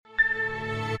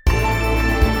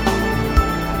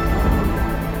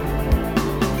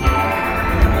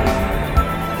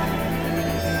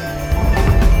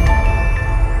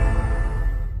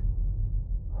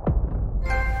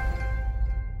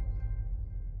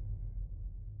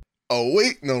Oh,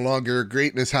 wait, no longer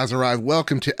greatness has arrived.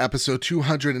 Welcome to episode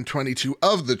 222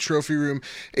 of The Trophy Room,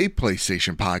 a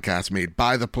PlayStation podcast made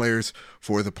by the players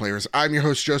for the players. I'm your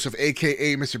host, Joseph,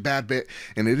 aka Mr. Badbit,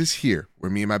 and it is here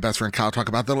where me and my best friend Kyle talk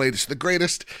about the latest, the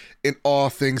greatest in all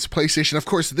things PlayStation. Of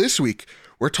course, this week,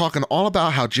 we're talking all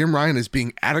about how Jim Ryan is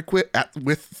being adequate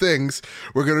with things.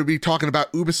 We're going to be talking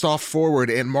about Ubisoft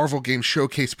Forward and Marvel Games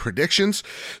Showcase predictions,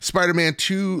 Spider-Man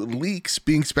 2 leaks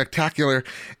being spectacular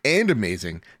and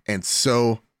amazing, and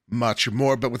so much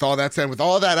more. But with all that said, with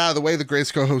all that out of the way, the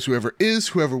greatest co-host, whoever is,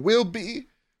 whoever will be,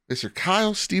 Mr.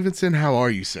 Kyle Stevenson. How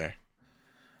are you, sir?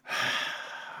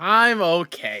 I'm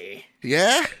okay.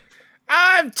 Yeah?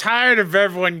 I'm tired of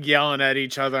everyone yelling at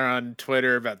each other on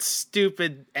Twitter about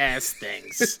stupid ass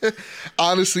things.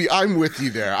 Honestly, I'm with you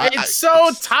there. It's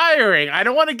so tiring. I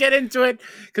don't want to get into it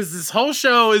because this whole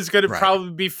show is going to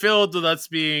probably be filled with us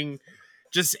being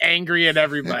just angry at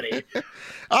everybody.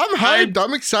 I'm hyped.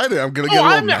 I'm excited. I'm going to get a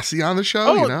little messy on the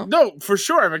show, you know? No, for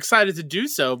sure. I'm excited to do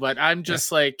so, but I'm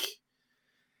just I'm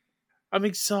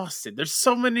exhausted. There's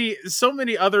so many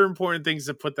other important things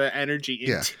to put the energy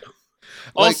into. Yeah.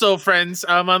 Also, friends,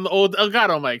 I'm on the old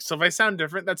Elgato mic, so if I sound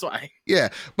different, that's why. Yeah,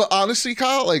 but honestly,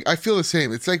 Kyle, I feel the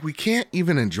same. It's like we can't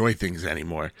even enjoy things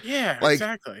anymore. Yeah,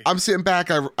 exactly. I'm sitting back.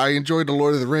 I enjoyed the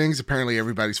Lord of the Rings. Apparently,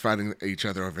 everybody's fighting each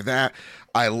other over that.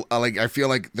 I feel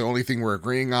like the only thing we're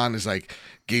agreeing on is like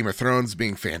Game of Thrones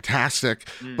being fantastic.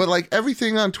 But like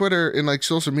everything on Twitter and like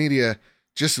social media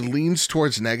just leans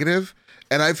towards negative.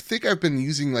 And I think I've been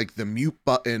using like the mute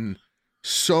button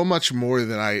so much more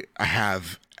than I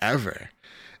have ever.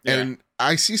 Yeah. And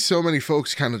I see so many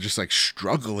folks kind of just like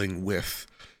struggling with,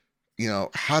 you know,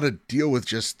 how to deal with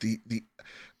just the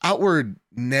outward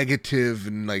negative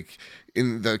and like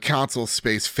in the console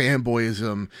space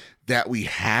fanboyism that we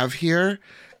have here.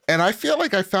 And I feel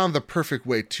like I found the perfect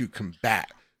way to combat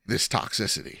this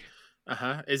toxicity.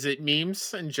 Is it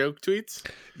memes and joke tweets?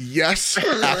 Yes,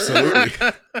 absolutely.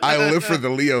 I live for the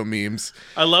Leo memes.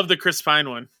 I love the Chris Pine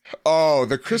one. Oh,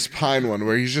 the Chris Pine one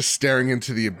where he's just staring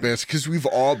into the abyss because we've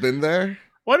all been there.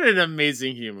 What an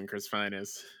amazing human Chris Pine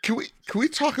is. Can we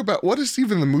talk about what is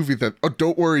even the movie that? Oh,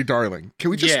 Don't Worry, Darling.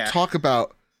 Can we just talk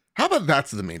about? How about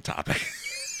that's the main topic?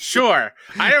 Sure.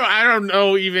 I don't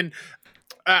know even.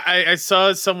 I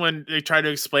saw someone try to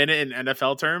explain it in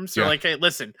NFL terms. They're like, hey,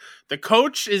 listen, the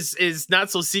coach is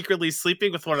not so secretly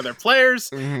sleeping with one of their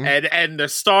players, and the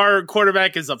star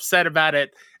quarterback is upset about it,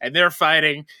 and they're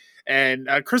fighting. And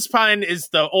Chris Pine is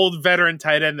the old veteran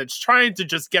tight end that's trying to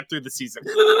just get through the season.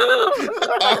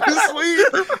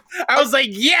 Honestly, I was like,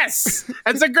 yes,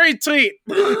 that's a great tweet.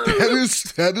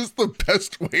 That is the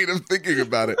best way of thinking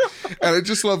about it. And I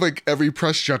just love like every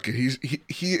press junket.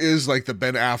 He is like the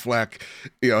Ben Affleck,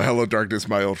 you know, Hello Darkness,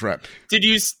 my old friend. Did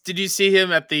you see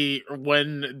him at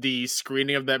when the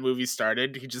screening of that movie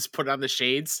started? He just put on the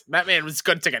shades. That man was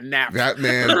going to take a nap. That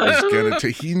man was going to.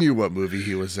 He knew what movie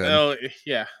he was in. Oh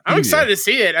yeah. I'm excited to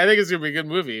see it. I think it's gonna be a good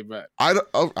movie, but I've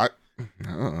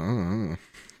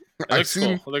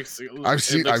seen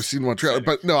one trailer,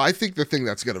 but no, I think the thing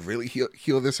that's gonna really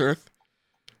heal this earth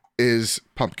is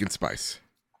pumpkin spice,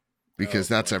 because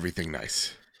that's everything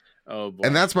nice. Oh boy.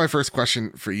 And that's my first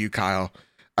question for you, Kyle.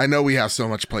 I know we have so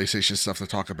much PlayStation stuff to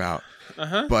talk about,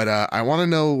 but I want to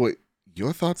know what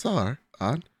your thoughts are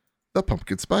on the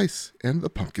pumpkin spice and the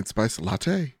pumpkin spice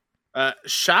latte.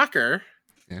 Shocker.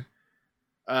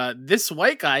 This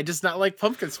white guy does not like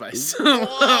pumpkin spice.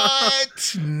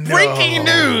 What? No. Breaking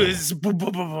news!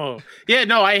 Yeah,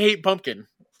 no, I hate pumpkin.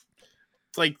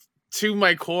 It's like to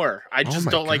my core. I just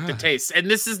don't like the taste. And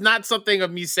this is not something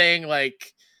of me saying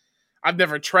like I've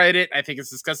never tried it. I think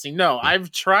it's disgusting. No,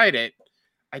 I've tried it.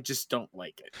 I just don't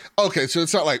like it. Okay, so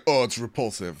it's not like, oh, it's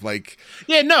repulsive. Like,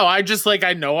 yeah, no, I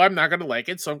know I'm not going to like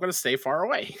it, so I'm going to stay far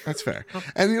away. That's fair.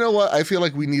 And you know what? I feel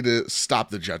like we need to stop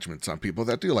the judgments on people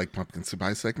that do like pumpkin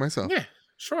spice, like myself. Yeah,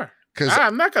 sure. Because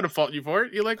I'm not going to fault you for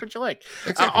it. You like what you like.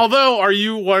 Exactly. Although, are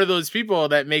you one of those people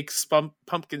that makes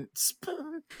pumpkin spice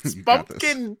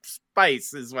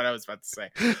is what I was about to say.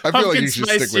 I feel like you should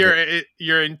stick with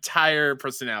your entire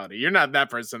personality. You're not that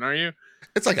person, are you?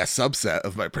 It's like a subset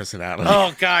of my personality.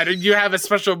 Oh, God. You have a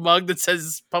special mug that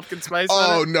says pumpkin spice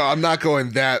on it? No, I'm not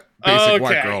going that basic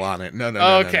white girl on it. No.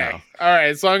 Okay. No. All right.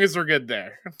 As long as we're good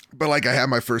there. But like I had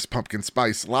my first pumpkin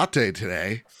spice latte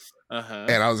today.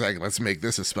 And I was like, let's make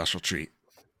this a special treat.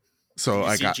 So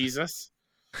I got Jesus.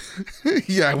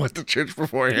 Yeah, I went to church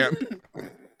beforehand.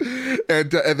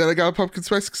 and then I got a pumpkin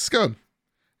spice scone.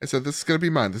 I said, this is going to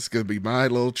be mine. This is going to be my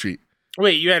little treat.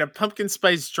 Wait, you had a pumpkin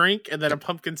spice drink and then a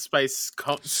pumpkin spice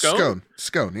scone?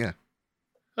 Scone, yeah.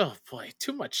 Oh boy,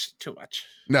 too much.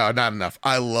 No, not enough.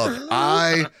 I love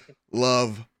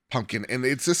pumpkin, and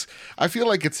it's just I feel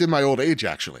like it's in my old age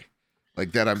actually,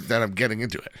 like that I'm getting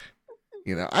into it.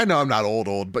 You know I'm not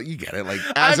old, but you get it. Like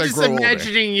as I'm I just grow older.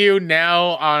 imagining you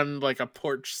now on like a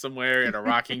porch somewhere in a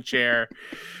rocking chair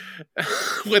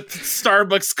with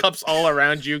Starbucks cups all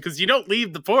around you because you don't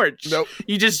leave the porch. Nope.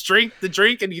 You just drink the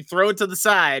drink and you throw it to the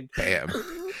side. Bam.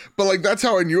 But like that's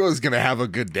how I knew I was gonna have a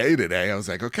good day today. I was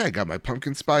like, okay, I got my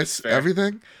pumpkin spice,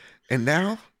 everything, and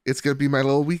now it's gonna be my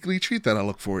little weekly treat that I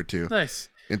look forward to. Nice.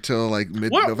 Until like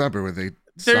mid-November when they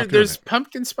there's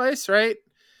pumpkin spice, right?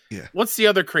 Yeah. What's the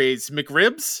other craze?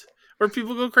 McRibs, where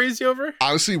people go crazy over?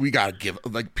 Honestly, we gotta give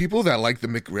like people that like the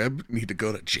McRib need to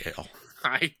go to jail.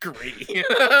 I agree.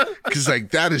 Because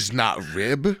like that is not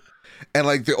rib, and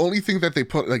like the only thing that they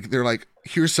put like they're like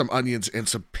here's some onions and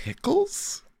some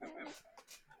pickles.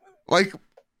 Like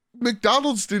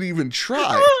McDonald's didn't even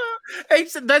try.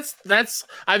 That's.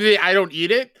 I mean, I don't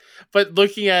eat it, but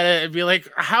looking at it and be like,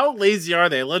 how lazy are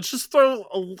they? Let's just throw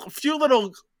a few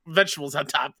little vegetables on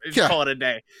top and call it a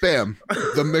day. Bam,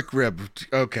 the McRib.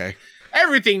 Okay.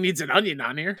 Everything needs an onion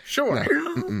on here. Sure.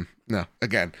 No.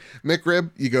 Again,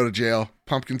 McRib, you go to jail.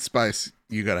 Pumpkin spice,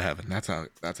 you go to heaven. That's how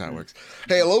it works.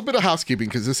 Hey, a little bit of housekeeping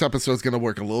because this episode is going to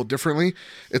work a little differently.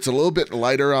 It's a little bit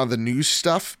lighter on the news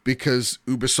stuff because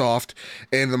Ubisoft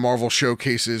and the Marvel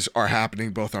showcases are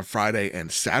happening both on Friday and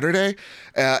Saturday.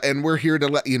 And we're here to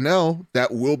let you know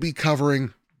that we'll be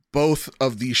covering both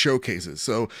of these showcases.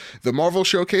 So the Marvel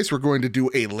showcase, we're going to do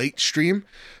a late stream.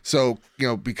 So,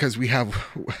 because we have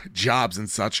jobs and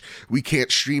such, we can't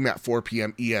stream at 4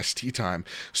 p.m. EST time.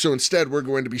 So instead, we're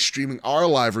going to be streaming our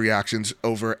live reactions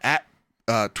over at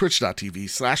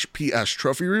twitch.tv/PS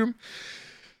Trophy Room.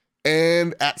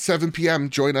 And at 7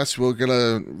 p.m., join us. We're going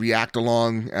to react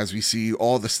along as we see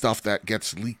all the stuff that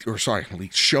gets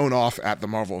shown off at the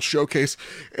Marvel Showcase.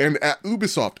 And at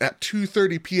Ubisoft at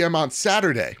 2:30 p.m. on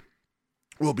Saturday,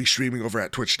 we'll be streaming over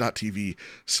at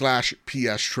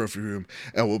twitch.tv/PS Trophy Room.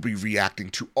 And we'll be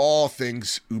reacting to all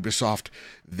things Ubisoft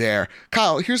there.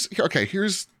 Kyle, here's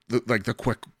the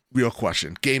quick, real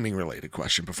question, gaming related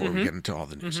question before we get into all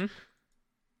the news.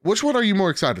 Which one are you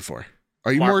more excited for?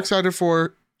 Are you more excited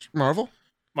for Marvel?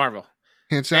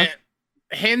 Hands down?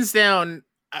 Hands down,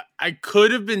 I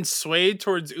could have been swayed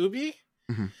towards Ubi,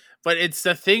 but it's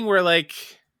the thing where, like,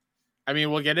 I mean,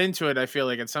 we'll get into it, I feel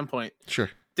like, at some point. Sure.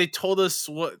 They told us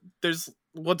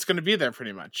what's going to be there,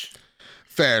 pretty much.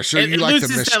 Fair. So you like the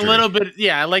mystery. A little bit.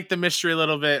 Yeah, I like the mystery a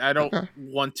little bit. I don't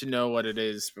want to know what it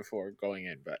is before going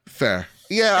in, but. Fair.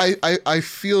 Yeah, I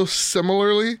feel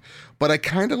similarly, but I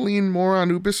kind of lean more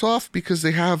on Ubisoft because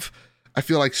they have, I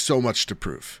feel like, so much to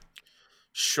prove.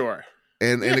 Sure.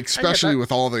 And especially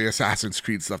with all the Assassin's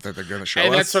Creed stuff that they're going to show us.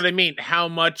 And that's what I mean. How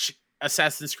much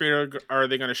Assassin's Creed are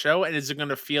they going to show? And is it going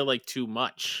to feel like too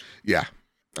much? Yeah.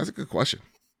 That's a good question.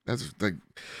 That's like,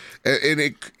 and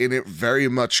it very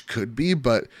much could be,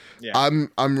 but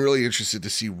I'm really interested to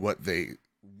see what they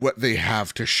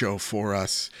have to show for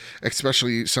us,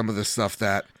 especially some of the stuff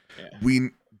that we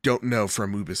don't know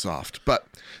from Ubisoft. But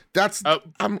that's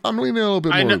I'm leaning a little bit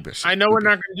more Ubisoft. I know we're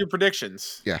not going to do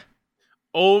predictions. Yeah.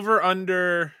 Over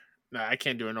under. No, I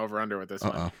can't do an over under with this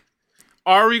one.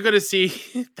 Are we going to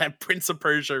see that Prince of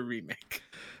Persia remake?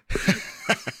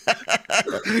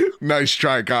 Nice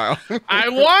try, Kyle. I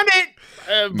want it,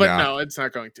 but no, it's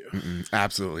not going to.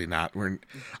 Absolutely not.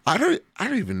 I don't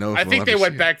even know. I think they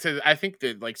went back to. I think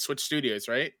they switched studios,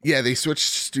 right? Yeah, they switched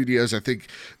studios. I think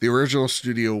the original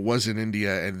studio was in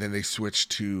India, and then they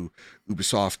switched to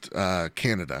Ubisoft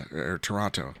Canada or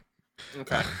Toronto.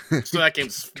 Okay, so that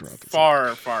game's far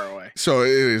away. So it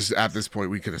is at this point.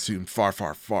 We could assume far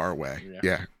away.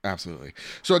 Yeah, absolutely.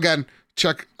 So again,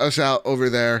 check us out over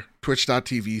there,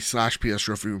 twitch.tv/PS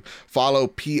Trophy Room. Follow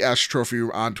PS Trophy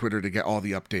Room on Twitter to get all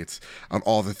the updates on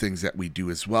all the things that we do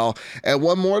as well. And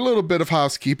one more little bit of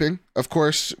housekeeping. Of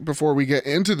course, before we get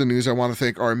into the news, I want to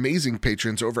thank our amazing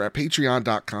patrons over at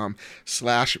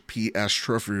patreon.com/PS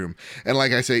Trophy Room. And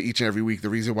like I say each and every week, the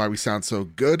reason why we sound so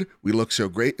good, we look so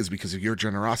great, is because of your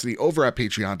generosity over at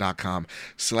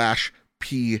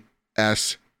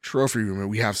patreon.com/PS Trophy Room. And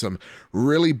we have some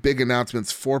really big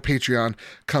announcements for Patreon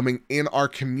coming in our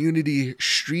community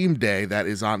stream day that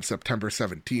is on September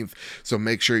 17th. So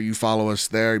make sure you follow us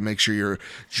there. Make sure you're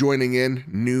joining in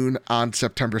noon on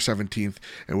September 17th,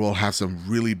 and we'll have some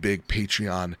really big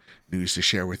Patreon news to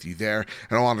share with you there.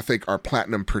 And I want to thank our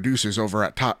platinum producers over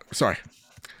at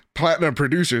Platinum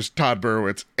producers Todd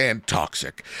Burwitz and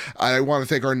Toxic. I want to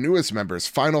thank our newest members,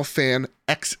 Final Fan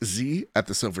XZ at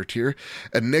the silver tier,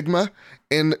 Enigma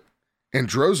and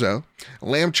Androzo,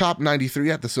 Lamb Chop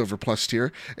 93 at the silver plus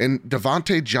tier, and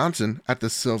Devontae Johnson at the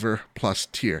silver plus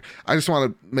tier. I just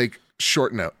want to make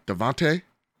short note. Devontae,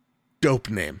 dope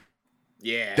name.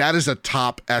 Yeah. That is a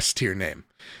top S tier name.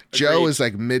 Agreed. Joe is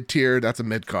like mid tier. That's a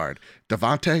mid card.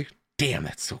 Devontae, damn,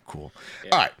 that's so cool.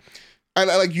 Yeah. All right. And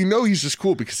like, he's just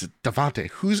cool because it's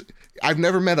Devontae. I've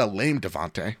never met a lame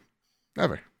Devontae.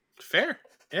 Never. Fair.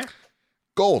 Yeah.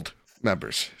 Gold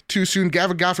members. Too Soon,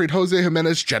 Gavin Gottfried, Jose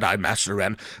Jimenez, Jedi Master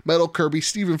Ren, Metal Kirby,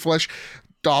 Stephen Flesh,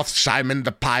 Dolph Simon,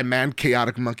 the Pie Man,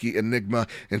 Chaotic Monkey, Enigma,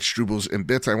 and Strubles and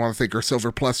Bits. I want to thank our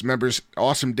Silver Plus members,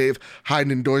 Awesome Dave,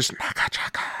 Hayden Indoors,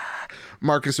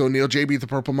 Marcus O'Neill, JB the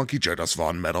Purple Monkey, Jodas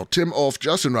Vaughn Metal, Tim Ulf,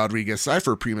 Justin Rodriguez,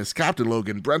 Cypher Primus, Captain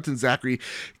Logan, Brenton Zachary,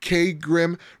 Kay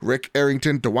Grimm, Rick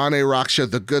Arrington, Dewane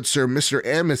Raksha, The Good Sir, Mr.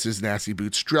 and Mrs. Nasty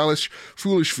Boots, Strelish,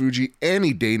 Foolish Fuji,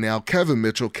 Annie Daynell, Kevin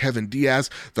Mitchell, Kevin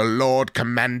Diaz, The Lord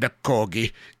Commander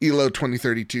Corgi, Elo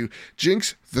 2032,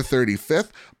 Jinx the 35th,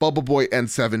 Bubble Boy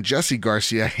N7, Jesse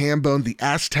Garcia, Hambone, The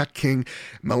Aztec King,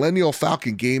 Millennial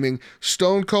Falcon Gaming,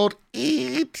 Stone Cold,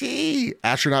 E.T.,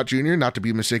 Astronaut Jr., not to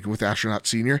be mistaken with Astronaut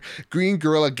Senior, Green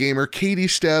Gorilla Gamer, Katie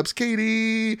Stebbs,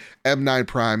 Katie, M9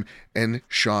 Prime, and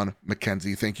Sean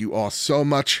McKenzie. Thank you all so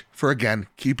much for, again,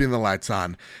 keeping the lights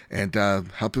on and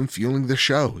helping fueling the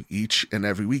show each and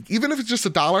every week. Even if it's just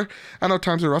 $1, I know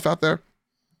times are rough out there.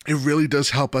 It really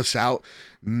does help us out,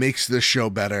 makes this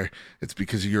show better. It's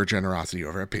because of your generosity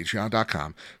over at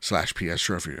patreon.com/PS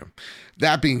Trophy Room.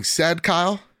 That being said,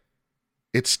 Kyle,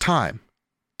 it's time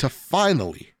to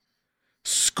finally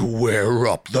square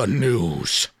up the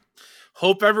news.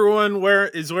 Hope everyone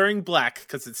is wearing black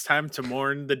because it's time to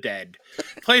mourn the dead.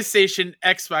 PlayStation,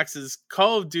 Xbox's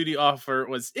Call of Duty offer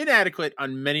was inadequate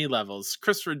on many levels.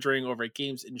 Christopher Dring over at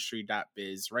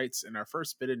GamesIndustry.biz writes in our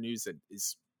first bit of news that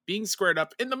is being squared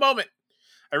up in the moment.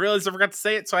 I realized I forgot to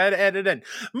say it, so I had to add it in.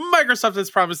 Microsoft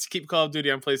has promised to keep Call of Duty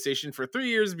on PlayStation for 3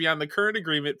 years beyond the current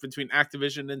agreement between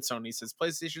Activision and Sony, says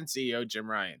PlayStation CEO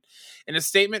Jim Ryan. In a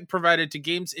statement provided to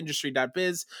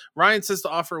GamesIndustry.biz, Ryan says the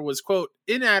offer was, quote,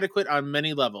 inadequate on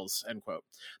many levels, end quote.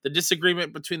 The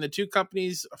disagreement between the two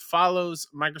companies follows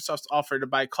Microsoft's offer to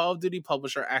buy Call of Duty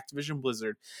publisher Activision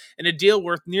Blizzard in a deal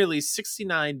worth nearly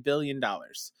 $69 billion.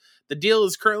 The deal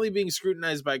is currently being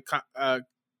scrutinized by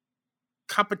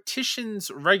competitions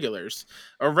regulators,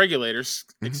 with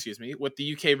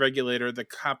the UK regulator, the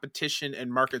Competition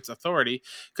and Markets Authority,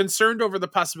 concerned over the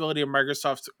possibility of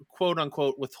Microsoft, quote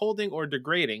unquote, withholding or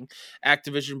degrading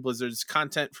Activision Blizzard's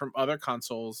content from other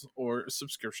consoles or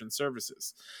subscription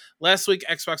services. Last week,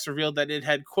 Xbox revealed that it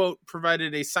had, quote,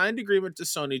 provided a signed agreement to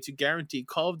Sony to guarantee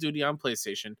Call of Duty on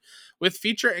PlayStation with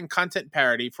feature and content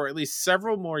parity for at least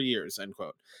several more years, end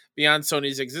quote, beyond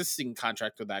Sony's existing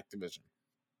contract with Activision.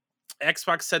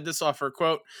 Xbox said this offer,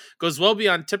 quote, goes well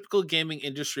beyond typical gaming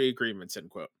industry agreements,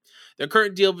 end quote. The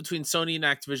current deal between Sony and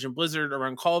Activision Blizzard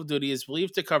around Call of Duty is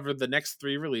believed to cover the next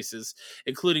 3 releases,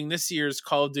 including this year's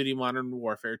Call of Duty Modern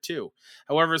Warfare 2.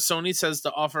 However, Sony says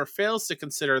the offer fails to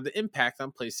consider the impact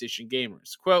on PlayStation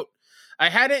gamers. Quote, I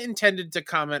hadn't intended to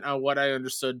comment on what I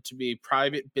understood to be a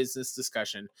private business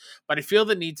discussion, but I feel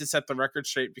the need to set the record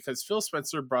straight because Phil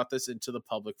Spencer brought this into the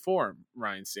public forum,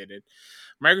 Ryan stated.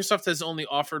 Microsoft has only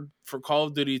offered for Call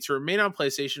of Duty to remain on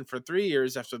PlayStation for 3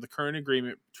 years after the current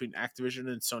agreement between Activision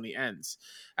and Sony ends.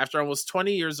 After almost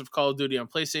 20 years of Call of Duty on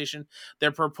PlayStation,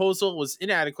 their proposal was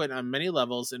inadequate on many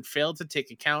levels and failed to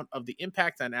take account of the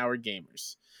impact on our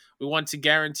gamers. We want to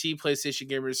guarantee PlayStation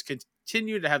gamers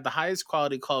continue to have the highest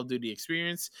quality Call of Duty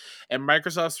experience, and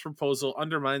Microsoft's proposal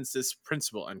undermines this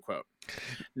principle, end quote.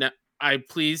 Now, I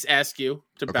please ask you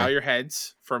to bow your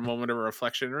heads for a moment of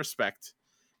reflection and respect,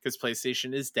 because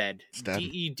PlayStation is dead. It's dead.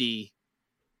 DED,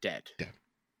 dead.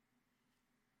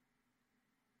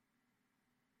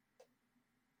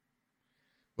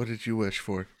 What did you wish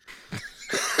for?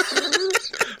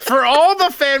 For all the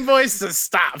fanboys to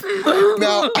stop.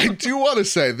 Now, I do want to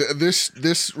say that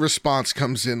this response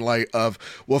comes in light of,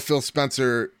 well, Phil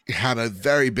Spencer had a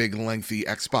very big, lengthy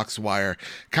Xbox wire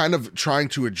kind of trying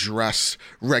to address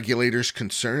regulators'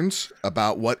 concerns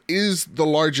about what is the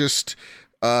largest,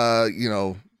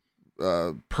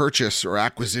 purchase or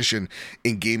acquisition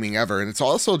in gaming ever. And it's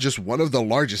also just one of the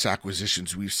largest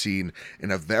acquisitions we've seen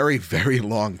in a very, very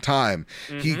long time.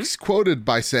 Mm-hmm. He's quoted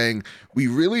by saying, we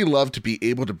really love to be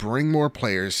able to bring more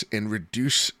players and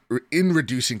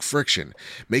reducing friction,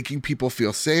 making people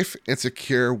feel safe and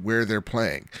secure where they're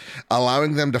playing,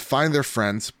 allowing them to find their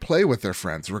friends, play with their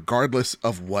friends, regardless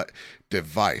of what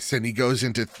device. And he goes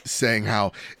into saying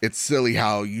how it's silly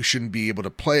how you shouldn't be able to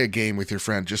play a game with your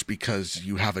friend just because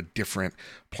you have a different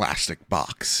plastic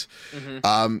box.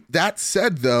 Mm-hmm. That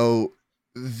said, though,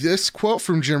 this quote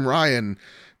from Jim Ryan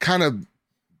kind of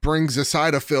brings a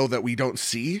side of Phil that we don't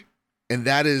see, and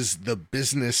that is the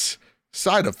business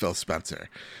side of Phil Spencer,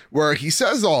 where he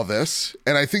says all this,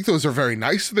 and I think those are very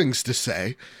nice things to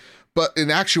say, but in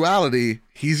actuality,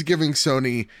 he's giving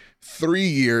Sony 3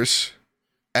 years,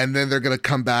 and then they're going to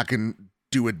come back and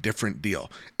do a different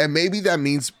deal. And maybe that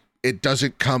means it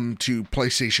doesn't come to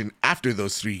PlayStation after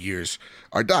those 3 years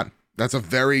are done. That's a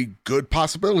very good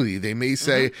possibility. They may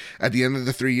say at the end of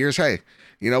the 3 years, hey,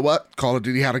 you know what? Call of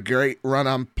Duty had a great run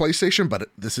on PlayStation, but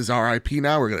this is our IP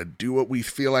now. We're going to do what we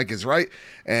feel like is right,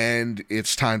 and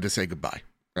it's time to say goodbye,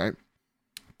 right?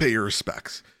 Pay your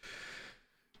respects.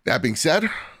 That being said,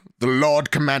 the Lord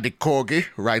Commanding Corgi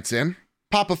writes in,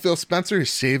 Papa Phil Spencer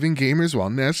is saving gamers while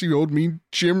nasty old mean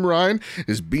Jim Ryan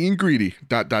is being greedy, ...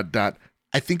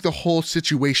 I think the whole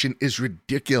situation is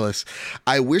ridiculous.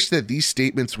 I wish that these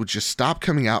statements would just stop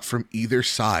coming out from either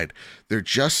side. They're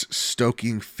just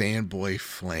stoking fanboy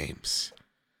flames.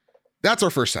 That's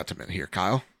our first sentiment here,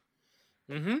 Kyle.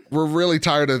 We're really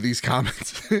tired of these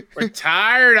comments. We're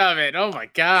tired of it. Oh my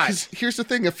God. Here's the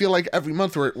thing. I feel like every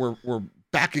month we're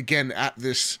back again at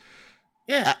this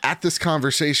at this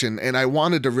conversation, and I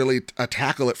wanted to really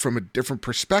tackle it from a different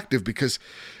perspective because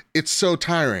it's so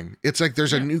tiring. It's like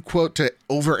there's a new quote to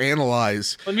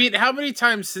overanalyze. I mean, how many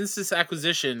times since this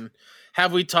acquisition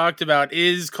have we talked about,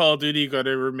 is Call of Duty going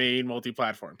to remain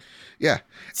multi-platform? Yeah.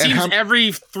 Seems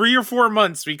every 3 or 4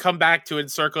 months we come back to it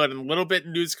and circle it, and a little bit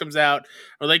of news comes out.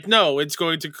 We're like, no, it's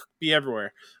going to be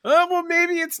everywhere. Oh, well,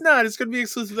 maybe it's not. It's going to be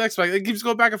exclusive to Xbox. It keeps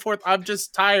going back and forth. I'm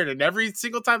just tired. And every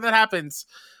single time that happens,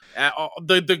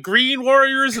 the green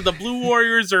warriors and the blue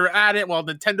warriors are at it while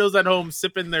Nintendo's at home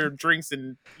sipping their drinks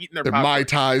and eating their Mai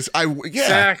Tais.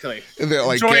 Exactly. And they're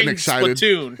like enjoying getting excited.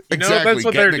 Splatoon. Exactly. That's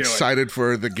what getting they're excited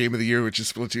for the game of the year, which is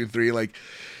Splatoon 3. Like,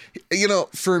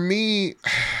 for me,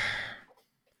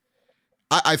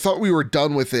 I thought we were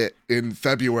done with it in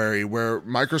February, where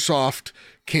Microsoft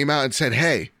came out and said,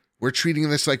 hey, we're treating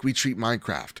this like we treat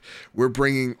Minecraft. We're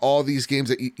bringing all these games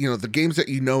that the games that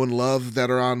and love that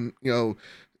are on,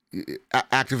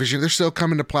 Activision, they're still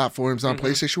coming to platforms on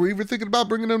PlayStation. We're even thinking about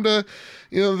bringing them to,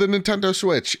 the Nintendo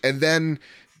Switch. And then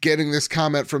getting this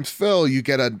comment from Phil, you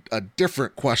get a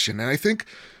different question. And I think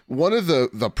one of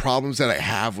the problems that I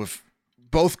have with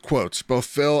both quotes, both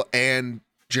Phil and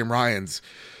Jim Ryan's,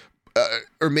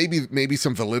 or maybe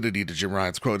some validity to Jim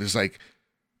Ryan's quote, is like,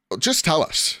 just tell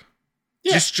us.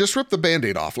 Yeah. Just rip the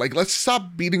Band-Aid off. Like, let's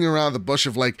stop beating around the bush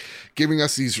of like giving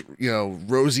us these,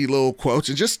 rosy little quotes,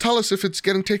 and just tell us if it's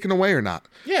getting taken away or not.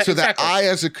 Yeah, so exactly. That I,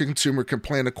 as a consumer, can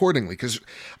plan accordingly, because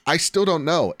I still don't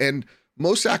know. And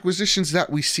most acquisitions that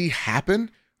we see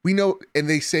happen, we know, and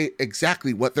they say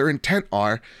exactly what their intent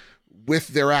are with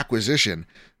their acquisition.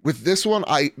 With this one,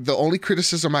 the only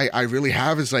criticism I really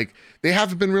have is like, they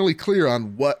haven't been really clear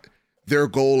on what their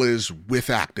goal is with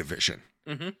Activision.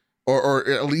 Or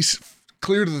at least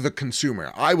clear to the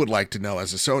consumer. I would like to know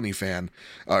as a Sony fan,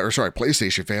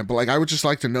 PlayStation fan, but like I would just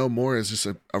like to know more as just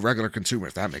a regular consumer,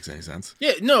 if that makes any sense.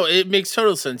 Yeah, no, it makes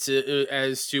total sense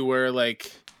as to where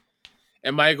like,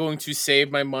 am I going to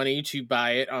save my money to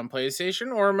buy it on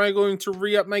PlayStation, or am I going to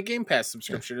re-up my Game Pass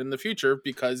subscription in the future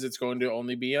because it's going to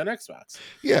only be on Xbox?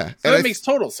 Yeah. So that makes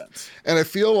total sense. And I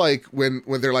feel like when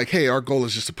they're like, hey, our goal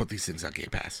is just to put these things on Game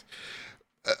Pass.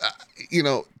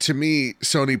 To me,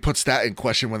 Sony puts that in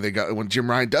question when Jim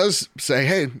Ryan does say,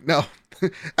 hey, no,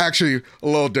 actually a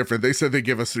little different. They said they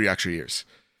give us 3 extra years.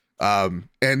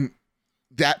 And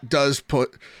that does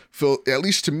put Phil, at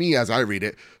least to me, as I read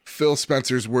it, Phil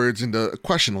Spencer's words into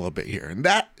question a little bit here. And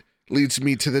that leads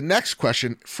me to the next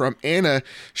question from Anna.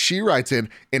 She writes in,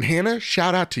 and Hannah,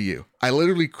 shout out to you. I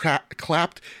literally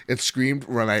clapped and screamed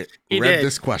when I read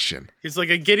this question. He's like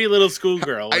a giddy little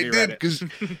schoolgirl. I did, because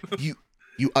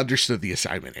you understood the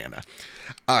assignment, Anna.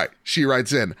 All right. She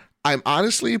writes in, I'm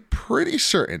honestly pretty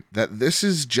certain that this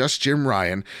is just Jim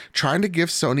Ryan trying to give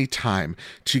Sony time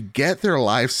to get their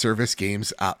live service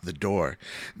games out the door.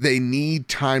 They need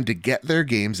time to get their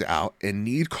games out and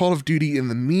need Call of Duty in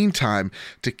the meantime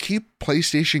to keep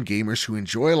PlayStation gamers who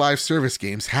enjoy live service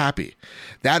games happy.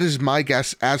 That is my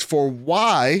guess. As for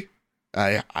why,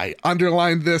 I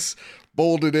underlined this,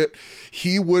 bolded it,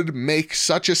 he would make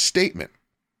such a statement.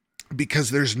 Because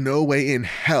there's no way in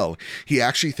hell he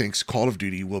actually thinks Call of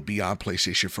Duty will be on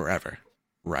PlayStation forever,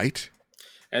 right?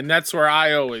 And that's where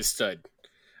I always stood.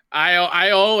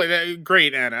 I always,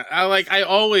 great, Anna. I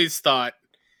always thought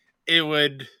it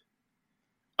would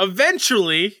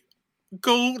eventually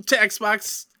go to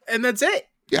Xbox, and that's it.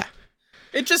 Yeah,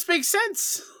 it just makes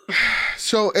sense.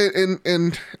 So,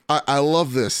 and I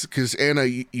love this because, Anna,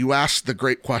 you asked the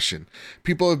great question.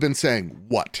 People have been saying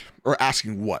what, or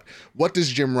asking what. What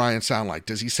does Jim Ryan sound like?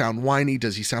 Does he sound whiny?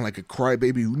 Does he sound like a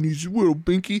crybaby who needs a little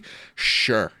binky?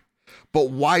 Sure. But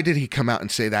why did he come out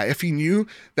and say that? If he knew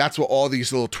that's what all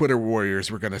these little Twitter warriors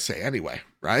were going to say anyway,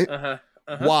 right?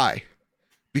 Why?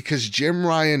 Because Jim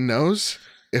Ryan knows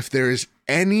if there is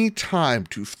any time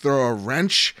to throw a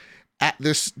wrench at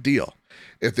this deal,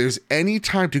 if there's any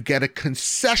time to get a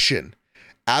concession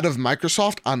out of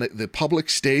Microsoft on the public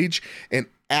stage and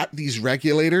at these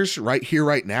regulators right here,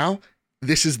 right now,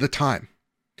 this is the time.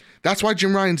 That's why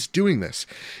Jim Ryan's doing this.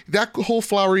 That whole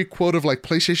flowery quote of like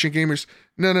PlayStation gamers,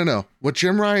 no. What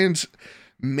Jim Ryan's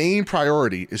main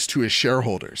priority is to his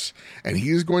shareholders. And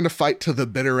he's going to fight to the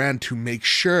bitter end to make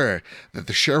sure that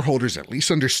the shareholders at least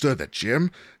understood that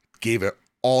Jim gave it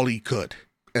all he could.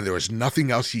 And there was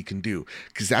nothing else he can do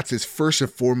because that's his first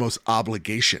and foremost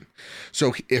obligation.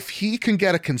 So if he can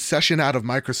get a concession out of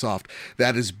Microsoft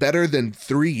that is better than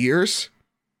 3 years,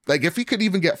 like if he could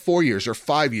even get 4 years or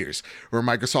 5 years where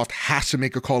Microsoft has to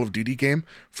make a Call of Duty game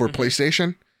for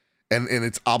PlayStation and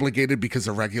it's obligated because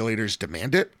the regulators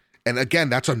demand it. And again,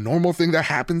 that's a normal thing that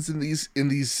happens in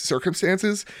these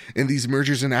circumstances, in these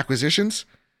mergers and acquisitions.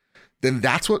 Then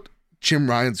that's what Jim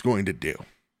Ryan's going to do.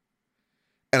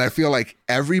 And I feel like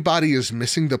everybody is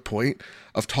missing the point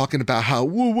of talking about how,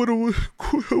 whoa, what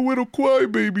a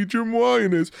crybaby Jim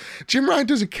Ryan is. Jim Ryan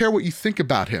doesn't care what you think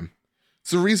about him.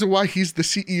 It's the reason why he's the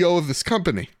CEO of this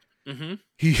company.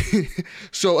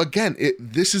 So again,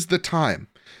 this is the time.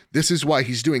 This is why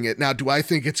he's doing it. Now, do I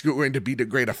think it's going to be to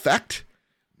great effect?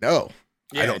 No,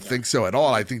 I don't think so at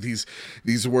all. I think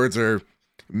these words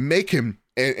make him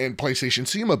and PlayStation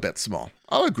seem a bit small.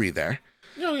 I'll agree there.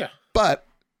 Oh, yeah. But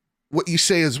what you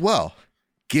say as well,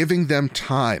 giving them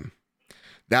time.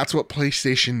 That's what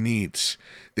PlayStation needs.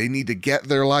 They need to get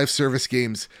their live service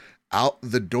games out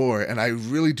the door. And I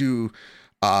really do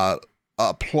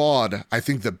applaud. I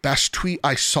think the best tweet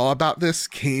I saw about this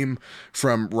came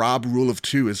from Rob Rule of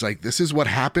Two. Is like, this is what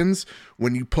happens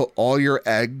when you put all your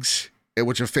eggs,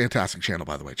 which is a fantastic channel,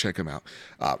 by the way. Check him out.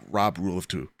 Rob Rule of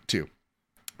Two.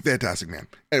 Fantastic man.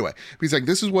 Anyway, he's like,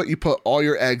 this is what you put all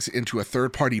your eggs into a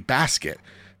third-party basket,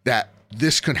 that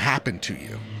this could happen to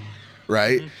you,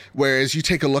 right? Whereas you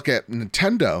take a look at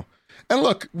Nintendo, and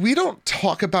look, we don't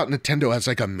talk about Nintendo as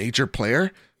like a major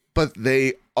player, but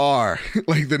they are.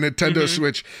 Like the Nintendo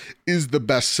Switch is the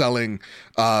best-selling,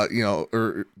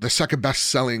 or the second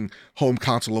best-selling home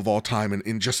console of all time, and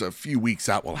in just a few weeks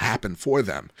that will happen for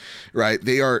them, right?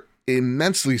 They are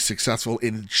immensely successful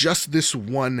in just this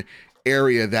one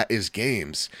area that is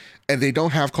games, and they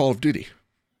don't have Call of Duty.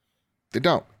 They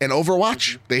don't. And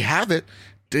Overwatch, they have it.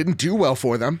 Didn't do well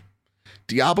for them.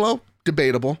 Diablo,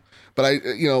 debatable. But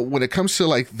when it comes to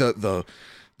like the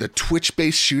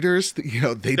Twitch-based shooters,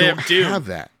 they don't have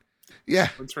that. Yeah.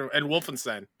 And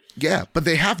Wolfenstein. Yeah, but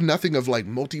they have nothing of like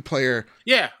multiplayer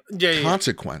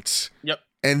consequence. Yep.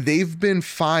 And they've been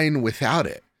fine without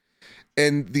it.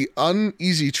 And the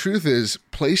uneasy truth is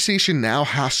PlayStation now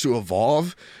has to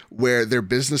evolve where their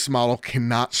business model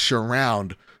cannot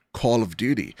surround Call of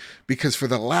Duty, because for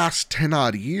the last 10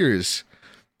 odd years,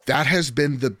 that has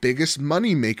been the biggest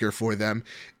money maker for them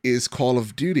is Call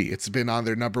of Duty. It's been on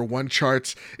their number one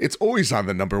charts. It's always on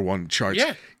the number one charts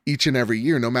each and every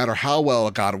year, no matter how well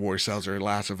a God of War sells or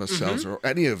Last of Us sells or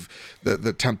any of the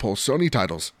tentpole Sony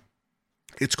titles.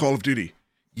 It's Call of Duty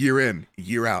year in,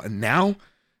 year out. And now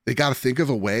they got to think of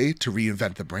a way to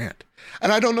reinvent the brand.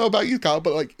 And I don't know about you, Kyle,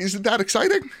 but like, isn't that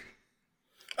exciting?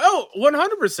 Oh,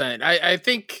 100%. I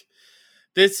think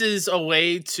this is a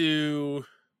way to,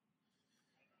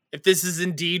 if this is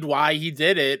indeed why he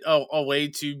did it, a way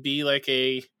to be like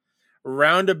a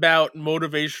roundabout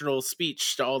motivational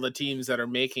speech to all the teams that are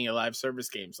making a live service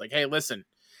games. Like, hey, listen,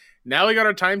 now we got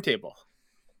our timetable.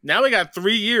 Now we got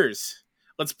 3 years.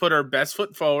 Let's put our best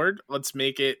foot forward. Let's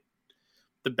make it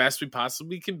the best we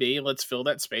possibly can be. Let's fill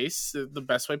that space the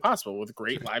best way possible with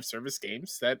great live service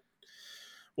games that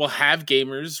will have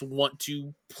gamers want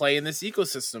to play in this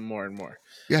ecosystem more and more.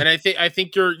 Yeah. And I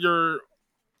think your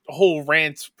whole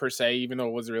rant per se, even though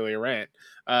it wasn't really a rant,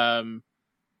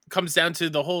 comes down to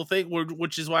the whole thing,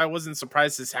 which is why I wasn't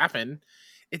surprised this happened.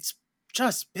 It's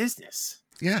just business.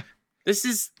 Yeah. This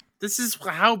is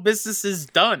how business is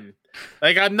done.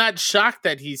 Like, I'm not shocked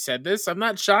that he said this. I'm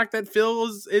not shocked that Phil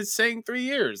is saying 3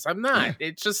 years. I'm not. Yeah.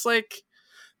 It's just like,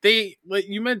 they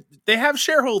have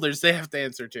shareholders they have to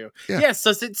answer to. Yeah. Yes,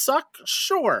 does it suck?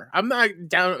 Sure. I'm not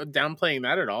downplaying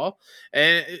that at all.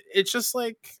 And it's just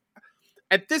like,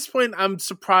 at this point, I'm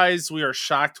surprised we are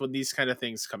shocked when these kind of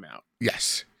things come out.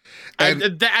 Yes.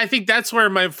 I think that's where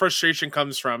my frustration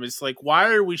comes from. It's like,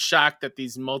 why are we shocked that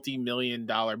these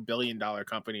multi-million-dollar, billion-dollar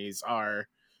companies are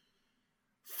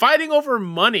fighting over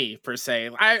money per se.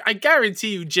 I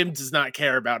guarantee you Jim does not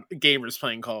care about gamers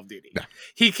playing Call of Duty. No.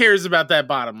 He cares about that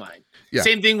bottom line. Yeah.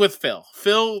 Same thing with Phil.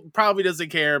 Phil probably doesn't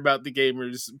care about the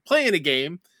gamers playing a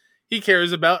game. He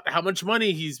cares about how much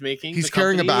money he's making. He's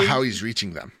caring about how he's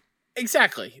reaching them.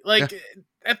 Exactly. Like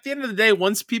at the end of the day,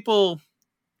 once people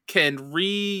can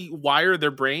rewire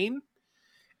their brain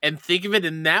and think of it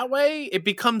in that way, it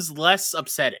becomes less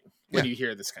upsetting when you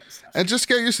hear this kind of stuff. And just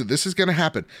get used to it. This is going to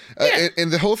happen.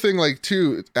 And the whole thing, like,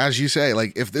 too, as you say,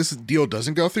 like, if this deal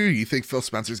doesn't go through, you think Phil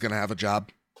Spencer's going to have a job?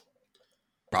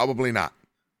 Probably not.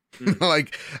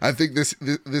 Like, I think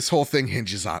this whole thing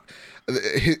hinges on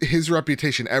his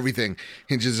reputation. Everything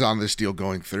hinges on this deal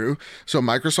going through. So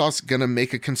Microsoft's going to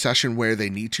make a concession where they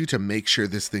need to make sure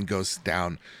this thing goes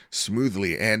down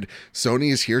smoothly. And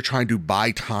Sony is here trying to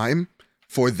buy time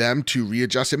for them to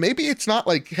readjust it. Maybe it's not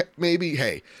like, maybe,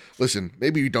 hey, listen,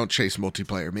 maybe you don't chase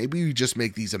multiplayer. Maybe you just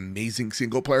make these amazing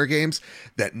single player games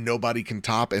that nobody can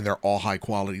top and they're all high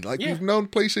quality. Like we've known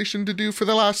PlayStation to do for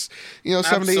the last,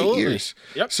 7 to 8 years.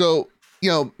 Yep. So,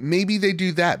 maybe they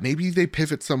do that. Maybe they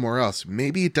pivot somewhere else.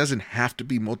 Maybe it doesn't have to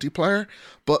be multiplayer,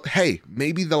 but hey,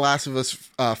 maybe the Last of Us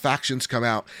factions come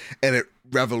out and it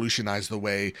revolutionized the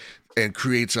way and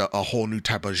creates a whole new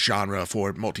type of genre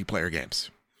for multiplayer games.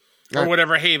 Or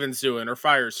whatever Haven's doing, or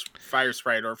Fire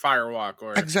Sprite, or Firewalk,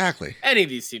 or exactly any of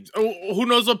these teams. Who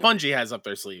knows what Bungie has up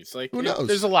their sleeves? Like, who knows?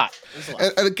 There's a lot.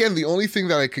 And again, the only thing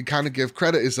that I could kind of give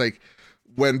credit is like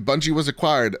when Bungie was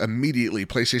acquired, immediately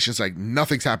PlayStation's like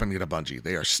nothing's happening to Bungie.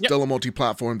 They are still a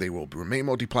multi-platform. They will remain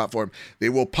multi-platform. They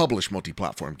will publish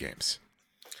multi-platform games.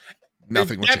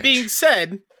 Nothing will change. That being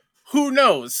said, who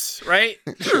knows, right?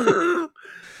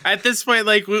 At this point,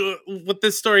 like with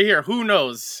this story here, who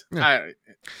knows?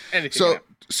 Anything. So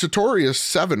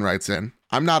Satorius7 writes in,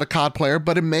 I'm not a COD player,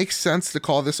 but it makes sense to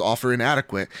call this offer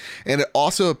inadequate. And it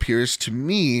also appears to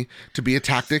me to be a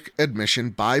tactic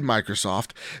admission by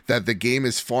Microsoft that the game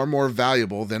is far more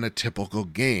valuable than a typical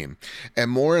game and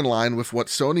more in line with what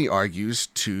Sony argues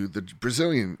to the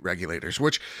Brazilian regulators,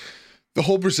 which the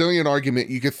whole Brazilian argument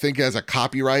you could think as a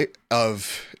copyright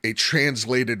of a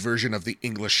translated version of the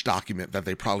English document that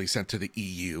they probably sent to the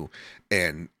EU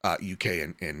and UK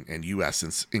and US,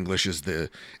 since English is the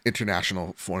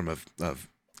international form of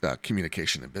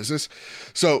communication and business.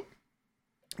 So,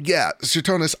 yeah,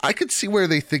 Sutonis, I could see where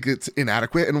they think it's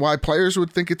inadequate and why players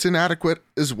would think it's inadequate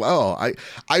as well.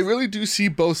 I really do see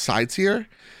both sides here.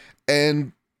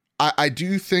 And I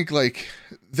do think, like,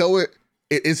 though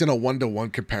it isn't a one-to-one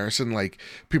comparison. Like,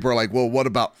 people are like, well, what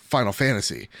about Final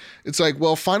Fantasy? It's like,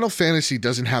 well, Final Fantasy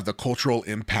doesn't have the cultural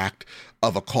impact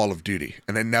of a Call of Duty,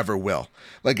 and it never will.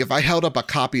 Like, if I held up a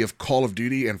copy of Call of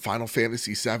Duty and Final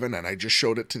Fantasy VII and I just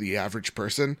showed it to the average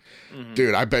person,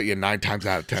 dude, I bet you 9 times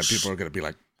out of 10 people are going to be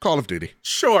like, Call of Duty.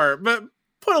 Sure, but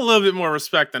put a little bit more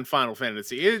respect on Final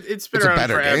Fantasy. It's been around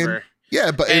forever. Game.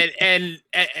 Yeah, but and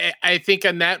I think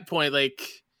on that point, like,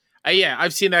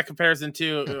 I've seen that comparison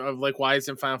too of like why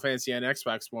isn't Final Fantasy on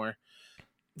Xbox more?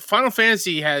 Final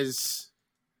Fantasy has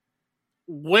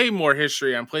way more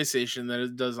history on PlayStation than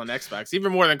it does on Xbox,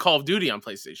 even more than Call of Duty on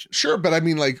PlayStation. Sure, but I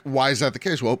mean, like, why is that the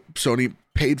case? Well, Sony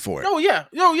paid for it. Oh yeah,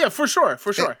 for sure.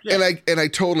 And I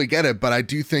totally get it, but I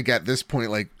do think at this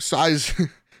point, like, size.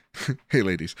 Hey,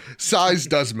 ladies, size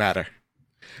does matter.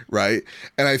 Right.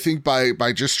 And I think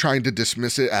by just trying to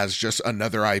dismiss it as just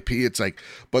another IP, it's like,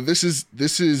 but this is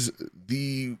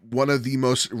the one of the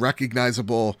most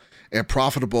recognizable and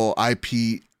profitable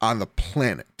IP on the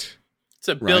planet. It's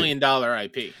a $1 billion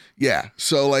IP. Yeah.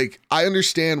 So, like, I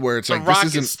understand where it's The like, Rock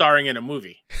this isn't starring in a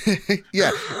movie.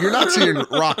 Yeah. You're not seeing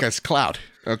Rock as Cloud.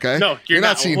 Okay. No, you're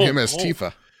not seeing him as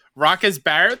Tifa. Rock as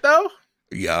Barrett, though?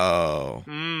 Yo,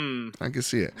 I can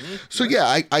see it. So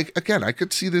yeah, I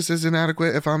could see this as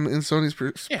inadequate if I'm in Sony's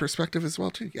perspective as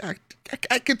well too. Yeah,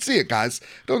 I could see it, guys.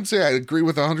 Don't say I agree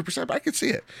with 100%, but I could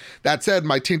see it. That said,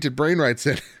 my tainted brain writes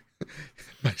in.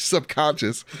 My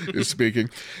subconscious is speaking.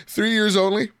 3 years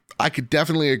only. I could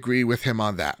definitely agree with him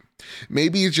on that.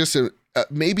 Maybe it's just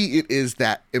maybe it is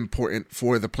that important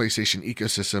for the PlayStation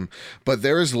ecosystem, but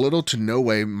there is little to no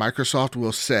way Microsoft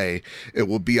will say it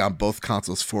will be on both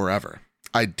consoles forever.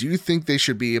 I do think they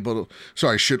should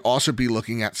also be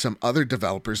looking at some other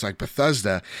developers like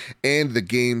Bethesda and the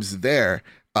games there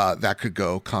that could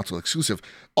go console exclusive.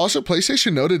 Also,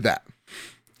 PlayStation noted that.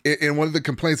 In one of the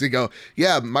complaints, they go,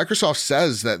 yeah, Microsoft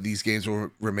says that these games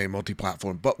will remain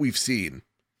multi-platform, but we've seen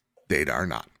data are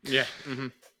not. Yeah.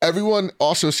 Everyone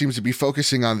also seems to be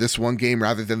focusing on this one game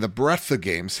rather than the breadth of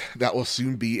games that will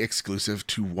soon be exclusive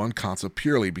to one console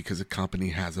purely because the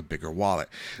company has a bigger wallet.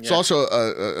 Yeah. It's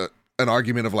also an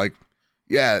argument of like,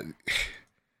 yeah,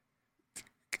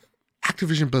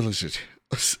 Activision Blizzard,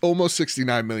 almost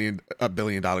 $69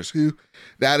 billion. Who?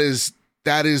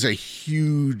 That is a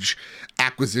huge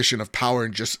acquisition of power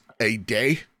in just a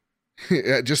day,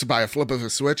 just by a flip of a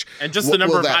switch. And just the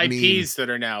number of IPs that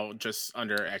are now just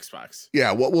under Xbox.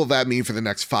 Yeah, what will that mean for the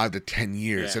next 5 to 10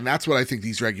 years? Yeah. And that's what I think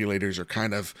these regulators are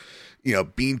kind of,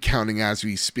 bean counting as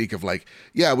we speak of like,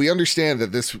 yeah, we understand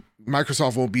that this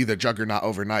Microsoft won't be the juggernaut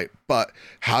overnight, but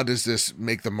how does this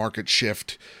make the market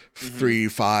shift 3,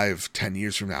 5, 10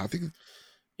 years from now? I think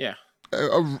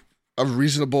a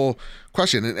reasonable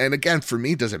question. And again, for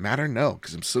me, does it matter? No,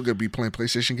 because I'm still going to be playing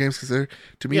PlayStation games because they're,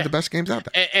 to me, the best games out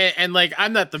there. And like,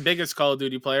 I'm not the biggest Call of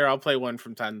Duty player. I'll play one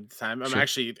from time to time. I'm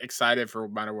actually excited for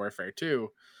Modern Warfare 2.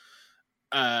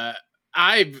 If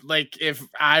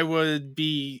I would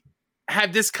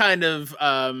have this kind of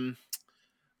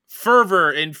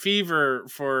fervor and fever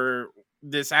for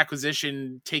this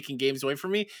acquisition taking games away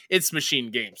from me, it's Machine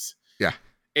Games. Yeah.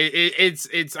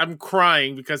 It's I'm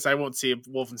crying because I won't see a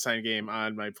Wolfenstein game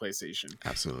on my PlayStation.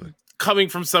 Absolutely. Coming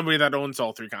from somebody that owns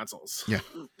all 3 consoles. Yeah.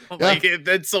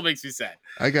 That still makes me sad.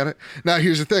 I get it. Now,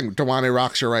 here's the thing. Dewane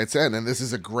Rocksher writes in, and this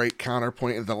is a great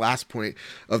counterpoint in the last point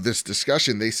of this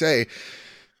discussion. They say,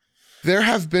 there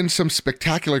have been some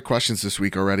spectacular questions this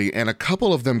week already, and a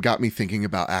couple of them got me thinking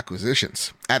about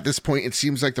acquisitions. At this point, it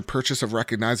seems like the purchase of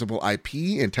recognizable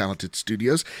IP and talented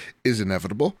studios is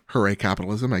inevitable. Hooray,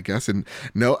 capitalism, I guess. And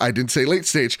no, I didn't say late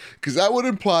stage, because that would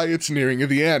imply it's nearing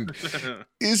the end.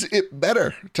 Is it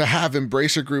better to have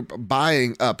Embracer Group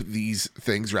buying up these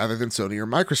things rather than Sony or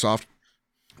Microsoft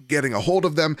getting a hold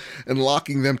of them and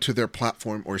locking them to their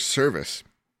platform or service?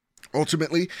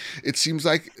 Ultimately, it seems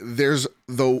like there's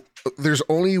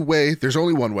only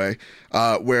one way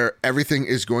where everything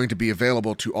is going to be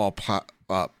available to all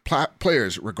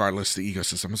players, regardless of the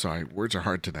ecosystem. Sorry, words are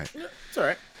hard tonight. It's all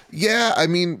right. Yeah, I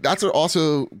mean, that's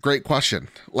also a great question.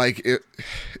 Like,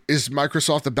 is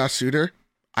Microsoft the best suitor?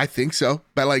 I think so.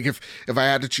 But like, if I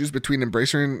had to choose between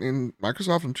Embracer and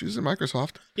Microsoft, I'm choosing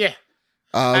Microsoft. Yeah.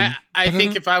 I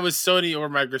think if I was Sony or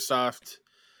Microsoft,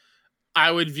 I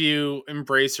would view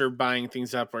Embracer buying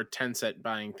things up or Tencent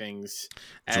buying things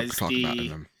as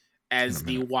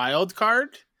the wild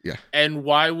card. Yeah. And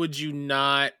why would you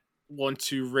not want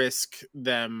to risk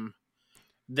them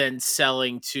then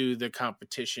selling to the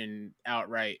competition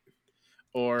outright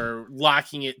or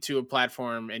locking it to a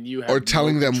platform and you have or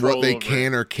telling them what they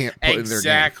can or can't put in their game?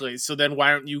 Exactly. So then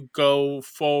why don't you go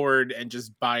forward and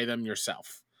just buy them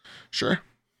yourself? Sure.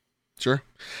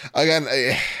 Again,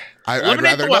 I'd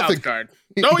rather nothing. Card.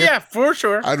 Oh yeah, for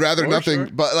sure. I'd rather nothing. Sure.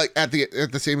 But like at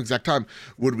the same exact time,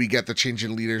 would we get the change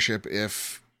in leadership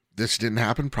if this didn't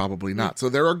happen? Probably not. So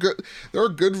there are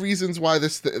good reasons why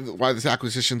this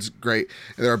acquisition's great,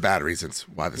 and there are bad reasons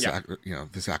why this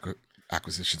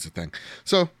acquisition's a thing.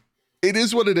 So it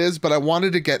is what it is. But I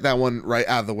wanted to get that one right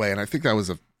out of the way, and I think that was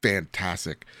a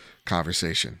fantastic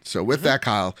conversation. So with that,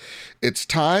 Kyle, it's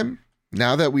time.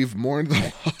 Now that we've mourned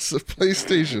the loss of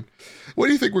PlayStation, what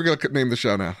do you think we're going to name the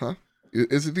show now, huh?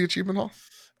 Is it the Achievement Hall?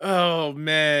 Oh,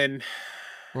 man.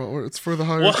 Well, it's for the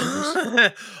higher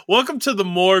achievers. Welcome to the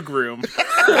morgue room.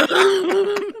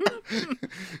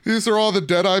 These are all the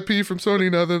dead IP from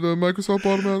Sony now that Microsoft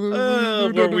bought them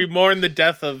out. Where we mourn the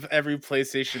death of every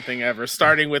PlayStation thing ever,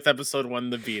 starting with episode 1,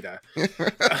 the Vita.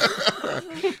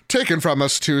 Taken from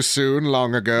us too soon,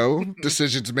 long ago.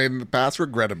 Decisions made in the past,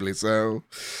 regrettably so.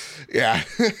 Yeah.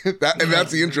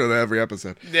 That's the intro to every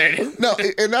episode. No,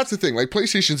 and that's the thing. Like,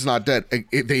 PlayStation's not dead.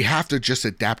 They have to just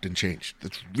adapt and change.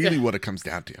 That's really what it comes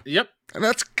down to. Yep. And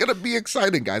that's going to be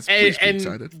exciting, guys. Please be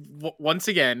excited. Once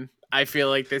again, I feel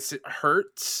like this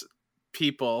hurts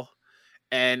people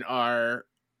and are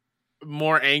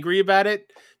more angry about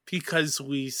it because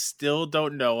we still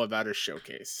don't know about a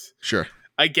showcase. Sure.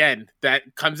 Again,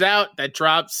 that comes out, that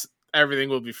drops, everything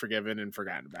will be forgiven and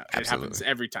forgotten about. Absolutely. It happens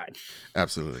every time.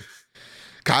 Absolutely.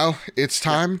 Kyle, it's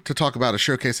time to talk about a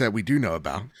showcase that we do know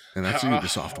about, and that's the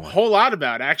Ubisoft one. A whole lot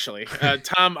about, actually.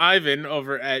 Tom Ivan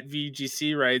over at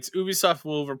VGC writes, Ubisoft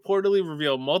will reportedly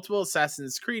reveal multiple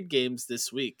Assassin's Creed games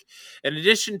this week. In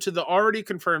addition to the already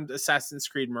confirmed Assassin's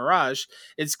Creed Mirage,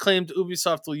 it's claimed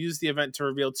Ubisoft will use the event to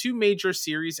reveal 2 major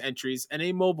series entries and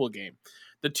a mobile game.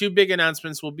 The 2 big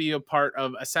announcements will be a part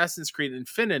of Assassin's Creed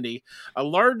Infinity, a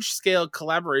large-scale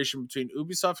collaboration between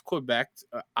Ubisoft Quebec,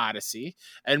 Odyssey,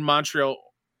 and Montreal,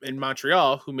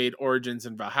 who made Origins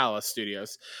and Valhalla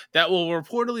Studios, that will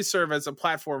reportedly serve as a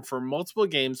platform for multiple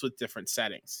games with different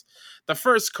settings. The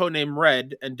first, codenamed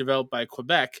Red and developed by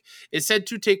Quebec, is said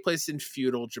to take place in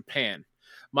feudal Japan.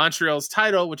 Montreal's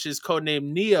title, which is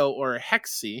codenamed Neo or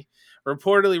Hexi,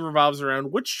 reportedly revolves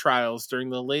around witch trials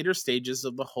during the later stages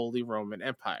of the Holy Roman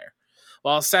Empire.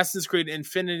 While Assassin's Creed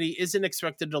Infinity isn't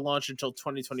expected to launch until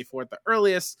 2024 at the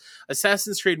earliest,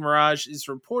 Assassin's Creed Mirage is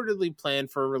reportedly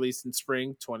planned for a release in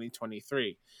spring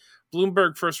 2023.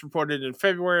 Bloomberg first reported in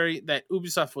February that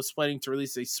Ubisoft was planning to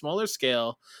release a smaller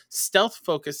scale,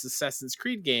 stealth-focused Assassin's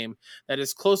Creed game that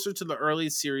is closer to the early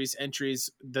series entries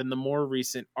than the more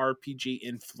recent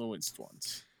RPG-influenced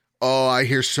ones. Oh, I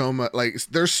hear so much. Like,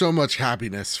 there's so much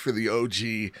happiness for the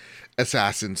OG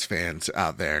Assassins fans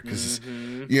out there because,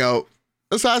 you know,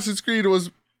 Assassin's Creed was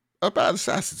about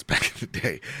assassins back in the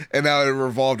day, and now it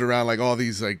revolved around like all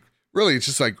these like really it's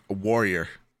just like a warrior,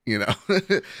 you know,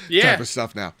 type of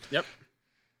stuff now. Yep.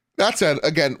 That said,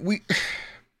 again,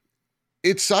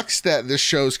 it sucks that this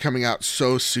show's coming out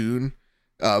so soon.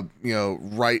 You know,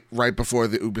 right before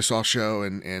the Ubisoft show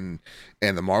and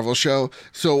the Marvel show.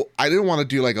 So I didn't want to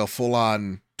do like a full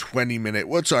on 20-minute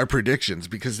what's our predictions,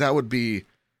 because that would be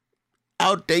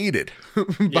outdated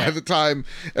by the time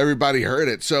everybody heard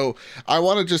it. So I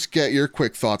want to just get your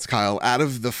quick thoughts, Kyle. Out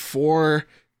of the 4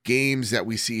 games that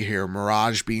we see here,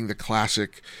 Mirage being the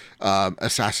classic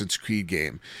Assassin's Creed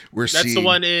game, that's the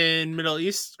one in Middle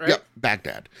East, right? Yep,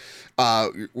 Baghdad.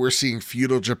 We're seeing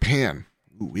feudal Japan.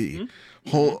 Ooh-wee.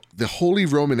 The Holy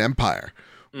Roman Empire.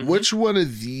 Which one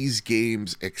of these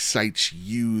games excites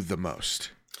you the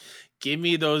most? Give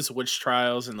me those witch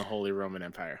trials in the Holy Roman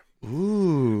Empire.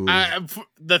 Ooh.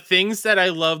 The things that I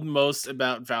loved most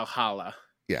about Valhalla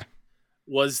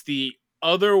was the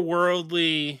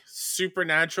otherworldly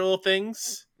supernatural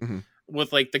things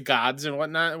with like the gods and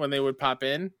whatnot when they would pop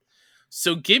in.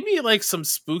 So give me like some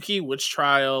spooky witch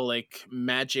trial, like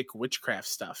magic witchcraft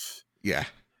stuff. Yeah.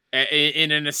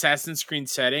 In an Assassin's Creed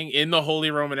setting in the Holy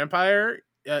Roman Empire.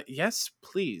 Yes,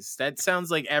 please. That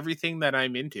sounds like everything that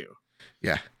I'm into.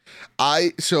 Yeah.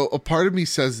 So a part of me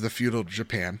says the feudal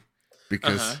Japan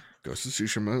because Ghost of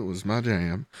Tsushima was my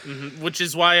jam. Which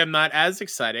is why I'm not as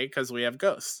excited, because we have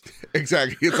Ghost.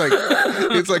 Exactly.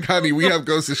 It's like, honey, we have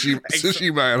Ghost of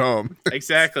Tsushima at home.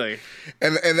 Exactly.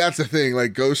 And that's the thing.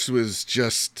 Like, Ghost was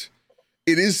just,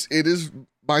 it is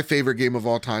my favorite game of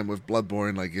all time with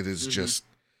Bloodborne. Like, it is just,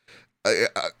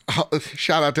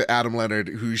 shout out to Adam Leonard,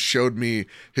 who showed me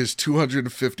his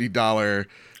 $250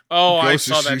 Ghost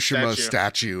of Tsushima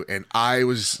statue, and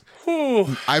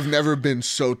I've never been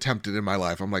so tempted in my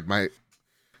life. I'm like,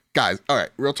 guys, all right,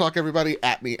 real talk, everybody,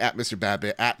 at me, at Mr.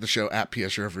 Badbit, at the show, at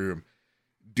PS Rev Room.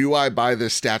 Do I buy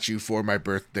this statue for my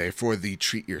birthday for the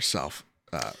treat yourself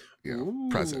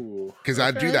present? Because I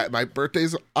do that. My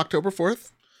birthday's October 4th.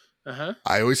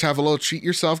 I always have a little treat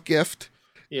yourself gift.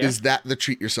 Yeah. Is that the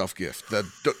treat yourself gift? The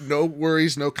no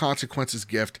worries, no consequences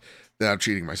gift that I'm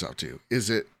treating myself to? Is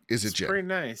it Jim? Pretty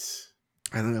nice.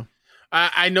 I don't know.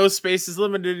 I know space is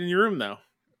limited in your room, though.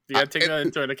 You got to take that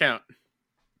into an account.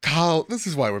 Kyle, this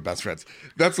is why we're best friends.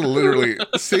 That's literally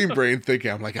same brain thinking.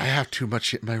 I'm like, I have too much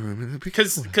shit in my room.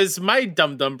 Because my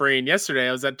dumb brain yesterday,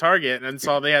 I was at Target and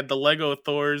saw they had the Lego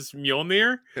Thor's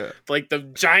Mjolnir, like the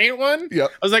giant one.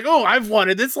 Yep. I was like, oh, I've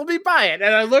wanted this. Let me buy it.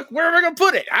 And I look, where am I going to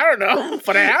put it? I don't know,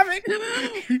 but I have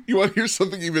it. You want to hear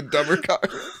something even dumber, Kyle?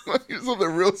 You want to hear something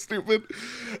real stupid?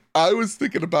 I was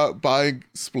thinking about buying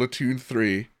Splatoon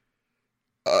 3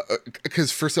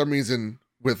 because for some reason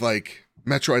with like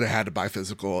Metroid, I had to buy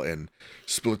physical, and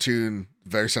Splatoon,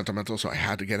 very sentimental, so I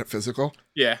had to get it physical.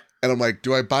 Yeah. And I'm like,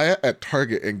 do I buy it at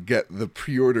Target and get the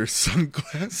pre-order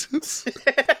sunglasses?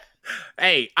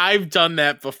 Hey, I've done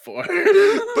that before.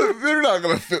 But they're not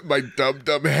going to fit my dumb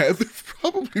head. They're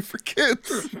probably for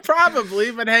kids.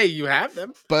 Probably, but hey, you have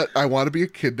them. But I want to be a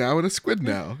kid now and a squid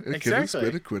now. A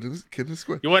exactly. kid and a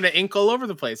squid. You want to ink all over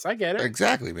the place. I get it.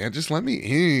 Exactly, man. Just let me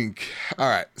ink. All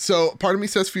right. So part of me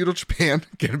says feudal Japan.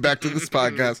 Getting back to this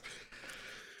podcast.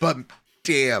 But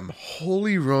damn,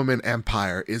 Holy Roman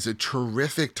Empire is a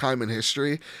terrific time in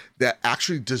history that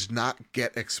actually does not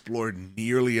get explored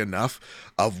nearly enough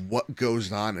of what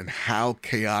goes on and how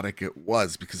chaotic it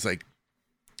was. Because like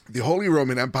the Holy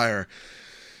Roman Empire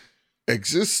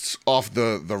exists off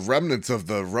the remnants of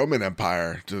the Roman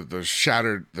Empire, the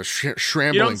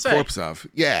shambling corpse of.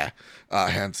 Yeah.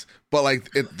 Hence. But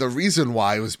like the reason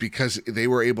why was because they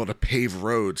were able to pave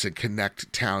roads and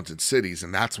connect towns and cities.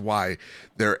 And that's why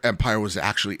their empire was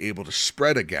actually able to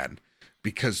spread again,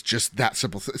 because just that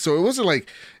simple thing. So it wasn't like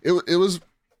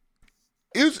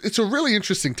it's a really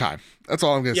interesting time. That's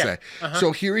all I'm going to say.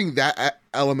 So hearing that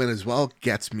element as well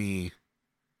gets me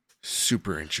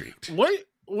super intrigued. What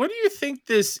do you think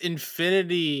this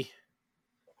Infinity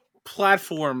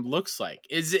platform looks like?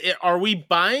 Are we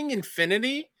buying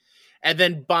Infinity and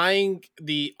then buying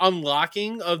the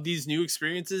unlocking of these new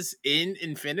experiences in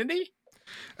Infinity?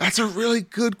 That's a really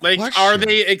good question. Are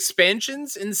they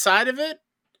expansions inside of it?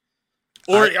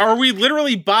 Or are we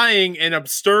literally buying an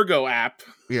Abstergo app?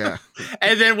 Yeah.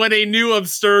 And then when a new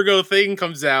Abstergo thing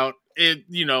comes out, dude,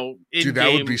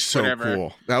 that would be so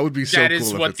cool. That would be so cool. That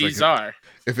is what these are.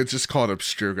 If it's just called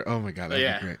Abstergo. Oh my God,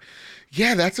 that'd be great.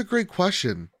 Yeah, that's a great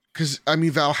question. Because, I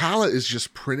mean, Valhalla is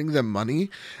just printing them money,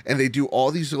 and they do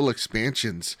all these little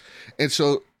expansions. And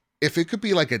so, if it could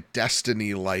be like a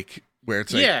Destiny, like, where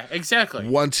it's like, yeah, exactly,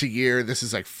 once a year, this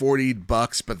is like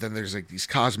 $40, but then there's like these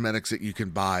cosmetics that you can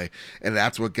buy, and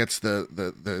that's what gets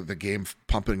the game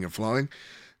pumping and flowing.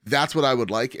 That's what I would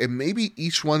like. And maybe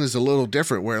each one is a little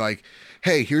different, where like,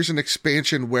 hey, here's an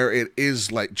expansion where it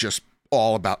is like just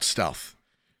all about stealth,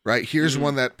 right? Here's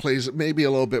one that plays maybe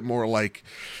a little bit more like,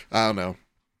 I don't know,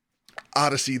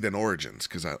 Odyssey than Origins,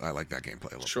 because I like that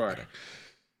gameplay a little bit better.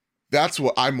 That's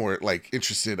what I'm more like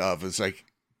interested of, is like,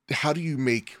 how do you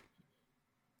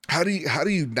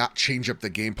not change up the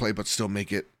gameplay but still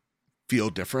make it feel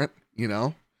different, you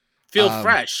know? Feel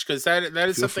fresh, because that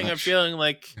is something fresh. I'm feeling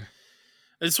like.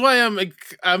 That's why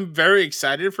I'm very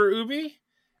excited for Ubi,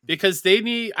 because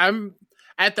I'm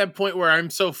at that point where I'm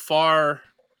so far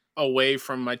away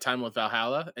from my time with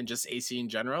Valhalla and just AC in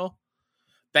general,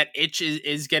 that itch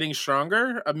is getting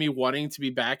stronger of me wanting to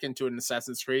be back into an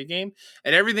Assassin's Creed game.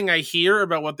 And everything I hear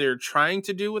about what they're trying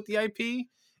to do with the IP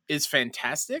is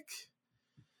fantastic.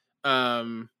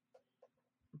 But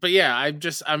yeah,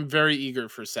 I'm very eager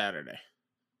for Saturday.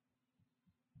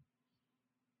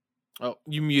 Oh,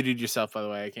 you muted yourself, by the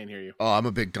way. I can't hear you. Oh, I'm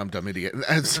a big dumb idiot.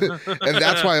 And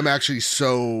that's why I'm actually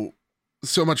so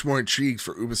much more intrigued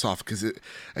for Ubisoft, because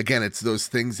it's those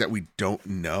things that we don't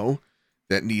know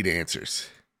that need answers.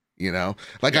 You know,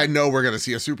 like, I know we're going to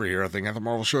see a superhero thing at the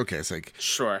Marvel Showcase. Like,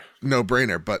 sure, no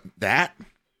brainer. But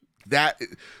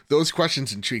those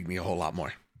questions intrigue me a whole lot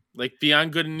more. Like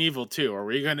Beyond Good and Evil 2. Are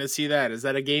we going to see that? Is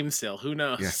that a game still? Who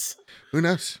knows? Yeah. Who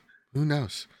knows?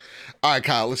 All right,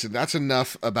 Kyle, listen, that's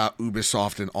enough about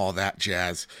Ubisoft and all that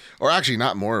jazz. Or actually,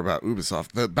 not more about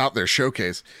Ubisoft, about their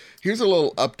showcase. Here's a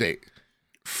little update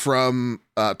from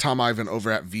Tom Ivan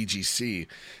over at VGC.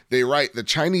 They write, the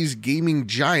Chinese gaming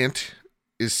giant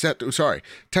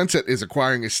Tencent is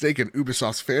acquiring a stake in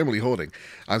Ubisoft's family holding.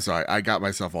 I'm sorry, I got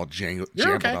myself all jammed up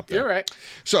there. You're right.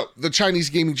 So, the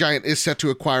Chinese gaming giant is set to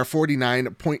acquire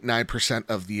 49.9%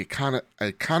 of the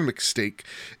economic stake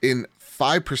in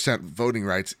 5% voting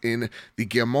rights in the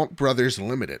Guillemot Brothers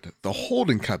Limited, the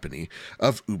holding company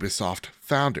of Ubisoft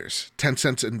founders.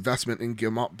 Tencent's investment in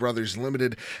Guillemot Brothers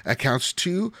Limited accounts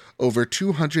to over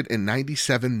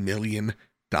 $297 million.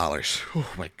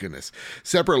 Oh my goodness.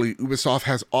 Separately, Ubisoft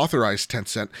has authorized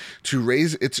Tencent to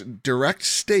raise its direct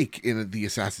stake in the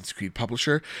Assassin's Creed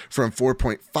publisher from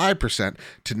 4.5%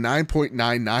 to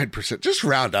 9.99%. Just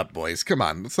round up, boys. Come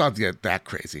on, let's not get that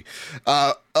crazy.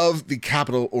 Of the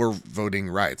capital or voting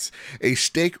rights. A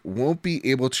stake won't be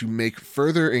able to make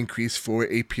further increase for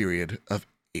a period of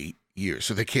 8 years.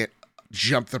 So they can't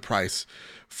jump the price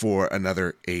for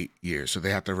another 8 years. So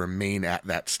they have to remain at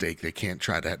that stake. They can't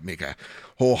try to make a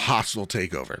whole hostile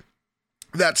takeover.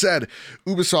 That said,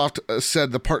 Ubisoft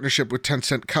said the partnership with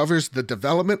Tencent covers the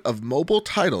development of mobile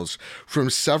titles from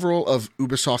several of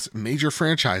Ubisoft's major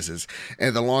franchises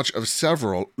and the launch of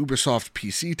several Ubisoft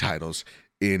PC titles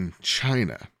in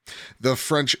China. The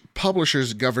French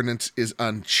publisher's governance is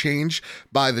unchanged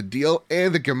by the deal,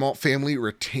 and the Guillemot family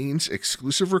retains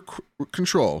exclusive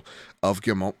control of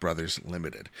Guillemot Brothers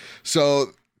Limited.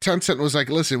 So Tencent was like,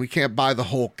 listen, we can't buy the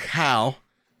whole cow.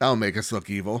 That'll make us look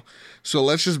evil. So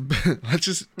let's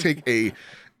just take a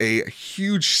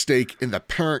huge stake in the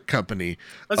parent company.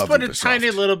 Let's put Ubisoft. A tiny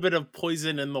little bit of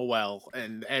poison in the well,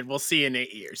 and we'll see in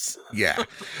 8 years. Yeah.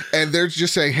 And they're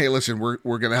just saying, hey, listen, we're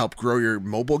going to help grow your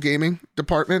mobile gaming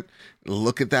department.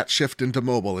 Look at that shift into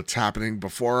mobile. It's happening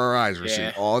before our eyes. We're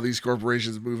seeing all these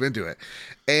corporations move into it.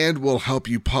 And we'll help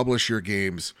you publish your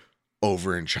games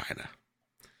over in China.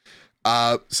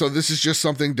 So this is just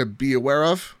something to be aware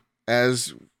of,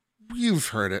 as you've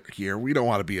heard it here. We don't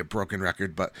want to be a broken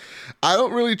record, but I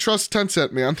don't really trust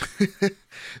Tencent, man.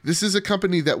 This is a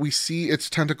company that we see its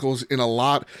tentacles in a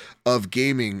lot of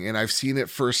gaming, and I've seen it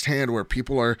firsthand where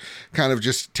people are kind of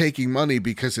just taking money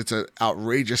because it's an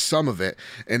outrageous sum of it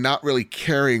and not really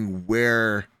caring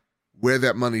where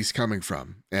that money's coming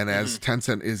from. And as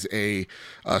Tencent is a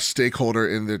stakeholder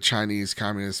in the Chinese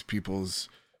Communist People's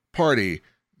Party,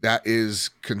 that is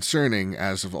concerning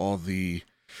as of all the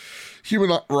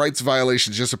human rights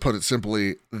violations, just to put it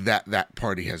simply, that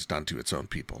party has done to its own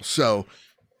people. So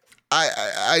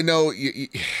I know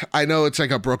it's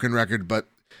like a broken record, but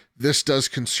this does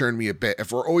concern me a bit.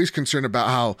 If we're always concerned about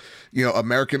how,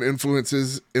 American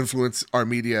influence our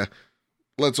media,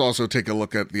 let's also take a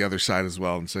look at the other side as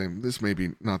well and say this may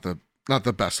be not the not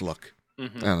the best look.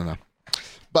 Mm-hmm. I don't know.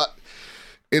 But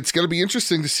it's going to be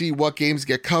interesting to see what games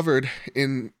get covered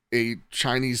in a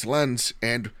Chinese lens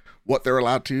and what they're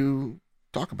allowed to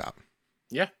talk about.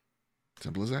 Yeah.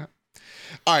 Simple as that.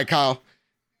 All right, Kyle.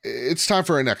 It's time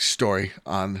for our next story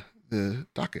on the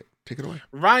docket. Take it away.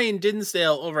 Ryan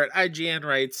Dinsdale over at IGN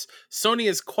writes, Sony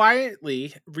has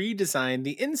quietly redesigned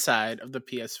the inside of the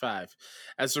PS5.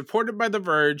 As reported by The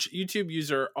Verge, YouTube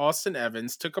user Austin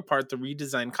Evans took apart the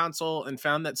redesigned console and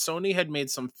found that Sony had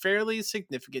made some fairly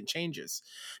significant changes.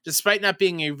 Despite not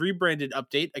being a rebranded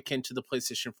update akin to the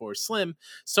PlayStation 4 Slim,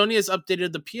 Sony has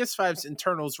updated the PS5's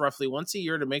internals roughly once a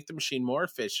year to make the machine more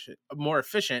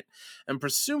efficient, and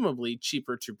presumably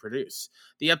cheaper to produce.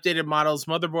 The updated model's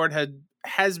motherboard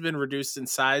has been reduced in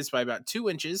size by about 2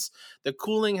 inches. The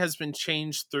cooling has been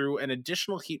changed through an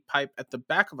additional heat pipe at the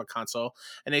back of a console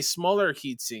and a smaller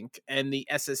heatsink, and the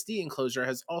SSD enclosure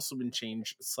has also been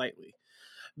changed slightly.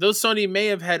 Though Sony may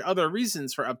have had other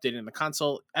reasons for updating the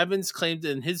console, Evans claimed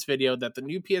in his video that the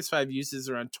new PS5 uses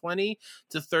around 20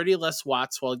 to 30 less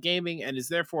watts while gaming and is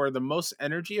therefore the most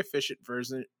energy efficient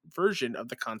version of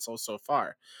the console so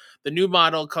far. The new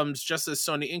model comes just as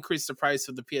Sony increased the price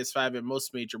of the PS5 in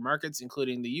most major markets,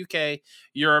 including the UK,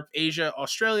 Europe, Asia,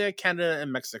 Australia, Canada,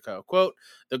 and Mexico. Quote,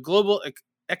 the global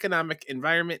economic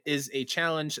environment is a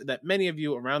challenge that many of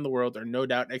you around the world are no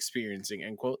doubt experiencing,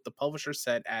 end quote, the publisher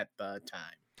said at the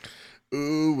time.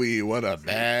 Ooh-wee, what a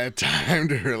bad time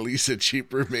to release a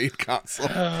cheaper made console.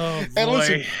 Oh, boy. And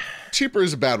listen, cheaper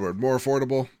is a bad word. More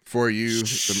affordable for you, the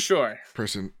sure.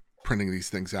 person printing these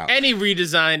things out. Any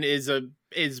redesign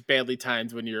is badly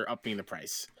timed when you're upping the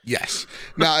price. Yes.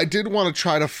 Now, I did want to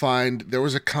try to find, there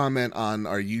was a comment on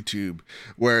our YouTube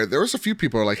where there was a few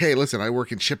people who are like, hey, listen, I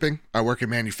work in shipping, I work in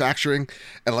manufacturing,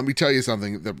 and let me tell you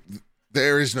something,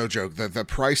 there is no joke. The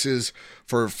prices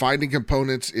for finding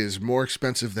components is more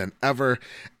expensive than ever,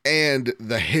 and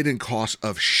the hidden cost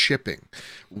of shipping.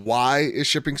 Why is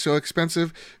shipping so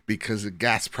expensive? Because the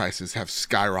gas prices have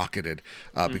skyrocketed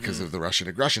because of the Russian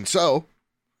aggression. So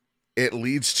it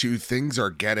leads to things are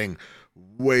getting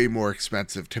way more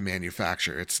expensive to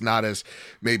manufacture. It's not as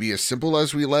maybe as simple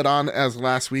as we let on as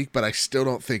last week, but I still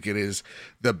don't think it is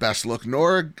the best look,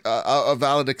 nor a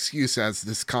valid excuse, as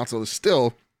this console is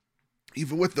still,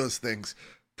 even with those things,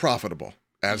 profitable,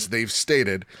 as they've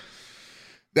stated.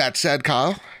 That said,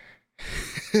 Kyle,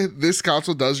 this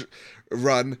console does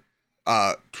run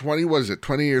 20 or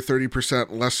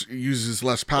 30% less, uses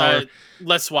less power.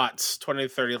 Less watts, 20 to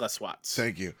 30 less watts.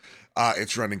 Thank you.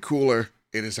 It's running cooler.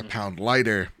 It is a pound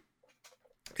lighter.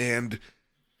 And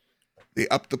they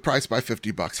upped the price by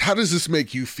 $50. How does this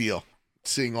make you feel,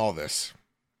 seeing all this?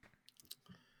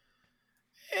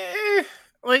 I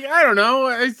don't know.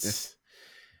 It's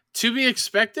to be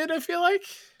expected, I feel like.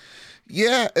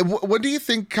 Yeah. What do you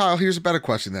think, Kyle? Here's a better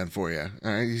question then for you.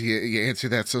 All right, you answer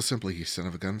that so simply, you son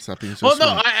of a gun. Stop being so smart.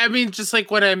 No, I mean, just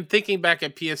like when I'm thinking back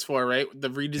at PS4, right? The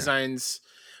redesigns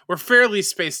were fairly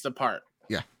spaced apart.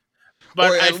 Yeah.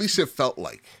 But or at least it felt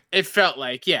like. It felt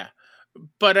like, yeah.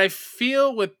 But I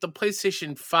feel with the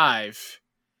PlayStation 5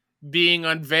 being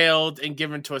unveiled and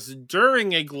given to us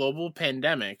during a global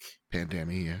pandemic,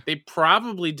 yeah. They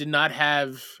probably did not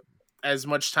have as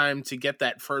much time to get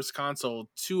that first console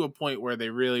to a point where they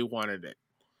really wanted it.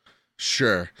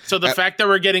 Sure. So the fact that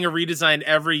we're getting a redesign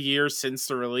every year since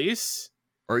the release,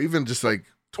 or even just like,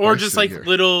 or just like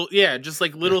little,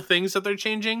 little things that they're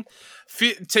changing,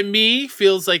 to me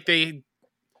feels like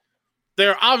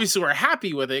they're obviously were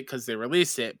happy with it because they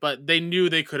released it, but they knew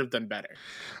they could have done better.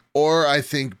 Or I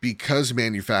think because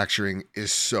manufacturing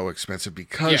is so expensive,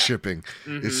 because shipping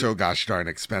is so gosh darn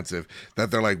expensive, that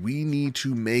they're like, we need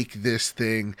to make this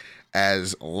thing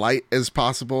as light as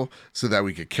possible so that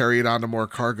we could carry it onto more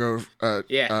cargo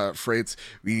freights.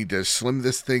 We need to slim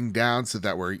this thing down so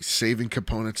that we're saving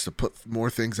components to put more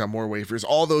things on more wafers.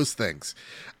 All those things,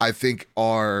 I think,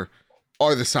 are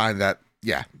the sign that,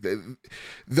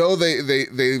 though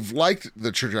they've liked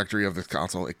the trajectory of this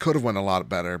console, it could have went a lot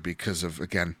better because of,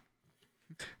 again,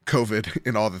 COVID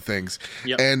and all the things.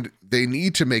 Yep. And they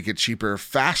need to make it cheaper,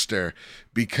 faster,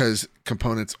 because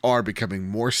components are becoming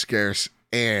more scarce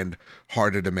and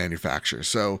harder to manufacture.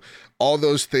 So all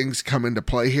those things come into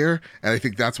play here. And I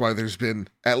think that's why there's been,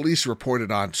 at least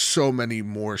reported on, so many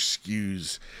more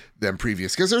SKUs than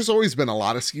previous. Because there's always been a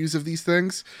lot of SKUs of these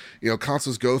things.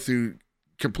 Consoles go through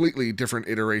completely different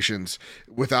iterations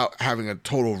without having a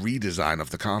total redesign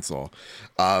of the console.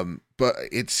 But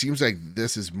it seems like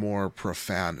this is more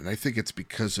profound. And I think it's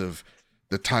because of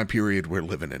the time period we're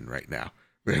living in right now,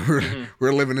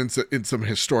 We're living in some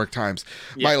historic times.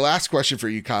 Yeah. My last question for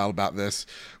you, Kyle, about this: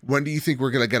 when do you think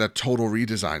we're gonna get a total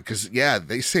redesign? Because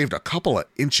they saved a couple of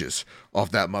inches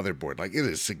off that motherboard. Like, it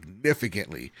is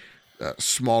significantly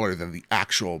smaller than the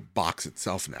actual box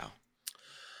itself now.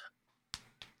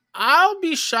 I'll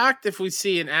be shocked if we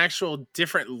see an actual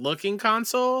different looking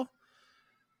console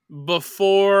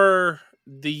before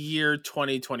the year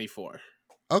 2024.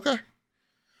 Okay.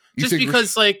 Just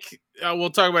because, we'll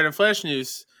talk about in Flash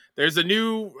News, there's a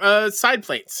new side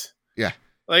plates. Yeah.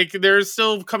 Like, they're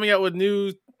still coming out with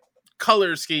new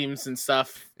color schemes and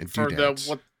stuff. And for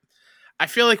I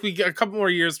feel like we get a couple more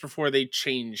years before they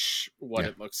change what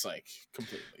it looks like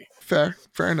completely. Fair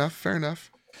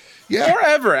enough. Yeah.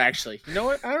 Forever, actually. You know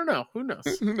what? I don't know. Who knows?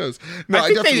 Who knows? No, I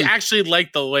think they actually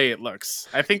like the way it looks.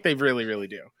 I think they really, really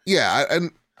do. Yeah,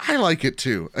 and I like it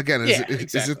too. Again,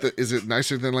 is it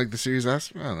nicer than like the Series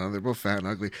S? I don't know. They're both fat and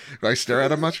ugly. Do I stare at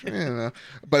them much? No.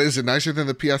 But is it nicer than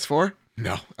the PS4?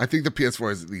 No. I think the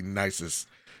PS4 is the nicest.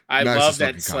 I love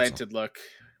that slanted look.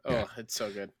 Oh, it's so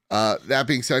good. That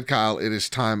being said, Kyle, it is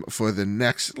time for the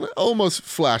next almost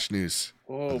Flash news.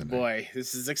 Oh boy,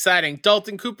 this is exciting.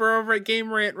 Dalton Cooper over at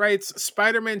Game Rant writes,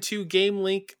 Spider-Man 2 game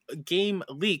leak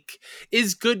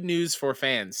is good news for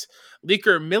fans.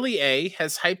 Leaker Millie A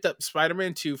has hyped up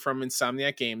Spider-Man 2 from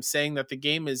Insomniac Games, saying that the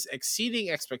game is exceeding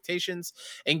expectations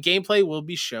and gameplay will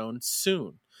be shown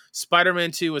soon.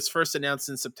 Spider-Man 2 was first announced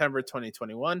in September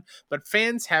 2021, but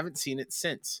fans haven't seen it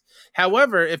since.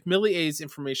 However, if Millie A's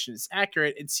information is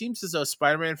accurate, it seems as though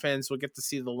Spider-Man fans will get to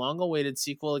see the long-awaited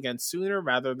sequel again sooner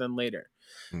rather than later.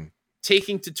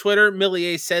 Taking to Twitter, Millie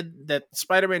A said that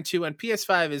Spider-Man 2 on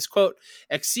PS5 is, quote,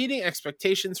 exceeding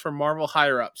expectations for Marvel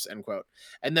higher-ups, end quote,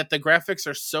 and that the graphics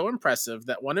are so impressive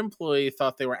that one employee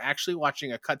thought they were actually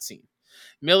watching a cutscene.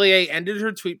 Millie A ended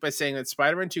her tweet by saying that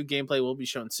Spider-Man 2 gameplay will be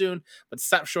shown soon, but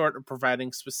stopped short of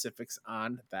providing specifics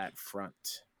on that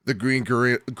front. The Green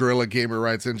Gorilla Gamer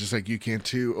writes in, just like you can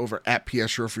too, over at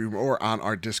PS Room or on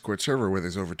our Discord server where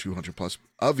there's over 200 plus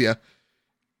of you.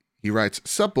 He writes,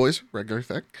 "Sup, boys?" Regular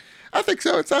thing. I think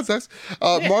so. It sounds nice.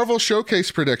 Marvel Showcase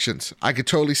predictions. I could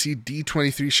totally see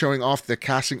D23 showing off the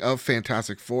casting of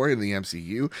Fantastic Four in the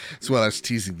MCU, as well as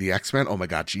teasing the X-Men. Oh my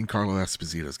God, Giancarlo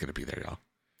Esposito is going to be there, y'all.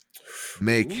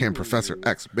 Make him Professor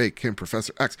X. Make him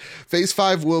Professor X. Phase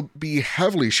 5 will be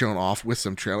heavily shown off with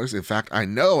some trailers. In fact, I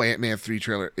know Ant-Man 3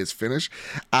 trailer is finished.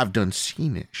 I've done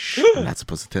seen it. I'm not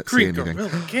supposed to say anything.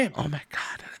 Oh my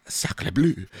God. Sacre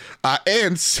bleu.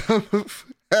 And some of...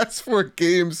 As for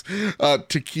games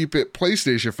to keep it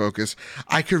PlayStation focused,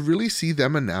 I could really see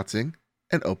them announcing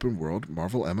an open world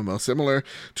Marvel MMO similar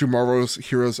to Marvel's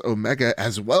Heroes Omega,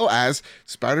 as well as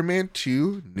Spider-Man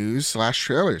 2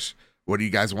 news/trailers. What are you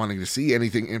guys wanting to see?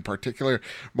 Anything in particular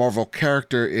Marvel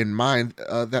character in mind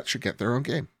that should get their own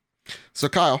game? So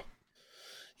Kyle,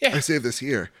 I save this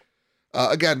here.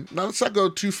 Again, let's not go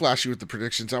too flashy with the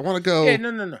predictions. I want to go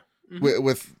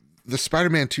with the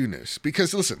Spider-Man 2 news,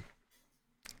 because listen,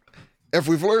 if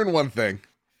we've learned one thing,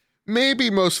 maybe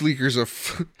most leakers are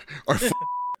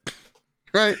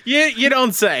right? You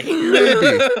don't say.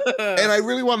 Maybe. And I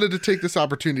really wanted to take this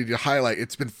opportunity to highlight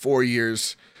it's been 4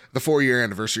 years, the 4-year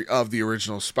anniversary of the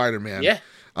original Spider-Man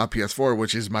on PS4,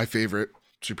 which is my favorite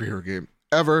superhero game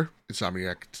ever.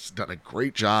 Insomniac's done a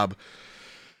great job.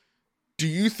 Do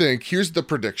you think, here's the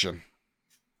prediction,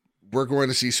 we're going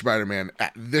to see Spider-Man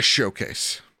at this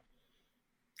showcase?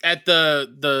 At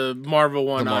the Marvel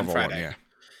one on Friday.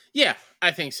 Yeah, I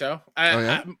think so.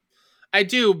 I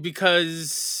do,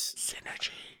 because synergy.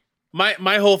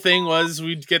 My whole thing was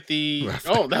we'd get the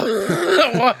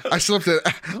I slipped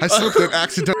an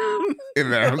accident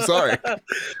in there. I'm sorry.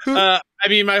 I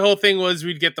mean, my whole thing was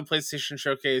we'd get the PlayStation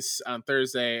Showcase on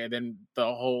Thursday, and then the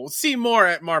whole see more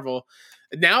at Marvel.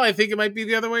 Now I think it might be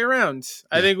the other way around.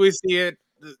 I think we see it.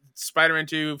 Spider-Man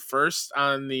 2 first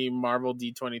on the Marvel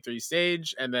D23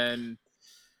 stage, and then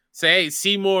say, hey,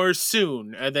 see more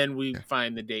soon, and then we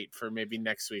find the date for maybe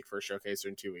next week for a showcase, or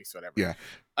in 2 weeks, whatever. Yeah.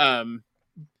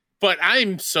 But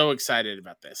I'm so excited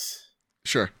about this.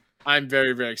 Sure. I'm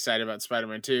very, very excited about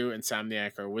Spider-Man 2.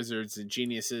 Insomniac are wizards and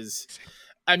geniuses.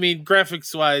 I mean,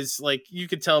 graphics-wise, like, you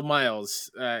could tell Miles'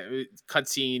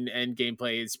 cutscene and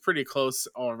gameplay is pretty close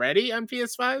already on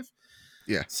PS5.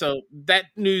 Yeah. So that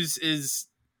news is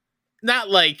not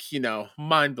like,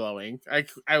 mind-blowing.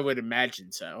 I would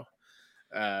imagine so.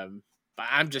 But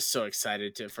I'm just so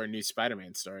excited for a new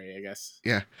Spider-Man story, I guess.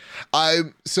 Yeah.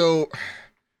 So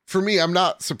for me, I'm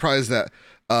not surprised that,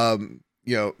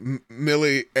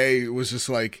 Millie A was just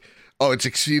like, oh, it's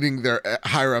exceeding their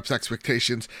higher ups'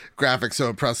 expectations. Graphics so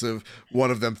impressive.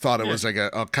 One of them thought it was like a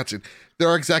cutscene. There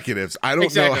are executives. I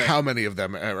don't know how many of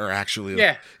them are actually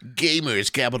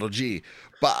gamers, capital G.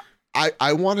 But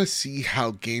I want to see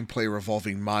how gameplay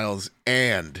revolving Miles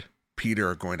and Peter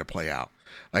are going to play out.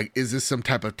 Like, is this some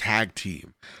type of tag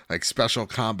team? Like, special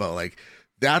combo? Like,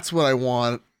 that's what I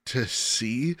want to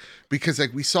see, because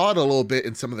like we saw it a little bit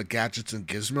in some of the gadgets and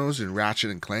gizmos in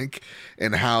Ratchet and Clank,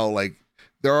 and how like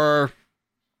there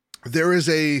is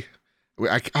a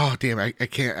I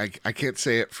can't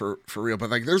say it for real,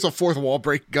 but like there's a fourth wall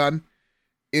break gun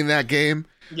in that game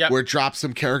where it drops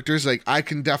some characters. Like I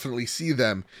can definitely see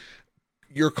them.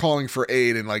 You're calling for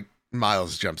aid and like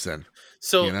Miles jumps in.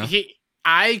 So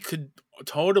I could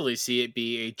totally see it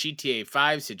be a GTA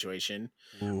 5 situation.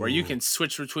 Ooh. Where you can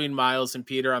switch between Miles and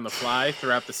Peter on the fly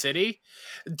throughout the city.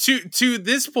 To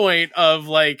this point of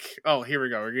like, oh, here we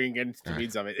go. We're going to get into the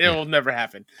weeds of it. It will never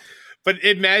happen. But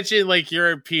imagine like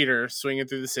you're Peter swinging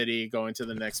through the city, going to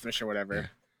the next mission or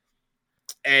whatever.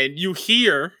 And you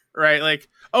hear, right, like,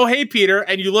 oh, hey, Peter.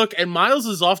 And you look and Miles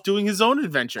is off doing his own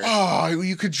adventure. Oh,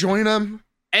 you could join him.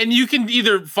 And you can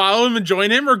either follow him and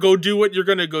join him or go do what you're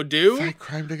going to go do. Fight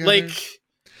crime together. Like...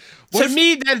 To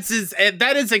me,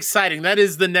 that is exciting. That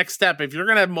is the next step. If you're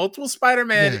going to have multiple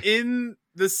Spider-Man in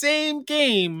the same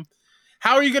game,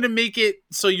 how are you going to make it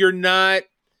so you're not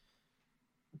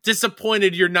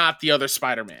disappointed you're not the other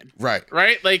Spider-Man? Right.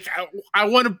 Right? Like, I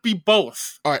want to be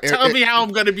both. All right, Tell me how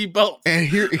I'm going to be both. And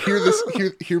hear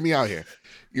me out here.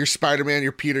 You're Spider-Man,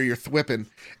 you're Peter, you're thwipping.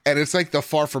 And it's like the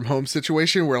Far From Home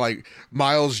situation where, like,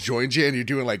 Miles joins you and you're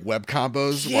doing, like, web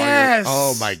combos. Yes.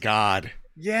 Oh, my God.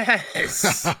 Yes.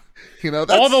 That's...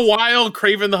 all the while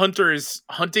Kraven the Hunter is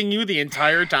hunting you the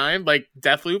entire time, like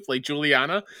Deathloop, like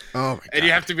Juliana. Oh my God. And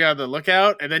you have to be on the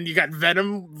lookout, and then you got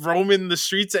Venom roaming the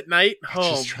streets at night.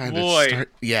 Oh boy.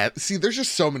 See, there's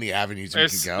just so many avenues we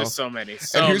can go. There's so many.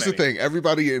 And here's the thing,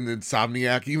 everybody in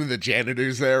Insomniac, even the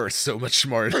janitors there, are so much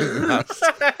smarter than us.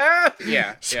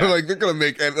 So like they're gonna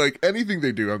make like anything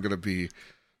they do, I'm gonna be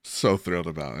so thrilled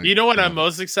about. You know what I'm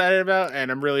most excited about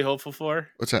and I'm really hopeful for?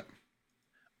 What's that?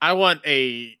 I want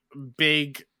a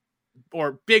bigger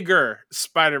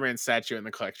Spider-Man statue in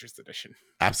the collector's edition.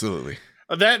 Absolutely.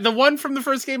 The one from the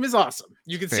first game is awesome.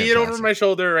 You can see it over my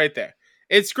shoulder right there.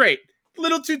 It's great. A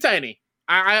little too tiny.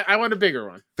 I want a bigger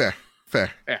one.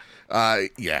 Fair. Yeah.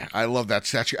 I love that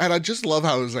statue. And I just love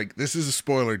how it was like, this is a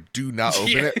spoiler. Do not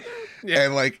open it.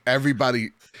 And like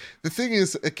everybody, the thing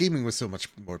is, gaming was so much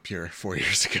more pure 4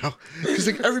 years ago. Because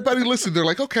like everybody listened. They're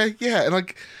like, okay, yeah. And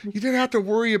like, you didn't have to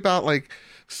worry about like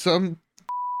some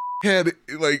head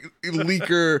like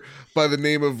leaker by the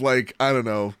name of like, I don't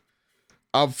know,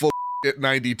 I'm full at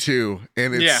 92.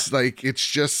 And it's like, it's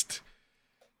just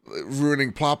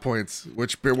ruining plot points,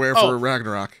 which beware for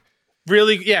Ragnarok.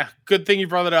 Really? Yeah. Good thing you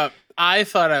brought it up. I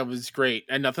thought I was great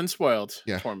and nothing spoiled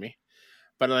for me.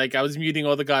 But like I was muting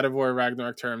all the God of War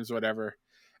Ragnarok terms, whatever.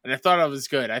 And I thought I was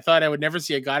good. I thought I would never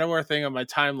see a God of War thing on my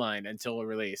timeline until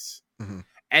release. Mm-hmm.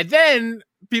 And then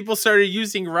people started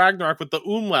using Ragnarok with the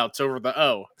umlauts over the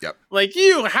O. Yep. Like,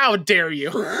 how dare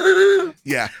you?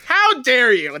 Yeah. How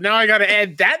dare you? Now I got to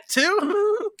add that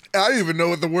too? I don't even know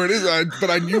what the word is, but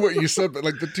I knew what you said. But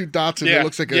like the two dots and it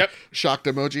looks like a shocked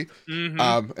emoji.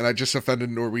 Mm-hmm. And I just offended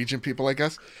Norwegian people, I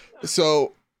guess.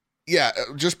 So, yeah,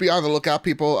 just be on the lookout,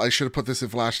 people. I should have put this in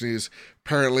Flash News.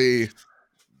 Apparently,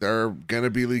 there are going to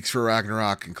be leaks for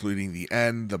Ragnarok, including the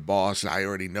end, the boss. I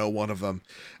already know one of them.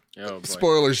 Oh,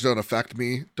 spoilers don't affect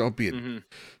me. Don't be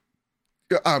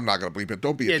I'm not going to bleep it.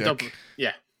 Don't be a dick.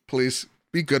 Please,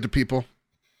 be good to people.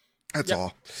 That's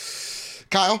all.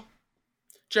 Kyle?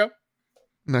 Joe?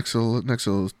 Next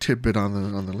little tidbit on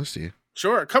the list here.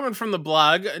 Sure. Coming from the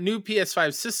blog, a new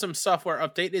PS5 system software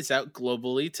update is out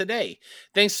globally today.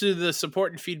 Thanks to the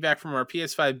support and feedback from our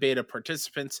PS5 beta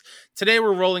participants, today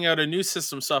we're rolling out a new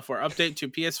system software update to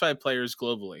PS5 players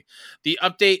globally. The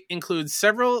update includes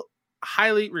several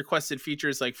highly requested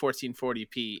features like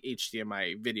 1440p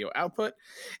HDMI video output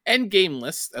and game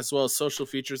lists, as well as social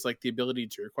features like the ability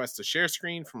to request a share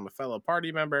screen from a fellow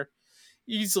party member,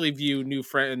 easily view new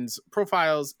friends'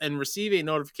 profiles, and receive a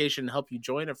notification to help you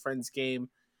join a friend's game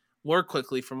more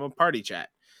quickly from a party chat.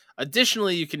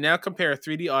 Additionally, you can now compare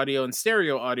 3D audio and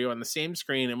stereo audio on the same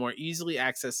screen and more easily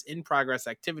access in-progress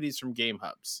activities from game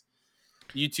hubs.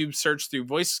 YouTube search through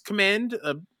voice command,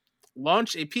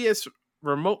 launch a PS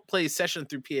remote play session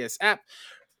through PS app,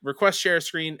 request share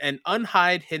screen, and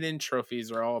unhide hidden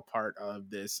trophies are all a part of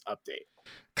this update.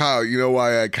 Kyle, you know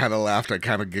why I kind of laughed? I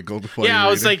kind of giggled. I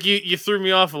was like, you threw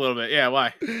me off a little bit. Yeah,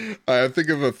 why? I think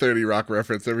of a 30 Rock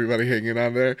reference, everybody hanging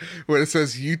on there, where it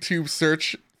says YouTube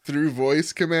search through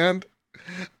voice command.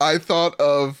 I thought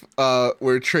of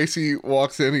where Tracy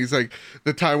walks in. He's like,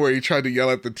 the time where he tried to yell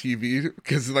at the TV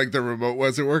because like the remote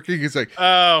wasn't working. He's like,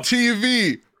 Oh.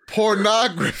 TV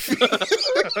pornography.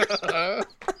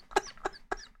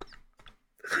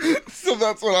 So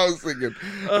that's what I was thinking.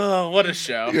 Oh, what a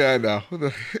show. Yeah, I know.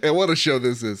 And what a show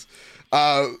this is.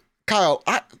 Kyle,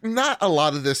 not a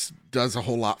lot of this does a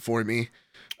whole lot for me.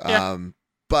 Yeah.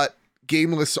 But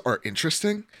game lists are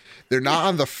interesting. They're not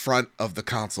on the front of the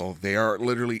console. They are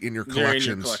literally in your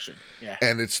collections. Yeah.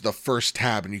 And it's the first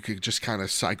tab, and you could just kind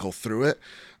of cycle through it.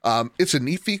 It's a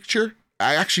neat feature.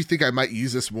 I actually think I might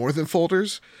use this more than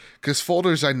folders, because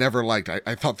folders I never liked.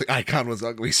 I thought the icon was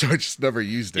ugly, so I just never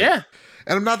used it. Yeah.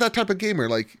 And I'm not that type of gamer.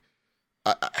 Like,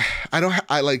 I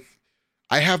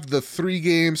have the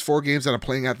 4 games that I'm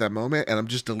playing at that moment, and I'm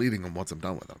just deleting them once I'm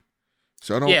done with them.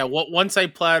 So I don't. Yeah, well, once I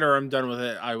platter or I'm done with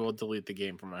it, I will delete the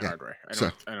game from my hardware.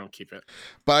 I don't keep it.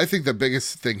 But I think the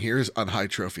biggest thing here is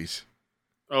unhide trophies.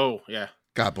 Oh yeah.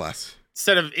 God bless.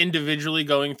 Instead of individually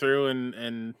going through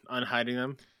and unhiding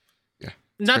them. Yeah.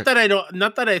 Not that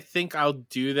I think I'll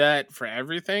do that for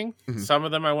everything. Mhm. Some of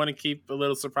them I want to keep a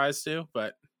little surprise to,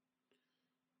 but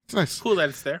it's nice. Cool that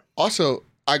it's there. Also,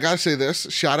 I gotta say this.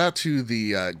 Shout out to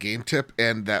the game tip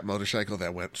and that motorcycle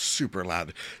that went super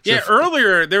loud. So Yeah,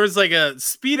 earlier there was like a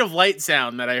speed of light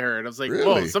sound that I heard. I was like, Really?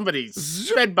 whoa, somebody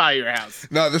sped by your house.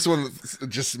 No, this one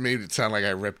just made it sound like I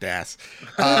ripped ass.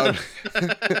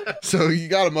 So you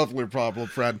got a muffler problem,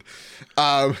 friend.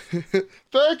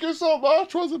 Thank you so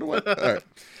much. Wasn't aware.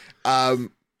 All right.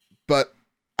 But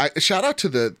I shout out to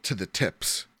the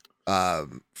tips.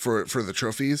 For the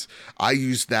trophies. I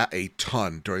used that a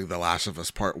ton during the Last of Us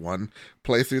Part 1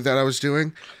 playthrough that I was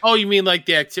doing. Oh, you mean like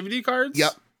the activity cards?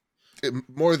 Yep.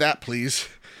 More of that, please.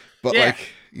 But Yeah. like,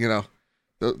 you know,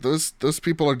 those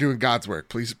people are doing God's work.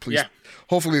 Please. Yeah.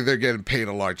 Hopefully they're getting paid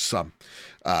a large sum.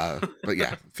 But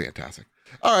yeah, fantastic.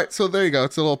 All right, so there you go.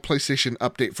 It's a little PlayStation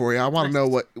update for you. I want to know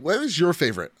what is your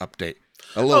favorite update?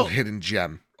 A little hidden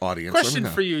gem. Audience. Question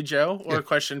for you, Joe, or Yeah. a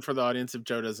question for the audience if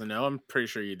Joe doesn't know. I'm pretty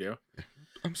sure you do.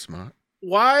 I'm smart.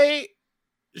 Why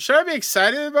should I be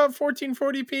excited about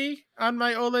 1440p on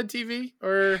my OLED TV?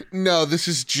 Or No, this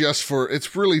is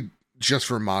it's really just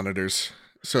for monitors.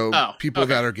 So people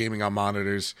that are gaming on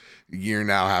monitors, you're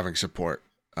now having support.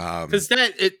 because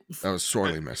that was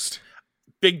sorely missed.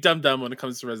 big dum dum when it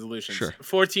comes to resolutions. Sure.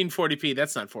 1440p,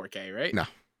 that's not 4K, right? No.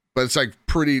 But it's like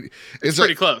pretty. It's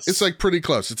pretty like, close. It's like pretty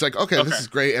close. It's like okay, this is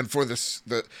great. And for the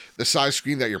size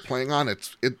screen that you're playing on,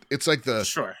 it's like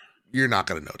Sure. You're not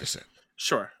gonna notice it.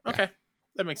 Sure. Okay.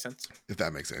 That makes sense. If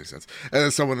that makes any sense. And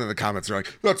then someone in the comments are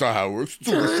like, "That's not how it works.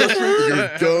 You're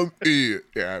a dumb idiot."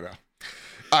 Yeah, I know.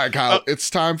 All right, Kyle. It's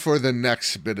time for the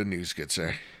next bit of news, good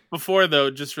sir. Before though,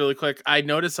 just really quick, I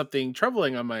noticed something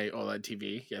troubling on my OLED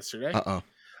TV yesterday. Uh-oh.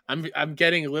 I'm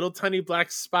getting little tiny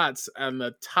black spots on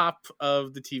the top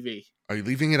of the TV. Are you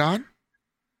leaving it on?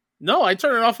 No, I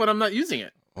turn it off when I'm not using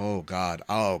it. Oh God.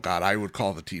 I would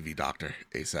call the TV doctor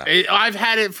ASAP. I've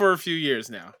had it for a few years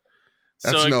now.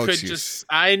 That's so no it could excuse.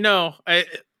 I know.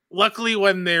 Luckily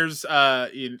when there's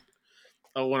when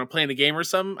I'm playing a game or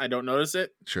something, I don't notice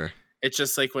it. Sure. It's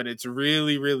just like when it's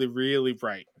really, really, really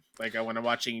bright. Like when I'm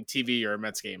watching TV or a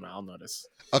Mets game, I'll notice.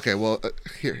 Okay, well,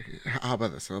 here. How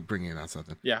about this? I'll bring you in on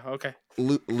something. Yeah, okay.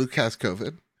 Luke has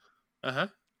COVID. Uh-huh.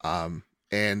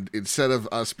 And instead of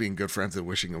us being good friends and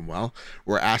wishing him well,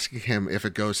 we're asking him if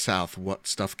it goes south, what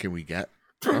stuff can we get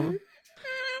from him?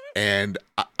 And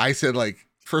I said, like,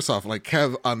 first off, like,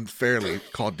 Kev unfairly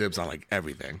called dibs on, like,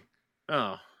 everything.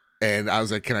 Oh. And I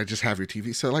was like, can I just have your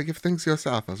TV? So, like, if things go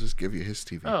south, I'll just give you his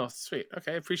TV. Oh, sweet.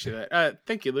 Okay, I appreciate that.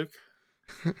 Thank you, Luke.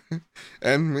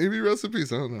 And maybe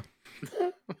recipes. I don't know.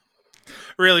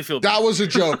 Really feel bad. That was a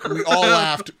joke. We all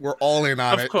laughed. We're all in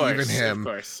on Of it. course, Even him. of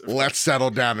course. Let's settle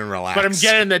down and relax. But I'm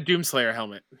getting that Doomslayer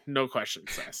helmet. No questions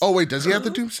asked. Oh, wait. Does he have the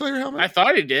Doomslayer helmet? I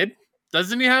thought he did.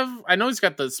 Doesn't he have... I know he's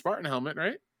got the Spartan helmet,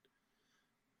 right?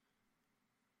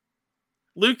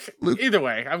 Luke, either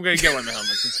way, I'm going to get one of the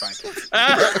helmets. It's fine.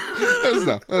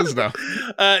 Let us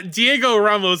know. Diego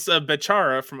Ramos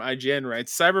Bechara from IGN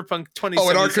writes, Cyberpunk 2077... Oh,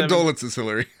 and our condolences,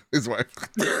 Hillary, his wife.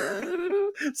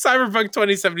 Cyberpunk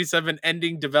 2077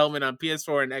 ending development on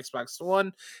PS4 and Xbox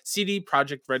One. CD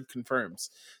Projekt Red confirms.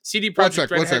 CD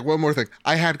Projekt Red... One sec. One more thing.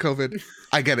 I had COVID.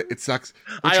 I get it. It sucks.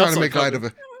 We're I trying also to make had light COVID. of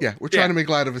it. Yeah, we're trying to make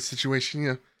light of a situation.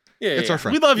 Yeah. Yeah, It's our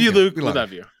friend. We love you, Yeah, Luke. we We love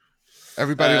love you.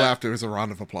 Everybody laughed. There was a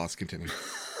round of applause. Continue.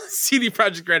 CD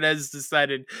Projekt Red has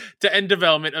decided to end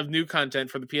development of new content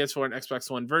for the PS4 and Xbox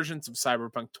One versions of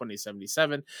Cyberpunk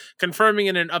 2077, confirming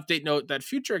in an update note that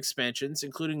future expansions,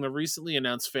 including the recently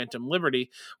announced Phantom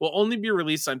Liberty, will only be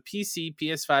released on PC,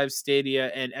 PS5,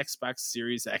 Stadia, and Xbox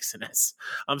Series X and S.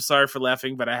 I'm sorry for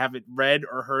laughing, but I haven't read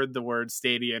or heard the word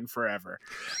Stadia in forever.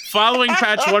 Following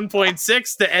patch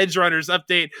 1.6, the Edge Runners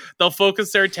update, they'll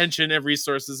focus their attention and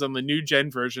resources on the new gen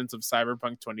versions of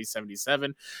Cyberpunk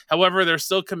 2077. However, they're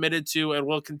still committed to and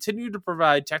will continue to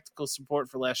provide technical support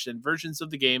for last-gen versions of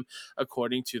the game,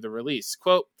 according to the release.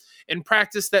 Quote, in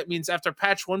practice, that means after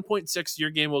patch 1.6, your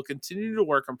game will continue to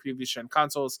work on previous-gen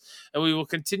consoles, and we will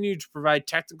continue to provide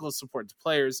technical support to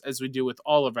players as we do with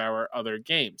all of our other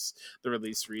games, the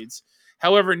release reads.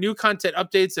 However, new content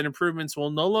updates and improvements will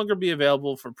no longer be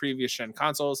available for previous-gen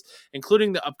consoles,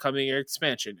 including the upcoming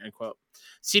expansion, end quote.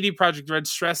 CD Projekt Red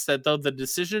stressed that though the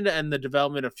decision to end the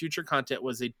development of future content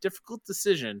was a difficult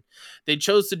decision, they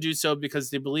chose to do so because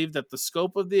they believe that the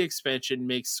scope of the expansion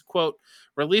makes, quote,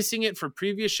 releasing it for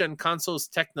previous-gen consoles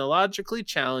technologically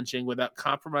challenging without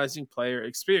compromising player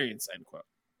experience, end quote.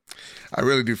 I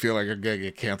really do feel like I'm going to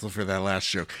get canceled for that last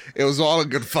joke. It was all in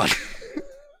good fun.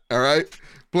 All right?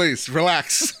 Please,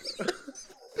 relax.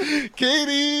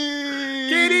 Katie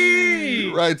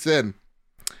writes in,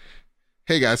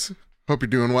 hey guys, hope you're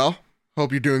doing well.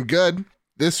 Hope you're doing good.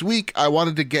 This week, I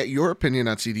wanted to get your opinion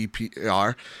on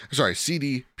CDPR.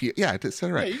 Yeah, I said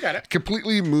it right. Yeah, you got it.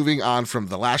 Completely moving on from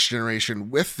the last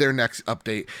generation with their next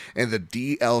update and the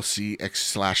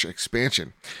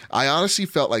DLC/expansion. I honestly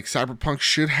felt like Cyberpunk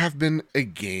should have been a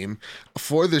game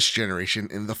for this generation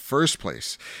in the first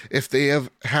place. If they have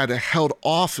had held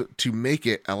off to make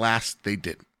it, alas, they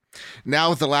didn't.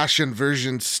 Now with the last gen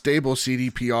version stable,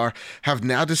 CDPR have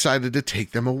now decided to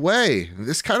take them away.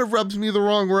 This kind of rubs me the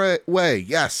wrong way.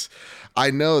 Yes,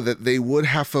 I know that they would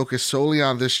have focused solely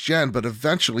on this gen, but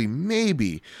eventually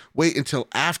maybe wait until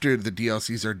after the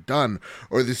DLCs are done,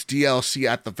 or this DLC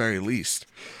at the very least.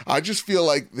 I just feel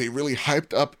like they really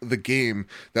hyped up the game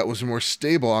that was more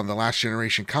stable on the last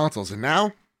generation consoles, and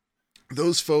now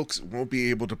those folks won't be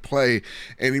able to play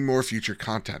any more future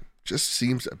content. Just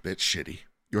seems a bit shitty.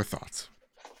 Your thoughts?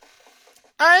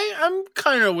 I'm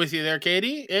kind of with you there,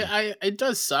 Katie. It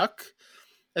does suck,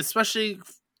 especially,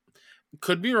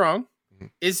 could be wrong. Mm-hmm.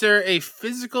 Is there a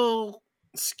physical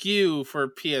SKU for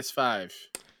PS5?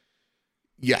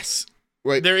 Yes.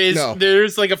 Wait, there is. No.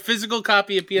 There's like a physical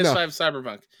copy of PS5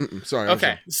 Cyberpunk. Sorry.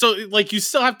 Okay, so like you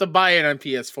still have to buy it on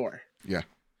PS4. Yeah.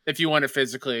 If you want it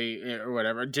physically or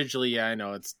whatever, digitally, yeah, I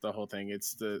know it's the whole thing.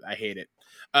 I hate it.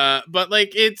 But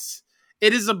like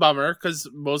it is a bummer because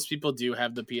most people do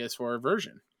have the PS4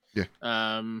 version. Yeah.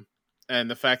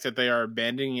 And the fact that they are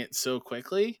abandoning it so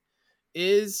quickly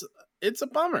it's a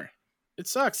bummer. It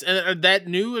sucks. And that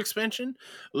new expansion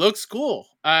looks cool.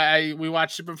 We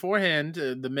watched it beforehand,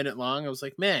 the minute long. I was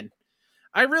like, man,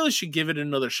 I really should give it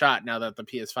another shot now that the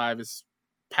PS5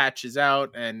 patches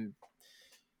out and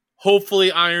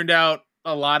hopefully ironed out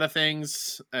a lot of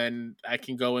things, and I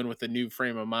can go in with a new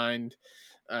frame of mind.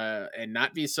 And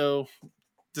not be so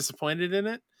disappointed in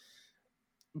it.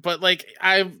 But like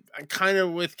I'm kind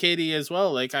of with Katie as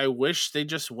well. Like I wish they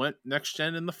just went next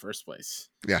gen in the first place.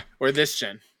 Yeah. Or this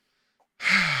gen.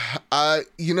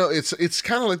 It's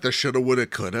kind of like the shoulda, woulda,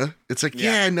 coulda. It's like,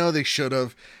 yeah, I know they should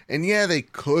have, and yeah, they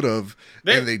could have,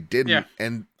 and they didn't. Yeah.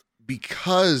 And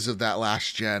because of that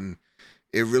last gen,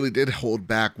 it really did hold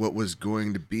back what was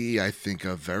going to be, I think,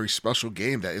 a very special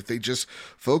game that if they just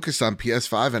focused on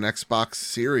PS5 and Xbox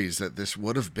Series, that this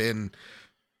would have been,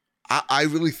 I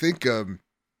really think, a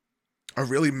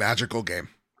really magical game.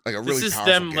 Like a really powerful game. This is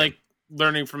them, like,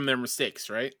 learning from their mistakes,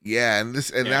 right? Yeah, and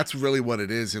that's really what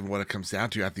it is and what it comes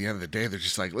down to at the end of the day. They're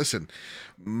just like, listen,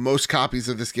 most copies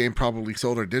of this game probably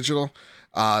sold are digital.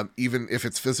 Even if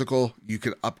it's physical, you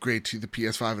can upgrade to the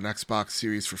PS5 and Xbox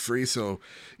Series for free. So,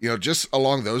 just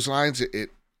along those lines,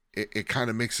 it kind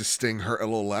of makes the sting hurt a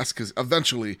little less because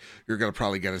eventually you're going to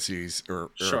probably get a Series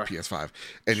or a PS5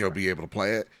 and you'll be able to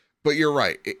play it. But you're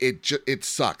right. It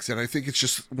sucks. And I think it's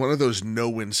just one of those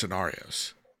no-win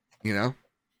scenarios, Yeah.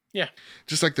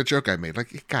 Just like the joke I made.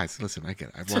 Like, guys, listen, I get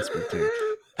it. I've lost my too.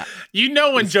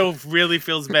 When Joe really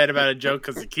feels bad about a joke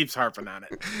because he keeps harping on it.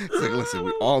 It's like, listen,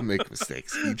 we all make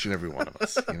mistakes, each and every one of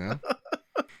us,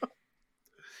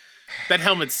 That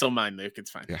helmet's still mine, Luke.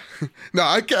 It's fine. Yeah. No,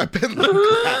 I can't.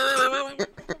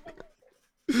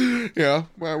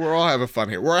 We're all having fun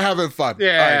here. We're having fun.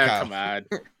 Yeah, right, come on.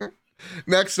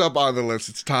 Next up on the list,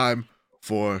 it's time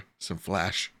for some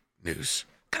Flash news.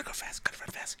 Gotta go fast. Gotta run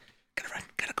fast. Gotta run.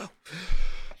 Gotta go.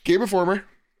 Game Informer.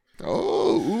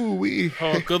 Oh,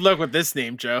 good luck with this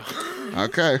name, Joe.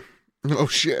 Okay. Oh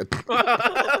shit.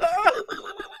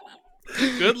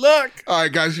 Good luck. All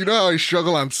right, guys, you know how I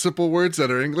struggle on simple words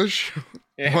that are English?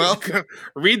 Yeah. Well,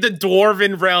 read the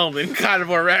Dwarven Realm in God of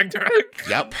War Ragnarok.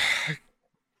 Yep.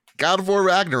 God of War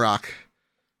Ragnarok.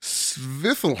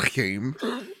 Svifelheim.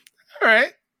 All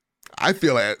right. I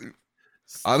feel it.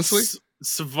 Honestly?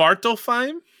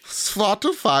 Svartalfheim?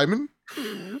 Svartalfheim.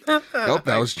 Nope,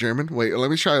 that was German. Wait,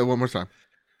 let me try it one more time.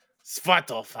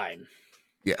 Svartalfheim.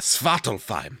 Yeah,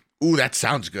 Svartalfheim. Ooh, that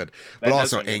sounds good. But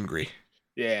also angry.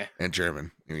 Yeah. And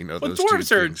German. You know, Well, those two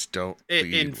things don't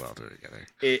lead well together.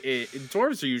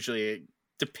 Dwarves are usually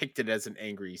depicted as an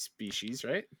angry species,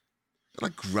 right?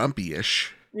 Like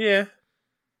grumpy-ish. Yeah.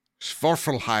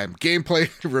 Svartalfheim. Gameplay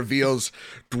reveals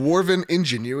dwarven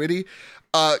ingenuity.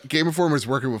 Game Informer is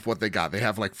working with what they got. They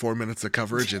have like 4 minutes of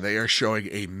coverage, and they are showing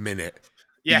a minute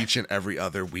each and every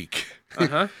other week.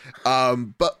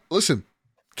 But listen,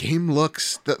 game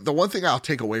looks... The one thing I'll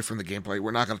take away from the gameplay,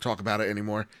 we're not going to talk about it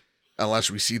anymore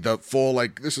unless we see the full,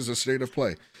 like, this is a state of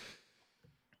play.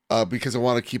 Because I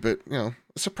want to keep it, a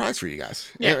surprise for you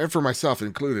guys. Yeah. And for myself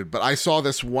included. But I saw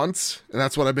this once, and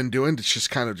that's what I've been doing to just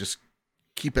kind of just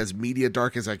keep as media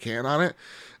dark as I can on it.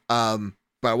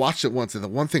 But I watched it once, and the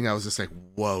one thing I was just like,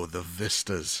 whoa, the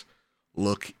vistas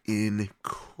look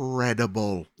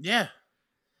incredible. Yeah.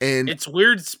 And it's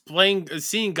weird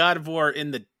seeing God of War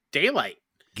in the daylight.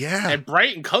 Yeah. And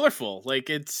bright and colorful. Like,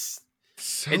 it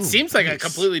seems like a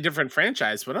completely different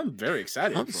franchise, but I'm very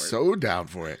excited for it. I'm so down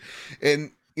for it.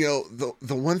 And, the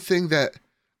one thing that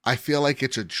I feel like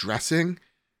it's addressing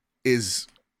is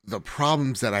the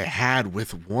problems that I had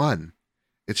with 1.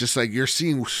 It's just like you're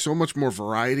seeing so much more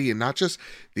variety, and not just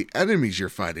the enemies you're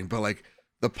fighting, but like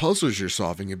the puzzles you're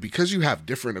solving. And because you have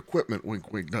different equipment,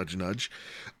 wink, wink, nudge, nudge,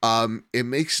 it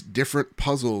makes different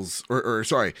puzzles,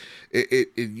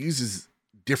 it uses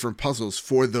different puzzles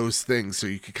for those things, so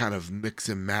you can kind of mix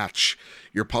and match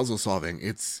your puzzle solving.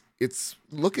 It's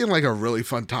looking like a really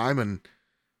fun time, and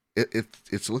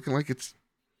it's looking like it's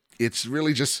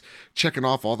really just checking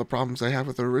off all the problems I had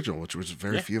with the original, which was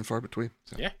very few and far between.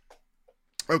 So. Yeah.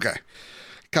 Okay.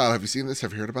 Kyle, have you seen this?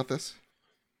 Have you heard about this?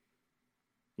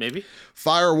 Maybe.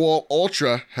 Firewall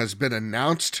Ultra has been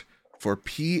announced for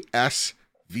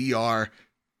PSVR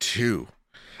 2.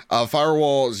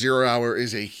 Firewall Zero Hour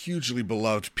is a hugely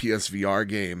beloved PSVR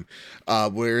game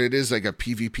where it is like a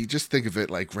PvP. Just think of it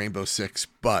like Rainbow Six,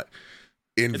 but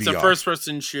in VR. It's a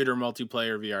first-person shooter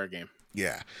multiplayer VR game.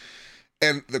 Yeah.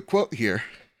 And the quote here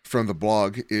from the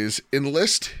blog is,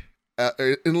 enlist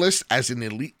as an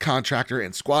elite contractor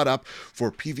and squad up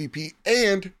for PvP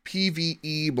and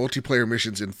PvE multiplayer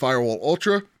missions in Firewall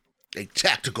Ultra, a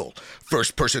tactical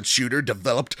first-person shooter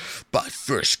developed by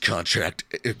First Contact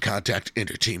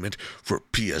Entertainment for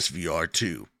PSVR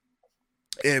 2.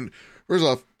 And first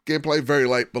off, gameplay very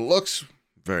light, but looks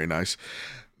very nice.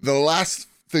 The last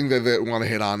thing that they want to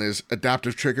hit on is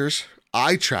adaptive triggers,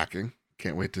 eye tracking.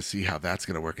 Can't wait to see how that's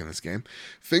going to work in this game.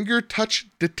 Finger touch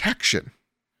detection.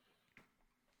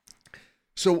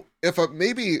 So if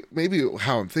maybe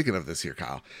how I'm thinking of this here,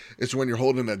 Kyle, is when you're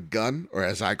holding a gun, or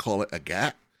as I call it, a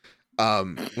gat.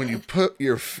 When you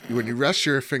rest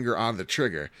your finger on the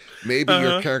trigger, maybe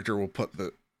your character will put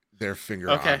their finger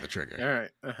on the trigger.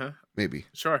 All right. Maybe.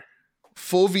 Sure.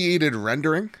 Foveated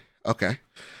rendering. Okay.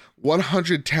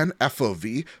 110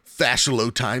 FOV, fast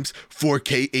load times,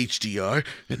 4K HDR,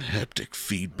 and haptic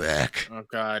feedback. Oh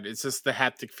God, is this the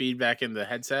haptic feedback in the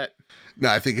headset? No,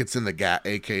 I think it's in the GAT,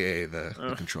 aka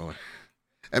the controller.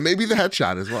 And maybe the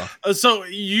headshot as well. So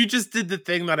you just did the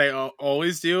thing that I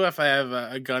always do if I have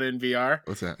a gun in VR.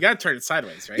 What's that? You gotta turn it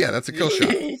sideways, right? Yeah, that's a kill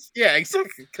shot. Yeah,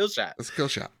 exactly. Kill shot. That's a kill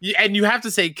shot. And you have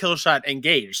to say kill shot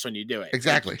engaged when you do it.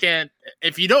 Exactly. Like, you can't,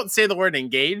 if you don't say the word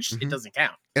engaged, it doesn't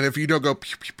count. And if you don't go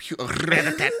pew, pew, pew,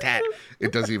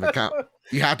 it doesn't even count.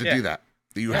 You have to do that.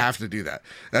 You have to do that.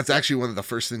 That's actually one of the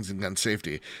first things in gun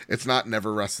safety. It's not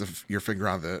never rest your finger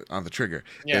on the trigger.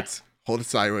 Yeah. It's hold it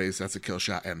sideways. That's a kill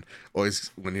shot. And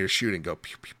always when you're shooting, go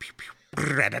pew, pew, pew, pew,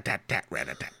 rat-a-tat-tat.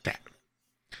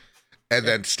 And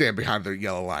then stand behind the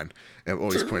yellow line and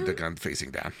always point the gun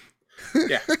facing down.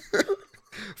 Yeah.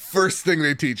 First thing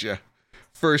they teach you.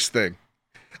 First thing.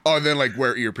 Oh, and then like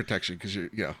wear ear protection because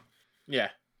Yeah.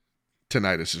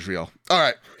 Tinnitus is real. All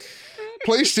right.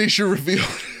 PlayStation revealed.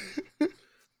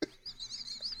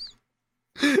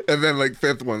 And then like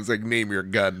fifth one's like name your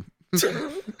gun.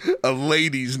 A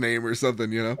lady's name or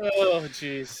something, Oh,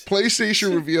 jeez.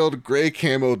 PlayStation revealed gray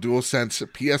camo DualSense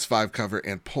PS5 cover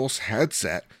and Pulse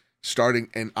headset starting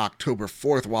in October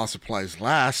 4th while supplies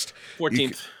last.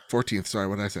 14th. 14th, sorry,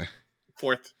 what did I say?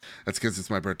 4th. That's because it's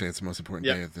my birthday. It's the most important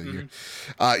day of the year.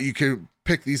 Mm-hmm. You can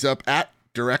pick these up at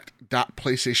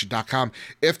direct.playstation.com.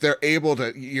 If you're able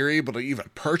to even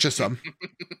purchase them.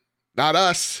 Not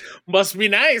us. Must be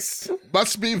nice.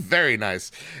 Must be very nice.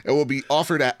 It will be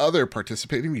offered at other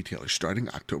participating retailers starting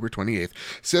October 28th.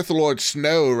 Sith Lord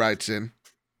Snow writes in,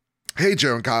 "Hey,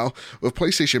 Joe and Kyle, with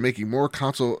PlayStation making more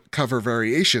console cover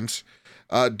variations,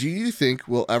 do you think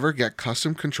we'll ever get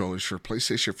custom controllers for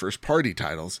PlayStation first-party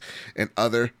titles and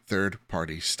other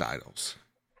third-party titles?"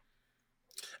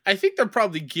 I think they're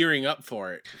probably gearing up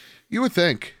for it. You would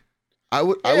think. I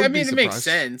would be surprised. It makes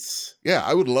sense. Yeah,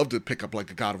 I would love to pick up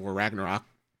like a God of War Ragnarok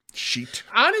sheet.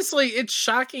 Honestly, it's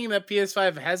shocking that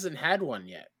PS5 hasn't had one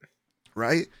yet.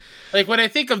 Right? Like when I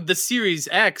think of the Series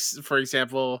X, for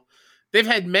example, they've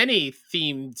had many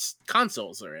themed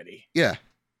consoles already. Yeah.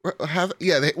 They had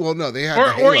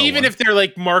or even if they're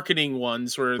like marketing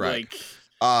ones where like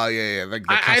like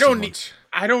the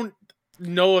I don't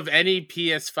know of any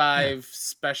PS5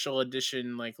 special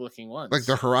edition like looking ones. Like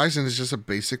the Horizon is just a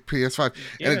basic PS5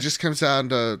 and it just comes down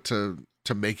to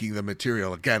making the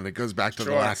material. Again, it goes back to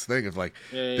the last thing of like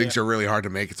things are really hard to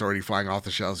make. It's already flying off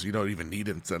the shelves. You don't even need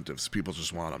incentives. People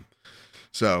just want them.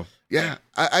 So yeah,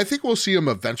 I think we'll see them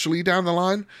eventually down the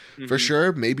line for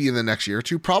sure. Maybe in the next year or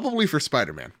two. Probably for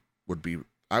Spider-Man would be,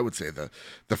 I would say, the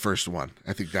first one.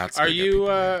 I think that's. Are you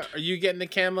getting the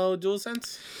camo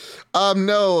DualSense?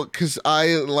 No, because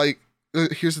I like.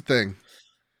 Here's the thing.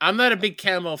 I'm not a big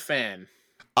camo fan.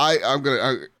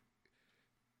 Camo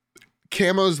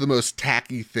is the most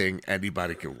tacky thing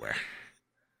anybody can wear.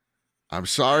 I'm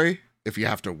sorry if you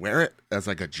have to wear it as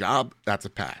like a job. That's a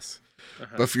pass.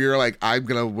 But if you're like, I'm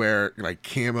gonna wear like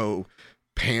camo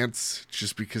pants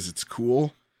just because it's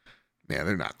cool, man,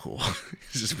 they're not cool.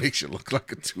 It just makes you look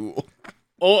like a tool.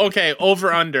 Oh, okay.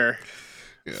 Over under.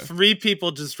 Yeah. 3 people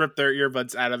just ripped their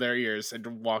earbuds out of their ears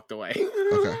and walked away.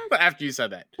 Okay. After you said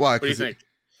that. Why? What do you think?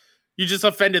 You just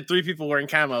offended 3 people wearing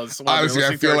camos. Honestly,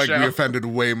 I feel like we offended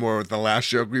way more with the last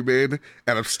joke we made,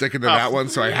 and I'm sticking to that one,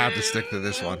 so I have to stick to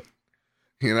this one.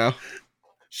 You know?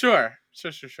 Sure.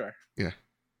 Yeah.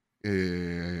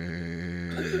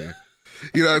 Yeah.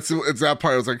 You know, it's that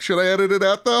part. I was like, should I edit it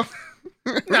out though?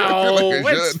 No,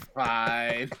 it's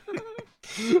fine.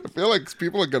 I feel like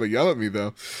people are gonna yell at me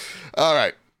though. All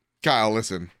right, Kyle,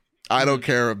 listen. I don't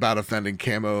care about offending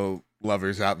camo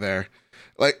lovers out there.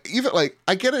 Like, even like,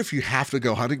 I get it if you have to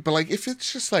go hunting, but like, if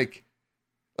it's just like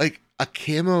a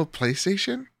camo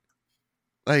PlayStation,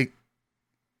 like,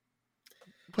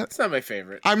 what? It's not my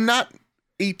favorite. I'm not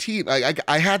 18.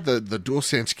 I had the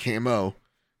DualSense camo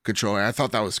controller. And I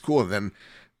thought that was cool. And then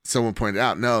someone pointed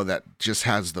out, no, that just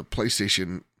has the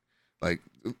PlayStation. Like,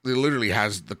 it literally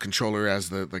has the controller as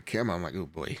the camo. I'm like, oh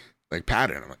boy, like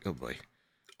pattern. I'm like, oh boy.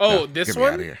 Oh, no, this get me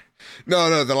one? out of here.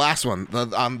 No, the last one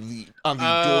on the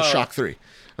DualShock 3. I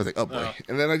was like, oh boy,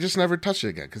 and then I just never touched it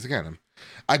again because again,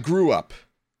 I grew up.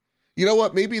 You know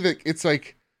what? Maybe it's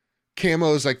like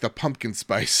camo is like the pumpkin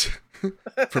spice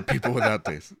for people without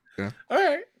taste. Yeah. All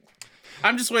right.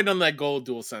 I'm just waiting on that gold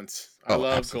DualSense. I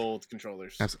love gold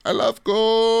controllers. I love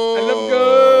gold. I love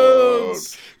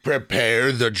golds.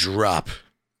 Prepare the drop.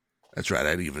 That's right.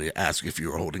 I didn't even ask if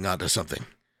you were holding on to something.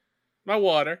 My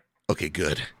water. Okay,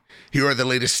 good. Here are the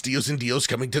latest steals and deals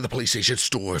coming to the PlayStation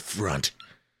storefront.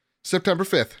 September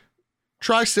 5th.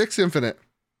 Tri-6 Infinite.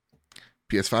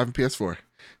 PS5 and PS4.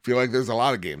 Feel like there's a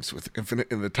lot of games with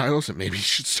Infinite in the titles, and maybe you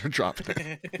should start dropping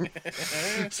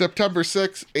it. September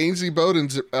 6th, Ainsley Bowden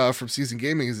from Season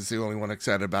Gaming is the only one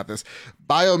excited about this.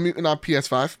 Biomutant on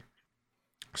PS5.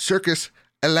 Circus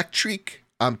Electrique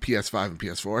on PS5 and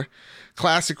PS4.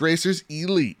 Classic Racers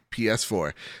Elite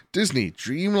PS4. Disney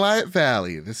Dreamlight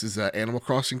Valley. This is an Animal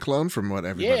Crossing clone from what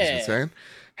everybody's been saying.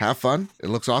 Have fun. It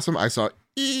looks awesome. I saw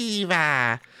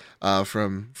Eva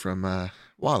from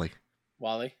WALL-E.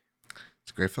 WALL-E.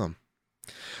 It's a great film.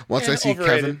 Once I see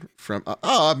overrated. Kevin from...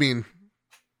 I mean...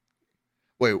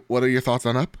 Wait, what are your thoughts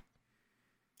on Up?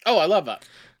 Oh, I love Up.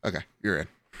 Okay, you're in.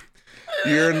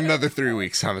 You're in another 3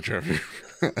 weeks on the trophy.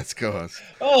 Let's go, us.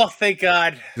 Oh, thank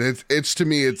God. It's to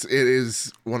me, it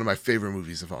is one of my favorite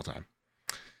movies of all time.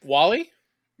 WALL-E?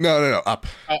 No, Up.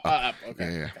 Oh, Up.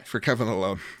 Okay. Yeah. Okay. For Kevin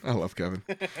alone. I love Kevin.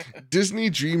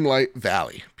 Disney Dreamlight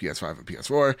Valley, PS5 and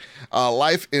PS4.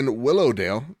 Life in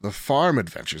Willowdale, The Farm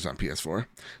Adventures on PS4.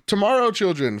 Tomorrow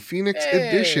Children, Phoenix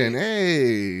Edition.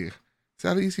 Hey. Is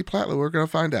that an easy platform? We're going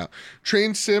to find out.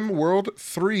 Train Sim World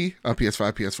 3 on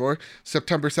PS5, PS4.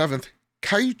 September 7th,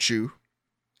 Kaiju.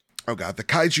 Oh, God, the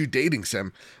Kaiju Dating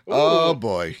Sim. Ooh. Oh,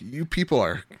 boy. You people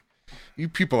are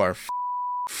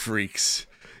freaks.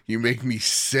 You make me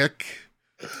sick.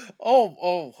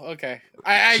 Okay.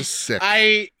 It's just sick.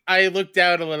 I looked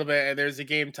down a little bit, and there's a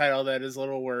game title that is a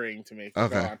little worrying to me.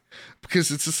 Okay. Go on.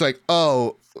 Because it's just like,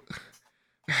 oh,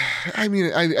 I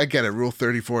mean, I get it. Rule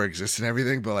 34 exists and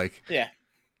everything, but like, Yeah.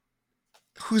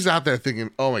 who's out there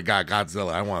thinking, oh my God,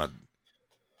 Godzilla, I want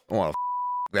to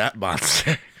that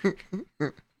monster.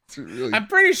 It's really... I'm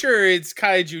pretty sure it's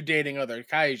kaiju dating other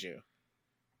kaiju.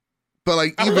 But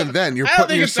like, even then, you're I don't putting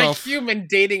think yourself. it's a human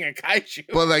dating a kaiju.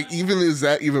 But like, is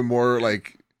that even more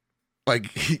like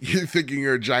you're thinking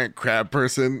you're a giant crab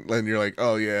person, and you're like,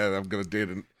 oh yeah, I'm gonna date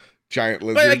a giant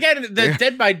lizard. But again, the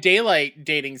Dead by Daylight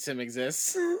dating sim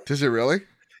exists. Does it really?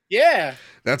 Yeah.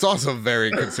 That's also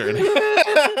very concerning.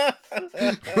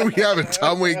 We having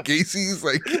Tom Wayne Gacy's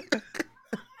like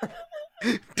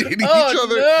dating each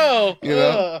other. No. You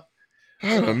know?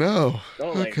 I don't know.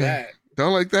 Don't like that.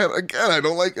 Don't like that. Again, I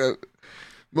don't like it.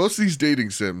 Most of these dating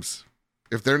sims,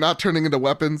 if they're not turning into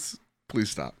weapons, please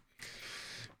stop.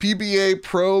 PBA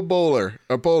Pro Bowling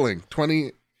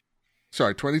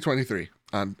 2023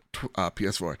 on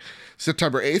PS4.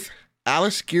 September 8th,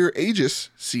 Alice Gear Aegis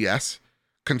CS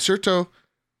Concerto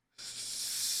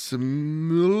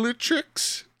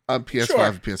Simulatrix on PS5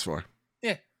 and PS4.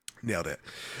 Yeah. Nailed it.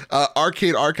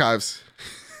 Arcade Archives.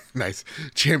 Nice.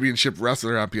 Championship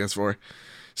Wrestler on PS4.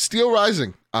 Steel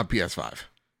Rising on PS5.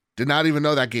 Did not even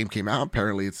know that game came out.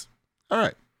 Apparently it's all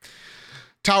right.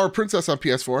 Tower Princess on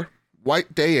PS4.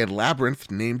 White Day and Labyrinth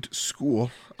Named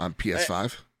School on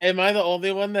PS5. Am I the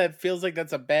only one that feels like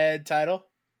that's a bad title?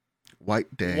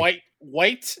 White Day.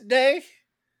 White Day?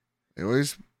 They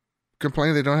always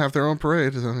complain they don't have their own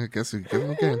parade. So I guess we give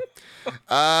them a game.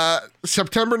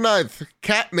 September 9th.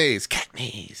 Cat Maze.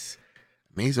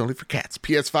 Maze only for cats.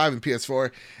 PS5 and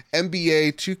PS4.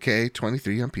 NBA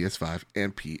 2K23 on PS5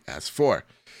 and PS4.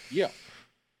 Yeah.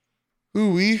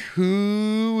 Hooey.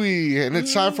 And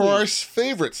it's time for our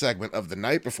favorite segment of the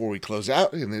night before we close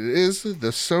out. And it is the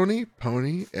Sony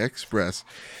Pony Express.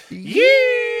 Yeah!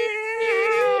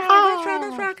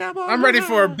 I'm ready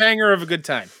for a banger of a good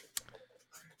time.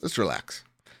 Let's relax.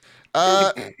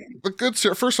 The good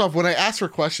sir. First off, when I asked for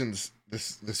questions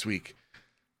this week,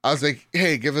 I was like,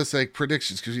 "Hey, give us like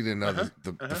predictions," because you didn't know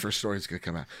the first story is gonna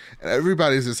come out, and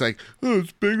everybody's just like, "Oh,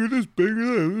 it's bigger this, bigger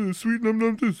that, sweet num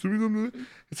num this, sweet num num."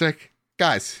 It's like,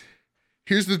 guys,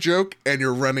 here's the joke, and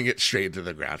you're running it straight into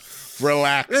the ground.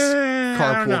 Relax,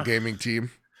 carpool gaming team.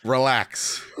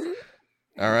 Relax.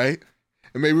 All right,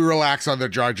 and maybe relax on the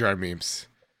Jar Jar memes.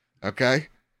 Okay,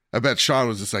 I bet Sean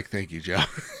was just like, "Thank you, Joe."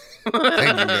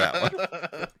 Thank you for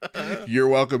that one. You're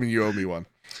welcome, and you owe me one.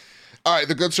 All right,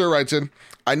 the good sir writes in,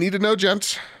 I need to know,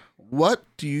 gents, what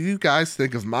do you guys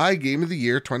think of my game of the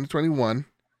year 2021,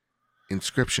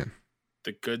 Inscription?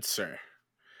 The good sir.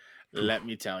 Let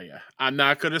me tell you. I'm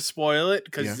not going to spoil it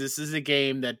because this is a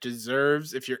game that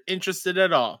deserves, if you're interested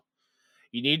at all,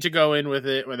 you need to go in with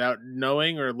it without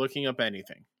knowing or looking up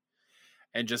anything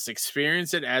and just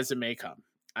experience it as it may come.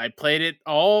 I played it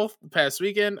all the past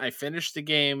weekend. I finished the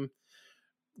game.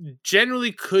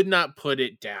 Generally could not put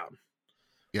it down.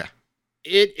 Yeah.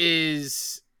 It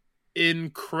is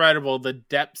incredible, the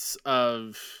depths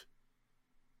of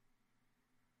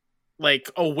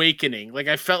like awakening. Like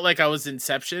I felt like I was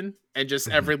Inception, and just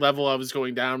every level I was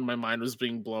going down, my mind was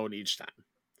being blown each time.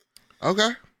 Okay.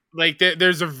 Like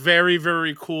there's a very,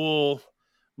 very cool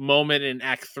moment in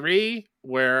Act 3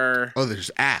 where there's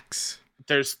acts.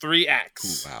 There's 3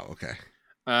 acts. Ooh, wow. Okay.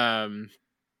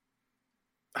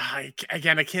 I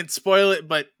can't spoil it,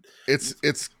 but it's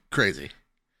crazy.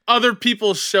 Other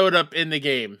people showed up in the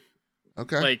game.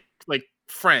 Okay. Like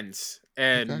friends.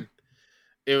 And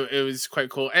it was quite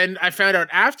cool. And I found out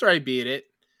after I beat it,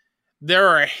 there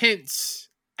are hints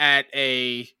at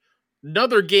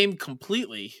another game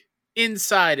completely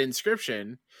inside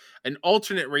Inscription, an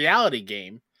alternate reality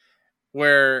game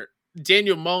where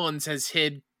Daniel Mullins has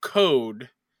hid code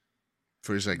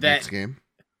for his next game.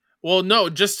 Well, no,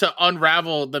 just to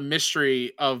unravel the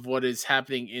mystery of what is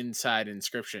happening inside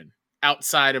Inscription,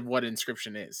 outside of what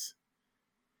Inscription is.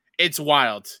 It's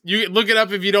wild. You look it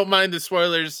up if you don't mind the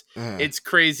spoilers. It's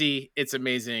crazy. It's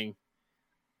amazing.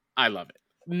 I love it.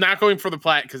 Not going for the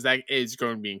plat because that is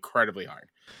going to be incredibly hard.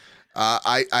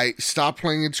 I stopped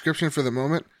playing Inscription for the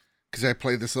moment because I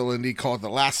played this little indie called The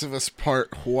Last of Us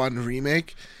Part 1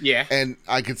 Remake. Yeah. And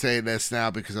I could say this now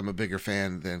because I'm a bigger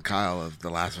fan than Kyle of The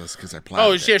Last of Us because I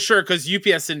played yeah, sure, because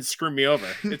UPS didn't screw me over.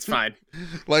 It's fine.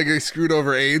 Like I screwed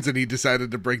over AIDS and he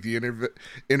decided to break the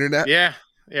internet. Yeah.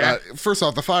 Yeah. First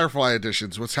off, the Firefly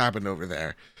editions, what's happened over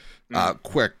there?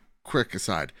 Quick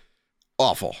aside.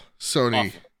 Awful. Sony.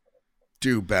 Awful.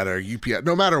 do better. UPS,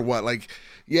 no matter what, like,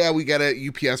 yeah, we get it.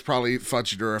 UPS probably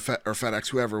fudged or FedEx,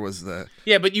 whoever was the.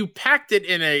 Yeah, but you packed it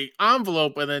in a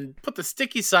envelope and then put the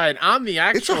sticky side on the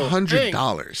actual. It's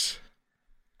 $100.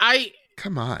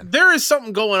 Come on. There is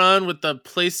something going on with the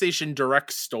PlayStation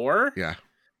Direct store. Yeah.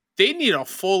 They need a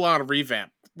full-on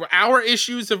revamp. Our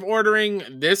issues of ordering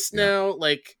this now,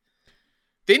 like,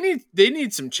 they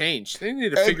need some change. They need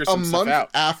to figure some stuff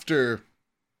out.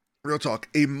 Real talk,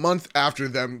 a month after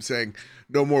them saying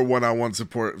no more one-on-one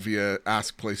support via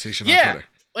Ask PlayStation on Twitter.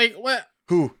 Like, what?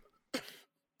 Who?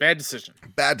 Bad decision.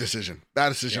 Bad decision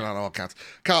on all counts.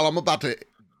 Kyle, I'm about to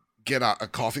get a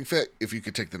coughing fit. If you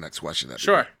could take the next question.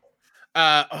 Sure.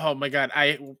 Oh my God.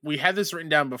 We had this written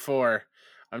down before.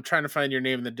 I'm trying to find your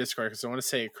name in the Discord because I want to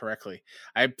say it correctly.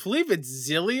 I believe it's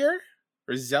Zillier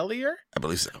or Zellier. I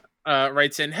believe so.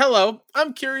 Writes in, hello,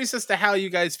 I'm curious as to how you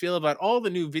guys feel about all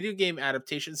the new video game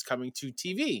adaptations coming to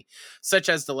TV, such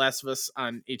as The Last of Us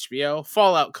on HBO,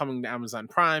 Fallout coming to Amazon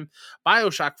Prime,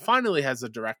 BioShock finally has a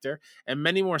director, and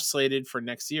many more slated for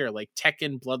next year, like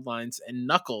Tekken, Bloodlines, and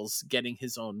Knuckles getting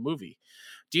his own movie.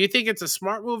 Do you think it's a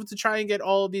smart move to try and get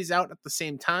all of these out at the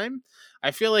same time?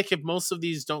 I feel like if most of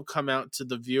these don't come out to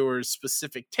the viewer's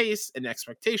specific tastes and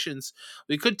expectations,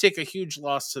 we could take a huge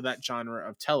loss to that genre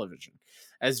of television.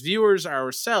 As viewers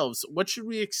ourselves, what should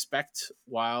we expect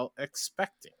while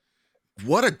expecting?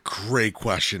 What a great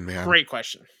question, man. Great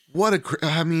question.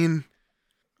 I mean,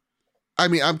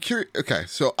 I'm curious. Okay,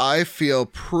 so I feel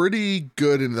pretty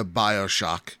good in the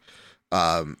BioShock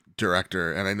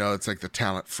director, and I know it's like the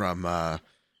talent from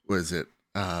what is it?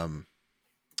 I'll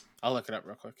look it up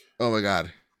real quick. Oh my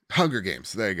God, Hunger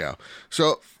Games. There you go.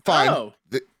 So fine,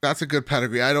 that's a good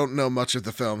pedigree. I don't know much of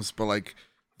the films, but like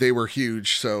they were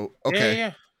huge. So okay,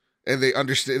 yeah. And they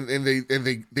understand, and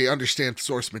they understand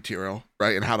source material,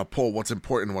 right, and how to pull what's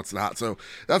important and what's not. So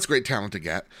that's great talent to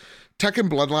get. Tekken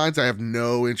Bloodlines, I have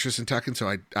no interest in Tekken,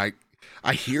 so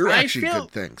I hear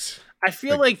good things. I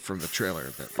feel like from the trailer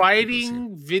that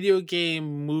fighting video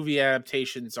game movie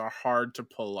adaptations are hard to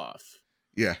pull off.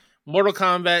 Yeah. Mortal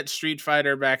Kombat, Street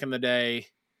Fighter back in the day.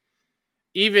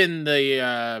 Even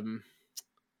the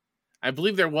I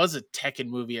believe there was a Tekken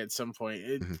movie at some point.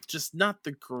 It's just not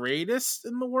the greatest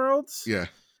in the world. Yeah.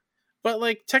 But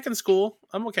like Tekken's cool.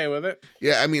 I'm okay with it.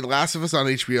 Yeah, I mean Last of Us on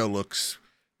HBO looks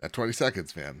at 20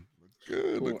 seconds, man.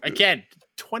 Good. Cool. Again,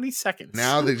 20 seconds.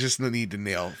 Now they just need to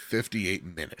nail 58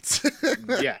 minutes.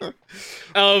 Yeah.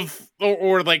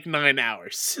 Or like 9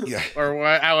 hours. Yeah. Or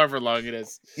however long it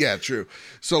is. Yeah, true.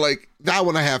 So like that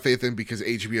one I have faith in because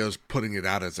HBO's putting it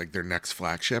out as like their next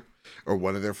flagship or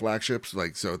one of their flagships.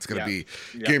 Like, so it's going to be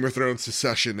Game of Thrones,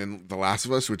 Succession, and The Last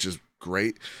of Us, which is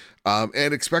great.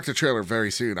 And expect a trailer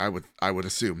very soon. I would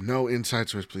assume. No inside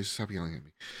source, please stop yelling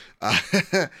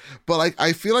at me. But like,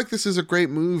 I feel like this is a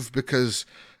great move because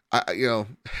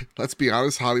let's be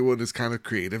honest, Hollywood is kind of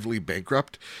creatively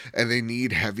bankrupt and they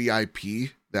need heavy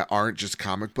IP that aren't just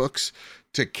comic books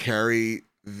to carry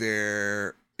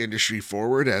their industry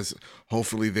forward as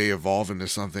hopefully they evolve into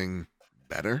something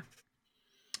better.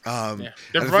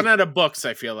 They've run out of books,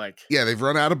 I feel like. Yeah, they've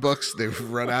run out of books, they've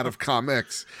run out of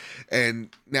comics, and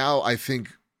now I think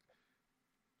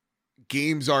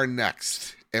games are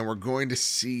next, and we're going to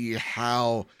see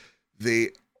how they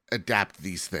adapt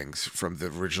these things from the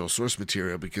original source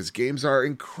material because games are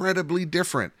incredibly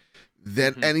different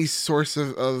than any source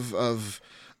of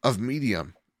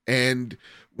medium. And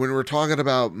when we're talking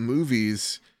about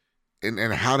movies and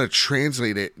how to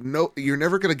translate it, no, you're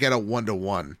never going to get a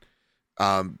 1-to-1.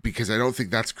 Because I don't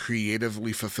think that's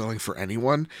creatively fulfilling for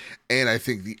anyone. And I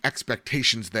think the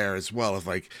expectations there as well of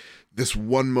like this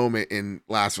one moment in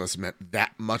Last of Us meant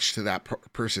that much to that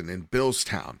person in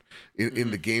Billstown in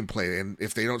the gameplay. And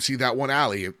if they don't see that one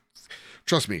alley,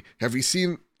 trust me, have you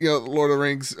seen, Lord of the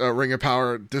Rings, Ring of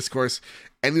Power discourse,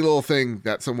 any little thing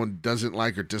that someone doesn't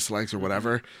like or dislikes or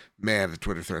whatever, man, the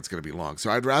Twitter thread's going to be long. So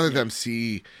I'd rather them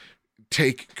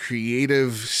take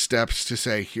creative steps to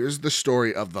say, here's the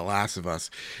story of The Last of Us.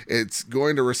 It's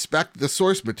going to respect the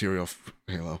source material,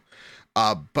 Halo,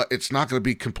 but it's not going to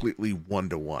be completely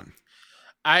 1-to-1.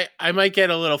 I might get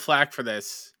a little flack for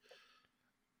this.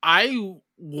 I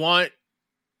want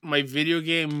my video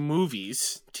game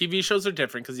movies, TV shows are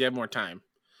different because you have more time.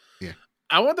 Yeah.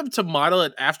 I want them to model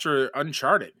it after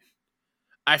Uncharted.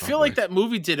 I feel like that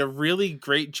movie did a really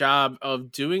great job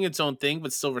of doing its own thing,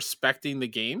 but still respecting the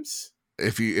games.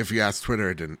 If you ask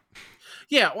Twitter, it didn't.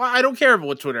 Yeah, well, I don't care about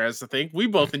what Twitter has to think. We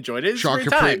both enjoyed it. It's Sean a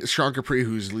great time. Sean Capri,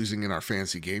 who's losing in our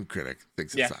fantasy game critic,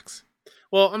 thinks it sucks.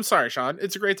 Well, I'm sorry, Sean.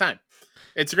 It's a great time.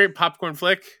 It's a great popcorn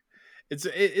flick.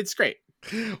 It's great.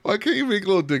 Why can't you make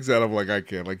little digs out of him like I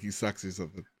can? Like he sucks or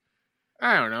something.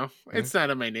 I don't know. It's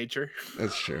not in my nature.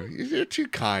 That's true. You're too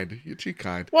kind. You're too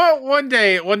kind. Well, one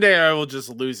day I will just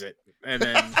lose it, and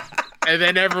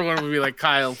then everyone will be like,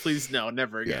 Kyle, please no,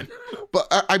 never again. Yeah.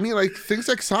 But I mean, like things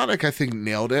like Sonic, I think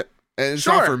nailed it, and it's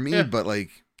not for me, but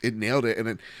like it nailed it.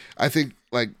 And I think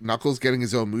like Knuckles getting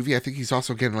his own movie. I think he's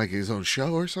also getting like his own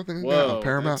show or something like that on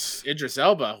Paramount. Idris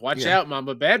Elba, watch out,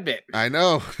 Mama Bad Bit. I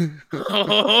know.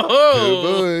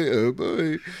 Oh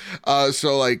boy.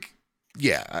 So like.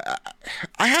 Yeah,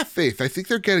 I have faith. I think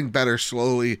they're getting better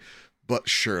slowly but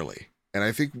surely. And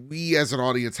I think we as an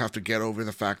audience have to get over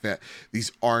the fact that these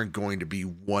aren't going to be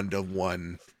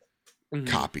one-to-one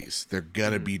copies. They're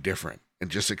going to be different and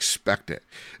just expect it.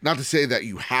 Not to say that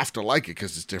you have to like it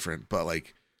because it's different, but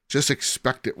like just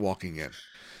expect it walking in.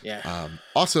 Yeah.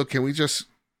 Also, can we just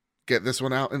get this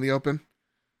one out in the open?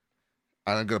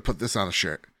 I'm going to put this on a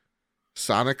shirt.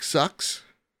 Sonic sucks,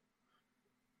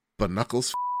 but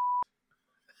Knuckles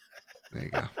there you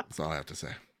go. That's all I have to say.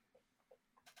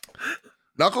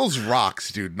 Knuckles rocks,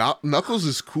 dude. Knuckles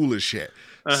is cool as shit.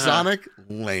 Sonic,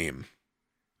 lame.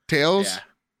 Tails,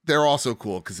 they're also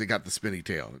cool because they got the spinny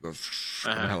tail. It goes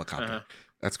in a helicopter.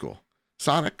 That's cool.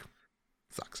 Sonic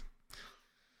sucks.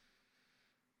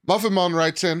 Muffinmon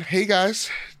writes in, hey guys,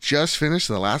 just finished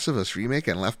The Last of Us remake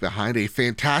and left behind a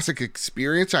fantastic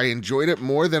experience. I enjoyed it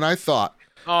more than I thought.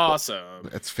 Awesome.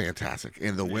 It's fantastic.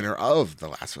 And the winner of the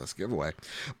Last of Us giveaway.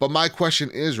 But my question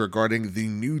is regarding the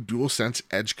new DualSense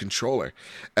Edge controller.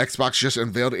 Xbox just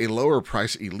unveiled a lower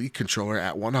price Elite controller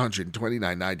at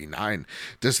 $129.99.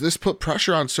 Does this put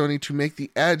pressure on Sony to make the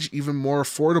Edge even more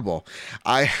affordable?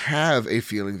 I have a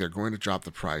feeling they're going to drop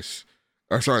the price.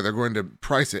 They're going to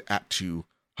price it at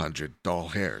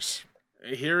 $200.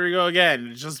 Here we go again.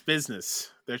 It's just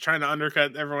business. They're trying to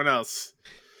undercut everyone else.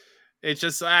 It's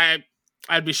just,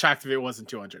 I'd be shocked if it wasn't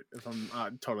 200, if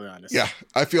I'm totally honest. Yeah,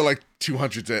 I feel like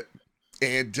 200's it.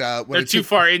 And when they're too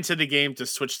far into the game to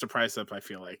switch the price up, I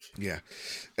feel like. Yeah.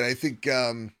 And I think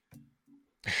I'm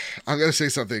going to say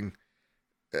something.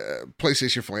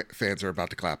 PlayStation fans are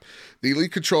about to clap. The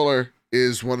Elite controller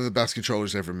is one of the best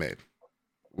controllers ever made.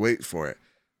 Wait for it.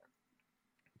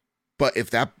 But if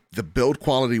the build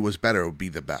quality was better, it would be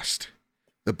the best.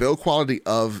 The build quality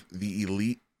of the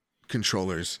Elite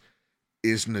controllers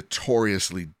is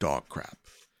notoriously dog crap.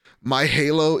 My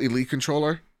Halo Elite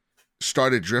controller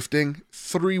started drifting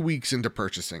 3 weeks into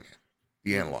purchasing it.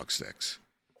 The analog sticks.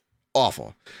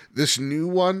 Awful. This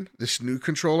new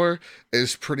controller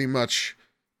is pretty much,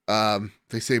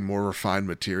 they say more refined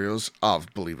materials. I'll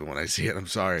believe it when I see it. I'm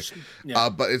sorry. Yeah.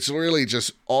 But it's really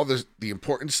just all the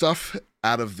important stuff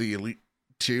out of the Elite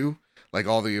 2, like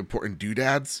all the important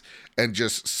doodads, and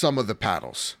just some of the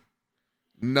paddles.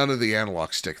 None of the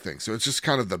analog stick things. So it's just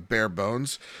kind of the bare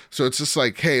bones. So it's just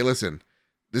like, hey, listen,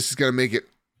 this is going to make it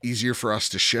easier for us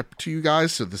to ship to you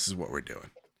guys. So this is what we're doing.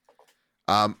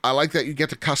 I like that you get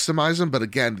to customize them. But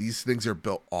again, these things are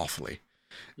built awfully.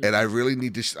 Mm-hmm. And I really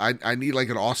need to, I need like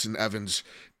an Austin Evans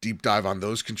deep dive on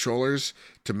those controllers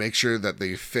to make sure that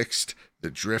they fixed the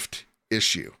drift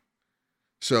issue.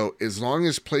 So as long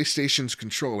as PlayStation's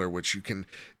controller, which you can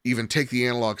even take the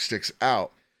analog sticks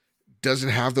out, doesn't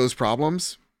have those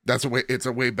problems, it's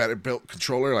a way better built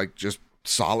controller, like just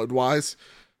solid wise.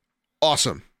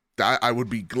 Awesome. I would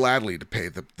be gladly to pay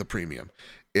the premium.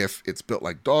 If it's built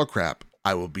like dog crap,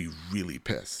 I will be really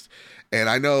pissed. And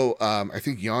I know, I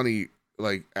think Yanni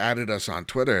like added us on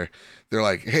Twitter. They're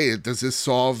like, hey, does this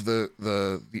solve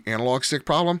the analog stick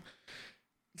problem?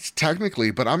 It's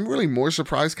technically, but I'm really more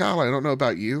surprised, Kyle. I don't know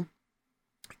about you.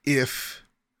 If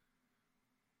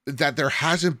that there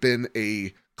hasn't been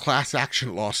a class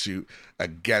action lawsuit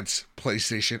against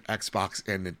PlayStation, Xbox,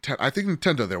 and Nintendo. I think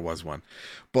Nintendo there was one,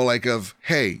 but like of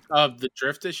the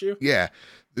drift issue. Yeah,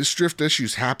 this drift issue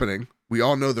is happening. We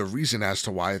all know the reason as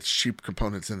to why it's cheap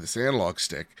components in this analog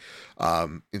stick,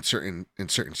 in certain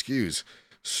SKUs.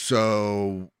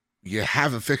 So you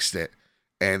haven't fixed it,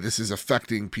 and this is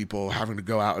affecting people having to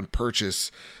go out and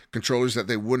purchase controllers that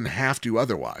they wouldn't have to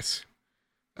otherwise.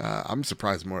 I'm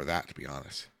surprised more of that, to be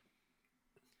honest.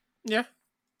 Yeah.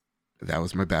 That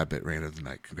was my bad bit rant of the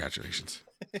night. Congratulations.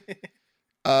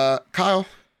 Kyle.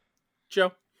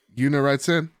 Joe. Una writes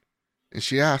in, and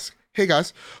she asks, hey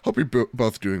guys, hope you're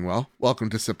both doing well.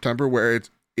 Welcome to September, where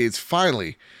is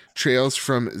finally Trails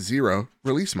from Zero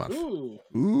release month.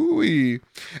 Ooh-wee.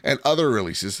 And other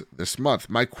releases this month.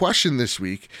 My question this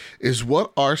week is,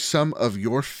 what are some of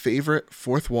your favorite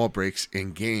fourth wall breaks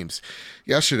in games?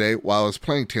 Yesterday, while I was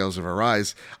playing Tales of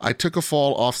Arise, I took a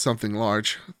fall off something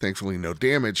large, thankfully no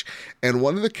damage, and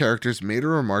one of the characters made a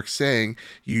remark saying,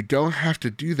 "You don't have to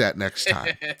do that next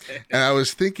time." And I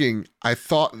was thinking, I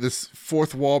thought this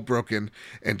fourth wall broken,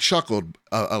 and chuckled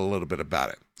a little bit about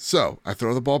it. So I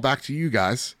throw the ball back to you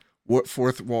guys. What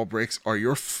fourth wall breaks are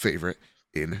your favorite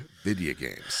in video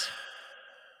games?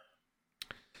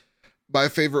 My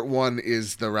favorite one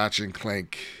is the Ratchet and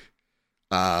Clank.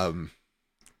 The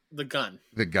gun.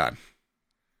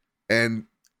 And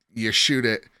you shoot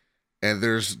it, and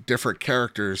there's different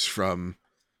characters from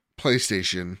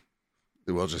PlayStation,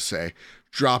 we'll just say,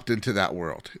 dropped into that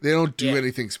world. They don't do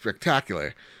anything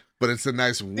spectacular, but it's a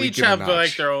nice wink. They each have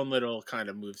like their own little kind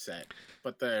of moveset.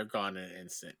 But they're gone in an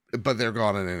instant.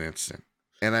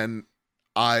 And then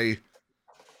I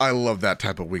love that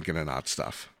type of wink and a nod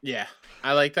stuff. Yeah,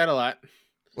 I like that a lot.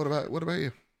 What about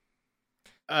you?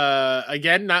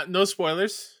 Again, no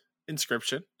spoilers.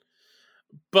 Inscription.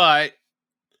 But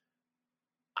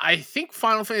I think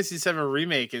Final Fantasy VII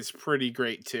Remake is pretty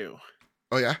great too.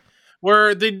 Oh yeah?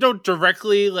 Where they don't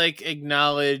directly like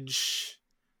acknowledge,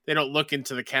 they don't look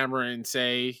into the camera and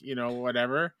say,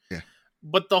 whatever. Yeah.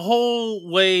 But the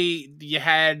whole way you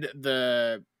had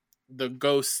the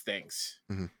ghost things,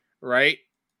 right?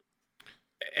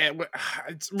 And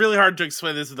it's really hard to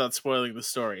explain this without spoiling the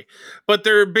story. But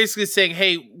they're basically saying,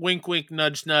 "Hey, wink, wink,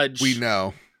 nudge, nudge. We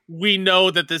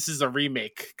know that this is a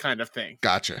remake kind of thing."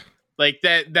 Gotcha. Like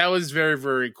that. That was very,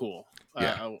 very cool.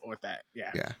 With that,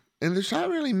 yeah. And there's not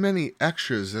really many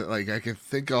extras that like I can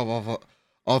think of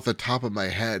off the top of my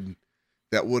head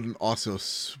that wouldn't also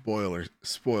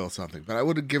spoil something, but I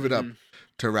would give it up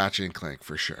to Ratchet and Clank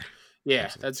for sure. Yeah,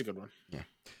 absolutely. That's a good one. Yeah.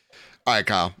 All right,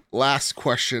 Kyle. Last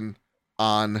question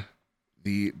on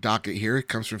the docket here. It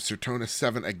comes from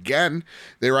Sertona7 again.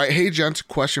 They write, "Hey, gents,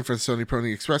 question for the Sony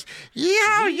Pony Express."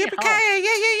 Yeah.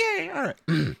 All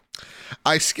right.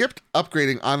 I skipped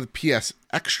upgrading on the PS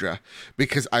Extra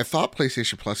because I thought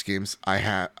PlayStation Plus games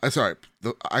I thought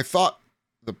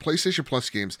the PlayStation Plus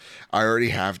games I already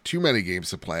have too many games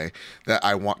to play that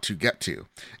I want to get to,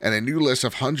 and a new list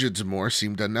of hundreds more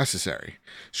seemed unnecessary.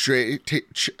 Stray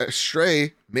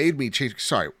made me change.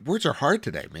 Sorry, words are hard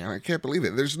today, man. I can't believe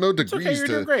it. There's no degrees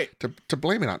to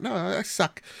blame it on. No, I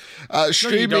suck.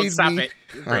 Stray made me.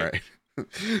 All right.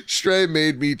 Stray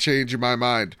made me change my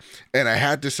mind, and I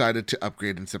had decided to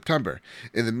upgrade in September.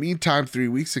 In the meantime, 3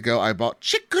 weeks ago, I bought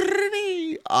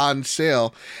Chicory on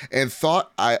sale and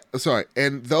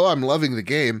though I'm loving the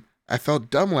game, I felt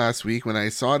dumb last week when I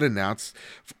saw it announced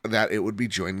that it would be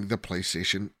joining the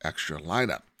PlayStation Extra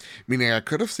lineup, meaning I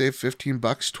could have saved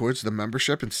 $15 towards the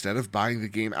membership instead of buying the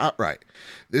game outright.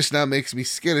 This now makes me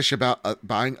skittish about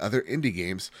buying other indie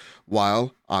games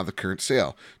while on the current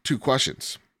sale. 2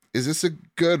 questions. Is this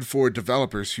good for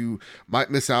developers who might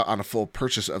miss out on a full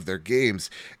purchase of their games?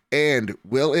 And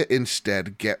will it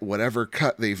instead get whatever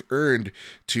cut they've earned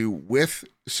with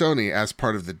Sony as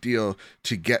part of the deal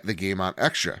to get the game on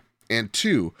Extra? And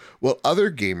 2, will other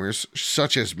gamers,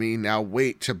 such as me, now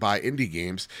wait to buy indie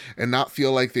games and not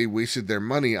feel like they wasted their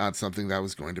money on something that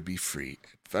was going to be free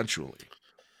eventually?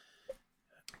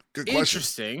 Good question.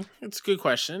 Interesting. It's a good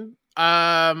question.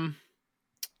 I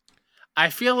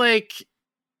feel like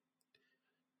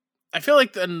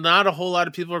not a whole lot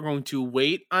of people are going to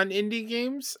wait on indie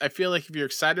games. I feel like if you're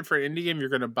excited for an indie game, you're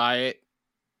going to buy it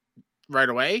right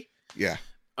away. Yeah.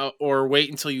 Or wait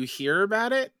until you hear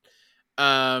about it.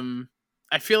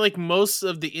 I feel like most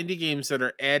of the indie games that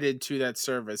are added to that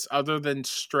service, other than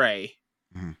Stray,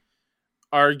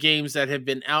 are games that have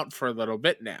been out for a little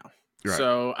bit now. Right.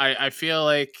 So I feel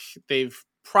like they've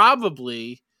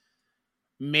probably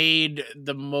made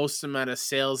the most amount of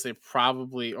sales they've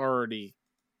probably already,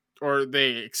 or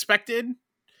they expected,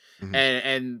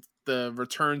 and the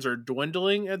returns are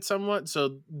dwindling at somewhat.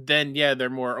 So then, they're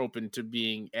more open to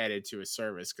being added to a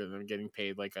service because they're getting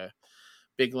paid like a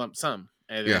big lump sum,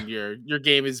 and then your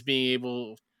game is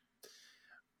being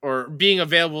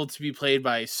available to be played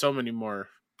by so many more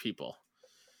people.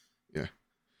 Yeah.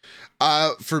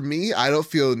 For me, I don't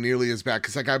feel nearly as bad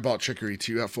because I bought Chicory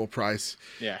 2 at full price.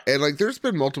 Yeah. And there's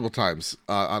been multiple times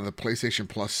on the PlayStation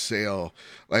Plus sale.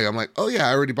 I'm like, oh yeah,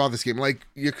 I already bought this game. Like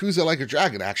Yakuza Like a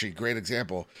Dragon, actually, great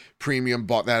example. Premium,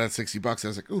 bought that at $60. I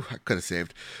was like, ooh, I could have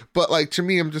saved. But to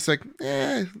me, I'm just like,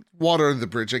 water under the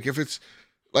bridge. If it's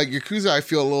like Yakuza, I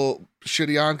feel a little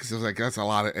shitty on because I was like, that's a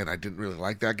lot and I didn't really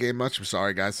like that game much. I'm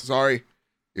sorry, guys. Sorry,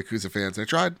 Yakuza fans. I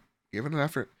tried. Gave it an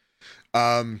effort.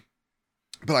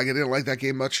 But like I didn't like that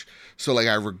game much, so like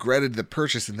I regretted the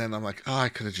purchase, and then I'm like, oh, I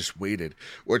could have just waited.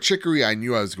 Or Chicory, I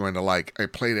knew I was going to like. I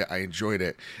played it, I enjoyed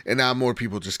it, and now more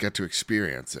people just get to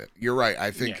experience it. You're right. I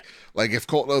think like if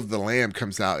Cult of the Lamb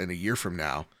comes out in a year from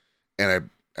now, and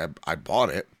I bought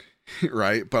it,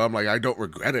 right? But I'm like, I don't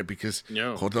regret it because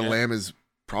Cult of the Lamb is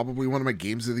probably one of my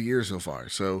games of the year so far.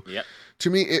 So to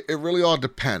me, it really all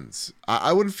depends.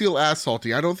 I wouldn't feel as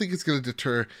salty. I don't think it's going to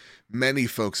deter many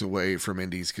folks away from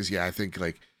indies because I think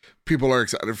like people are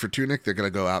excited for Tunic. They're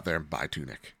going to go out there and buy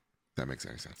Tunic. That makes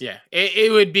any sense. Yeah, it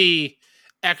would be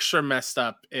extra messed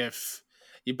up if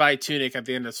you buy Tunic at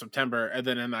the end of September and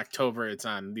then in October it's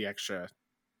on the extra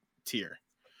tier.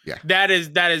 Yeah, that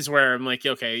is where I'm like,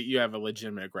 okay, you have a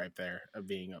legitimate gripe there of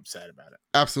being upset about it.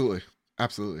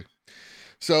 Absolutely.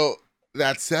 So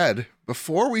that said,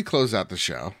 before we close out the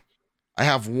show, I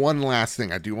have one last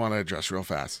thing I do want to address real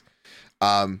fast.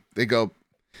 They go,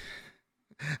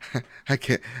 I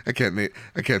can't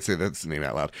say that's name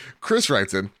out loud. Chris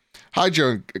writes in, "Hi Joe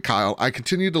and Kyle, I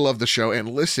continue to love the show and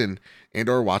listen and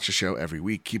or watch the show every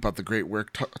week. Keep up the great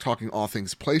work talking all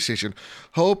things PlayStation.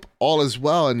 Hope all is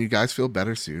well and you guys feel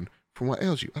better soon from what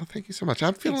ails you." Oh, thank you so much.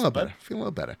 I'm feeling a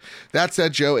little better. That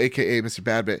said, Joe, aka Mr.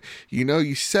 Badbit,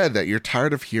 you said that you're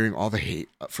tired of hearing all the hate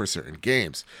for certain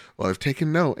games. Well, I've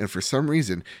taken note, and for some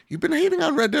reason, you've been hating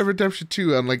on Red Dead Redemption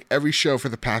 2 on like every show for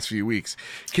the past few weeks.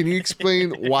 Can you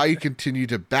explain why you continue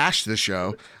to bash the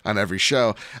show on every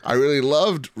show? I really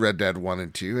loved Red Dead 1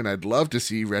 and 2, and I'd love to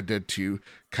see Red Dead 2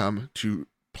 come to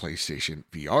PlayStation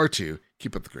VR 2.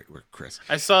 Keep up the great work, Chris.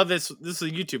 I saw this. This is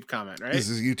a YouTube comment, right? This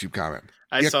is a YouTube comment.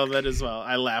 I saw that as well.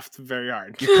 I laughed very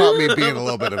hard. You caught me being a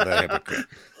little bit of a hypocrite,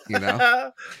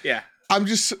 Yeah. I'm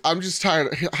just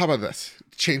tired. How about this?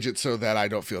 Change it so that I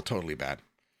don't feel totally bad.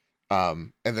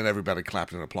 And then everybody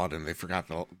clapped and applauded, and they forgot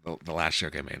the last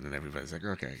joke I made, and everybody's like,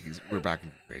 okay, we're back in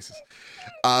the races.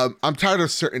 I'm tired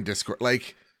of certain Discord.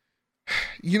 Like,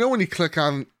 when you click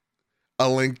on a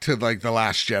link to like The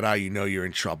Last Jedi, you're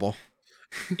in trouble.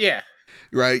 Yeah.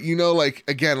 Right, like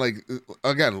again,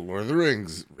 Lord of the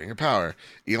Rings, Ring of Power.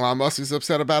 Elon Musk is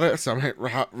upset about it. For some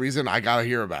reason, I gotta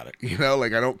hear about it.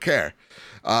 Like I don't care.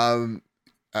 I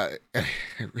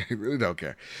really don't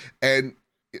care. And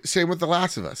same with The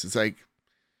Last of Us. It's like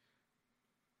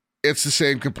it's the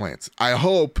same complaints. I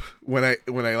hope when I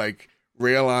like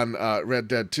rail on Red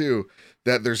Dead 2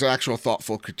 that there's actual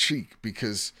thoughtful critique,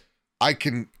 because I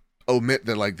can omit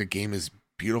that like the game is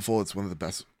beautiful. It's one of the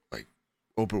best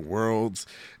open worlds,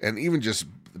 and even just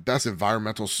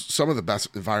some of the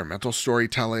best environmental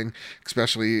storytelling,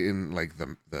 especially in like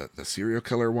the serial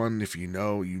killer one. If you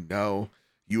know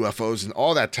UFOs and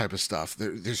all that type of stuff.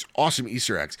 There's awesome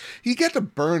Easter eggs. You get to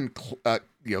burn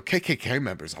KKK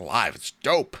members alive. It's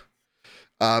dope.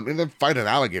 And then fight an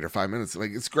alligator 5 minutes.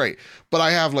 Like, it's great. But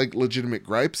I have like legitimate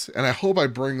gripes, and I hope I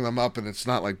bring them up and it's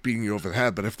not like beating you over the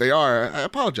head. But if they are, I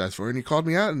apologize for it. And you called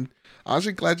me out, and I was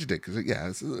glad you did, because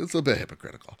it's a bit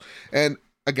hypocritical. And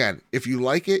again, if you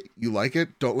like it, you like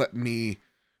it. Don't let me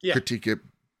critique it,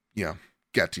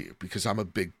 get to you, because I'm a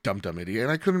big dumb idiot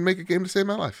and I couldn't make a game to save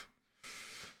my life.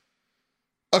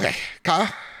 Okay,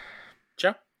 Kyle.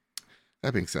 Joe.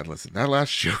 That being said, listen, that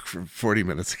last joke from 40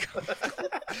 minutes ago.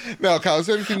 Now, Kyle, is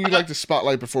there anything you'd like to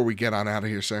spotlight before we get on out of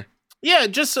here, sir? Yeah,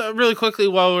 just really quickly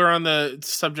while we're on the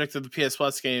subject of the PS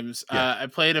Plus games, I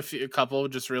played a couple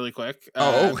just really quick.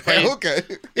 Okay.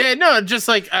 Yeah, no, just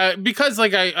like because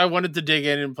like I wanted to dig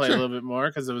in and play a little bit more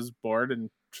because I was bored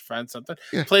and find something.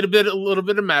 Yeah. Played a little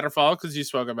bit of Matterfall because you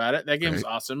spoke about it. That game's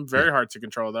awesome. Very hard to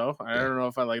control though. I don't know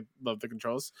if I love the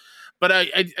controls, but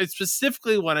I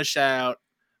specifically want to shout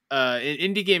out an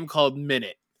indie game called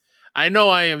Minute. I know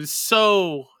I am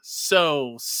so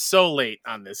late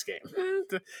on this game.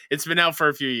 It's been out for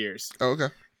a few years. Oh, okay.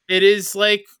 It is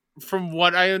like, from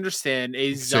what I understand,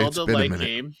 a Zelda-like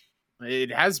game.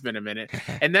 It has been a minute.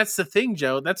 And that's the thing,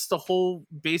 Joe. That's the whole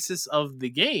basis of the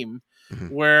game,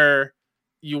 where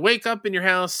you wake up in your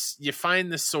house, you find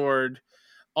the sword,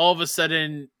 all of a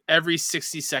sudden, every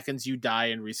 60 seconds you die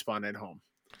and respawn at home.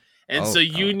 And so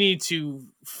you need to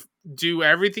do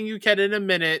everything you can in a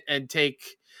minute and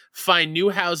find new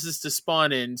houses to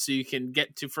spawn in so you can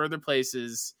get to further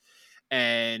places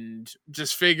and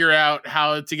just figure out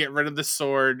how to get rid of the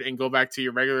sword and go back to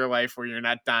your regular life where you're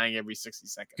not dying every 60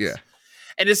 seconds. Yeah.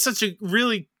 And it's such a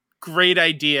really great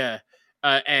idea.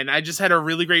 And I just had a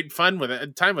really great time with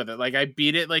it. Like, I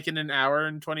beat it like in an hour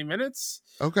and 20 minutes.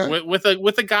 Okay. With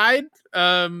a guide,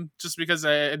 just because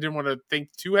I didn't want to think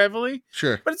too heavily.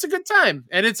 Sure. But it's a good time.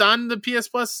 And it's on the PS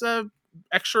Plus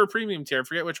extra premium tier. I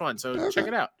forget which one. So check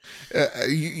it out.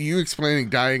 You explaining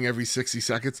dying every 60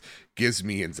 seconds gives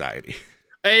me anxiety.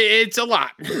 It's a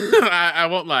lot. I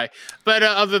won't lie. But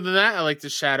other than that, I like to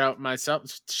shout out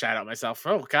myself.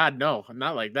 Oh God, no,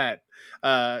 not like that.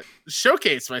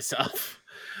 Showcase myself.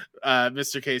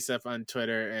 Mr. KSF on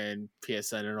Twitter and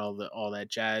PSN and all that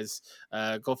jazz.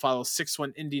 Go follow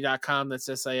 61indie.com. That's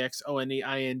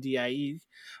SIXONEINDIE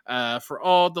for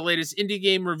all the latest indie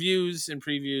game reviews and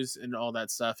previews and all that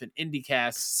stuff. And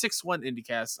IndieCast, 61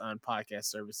 IndieCast on podcast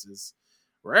services,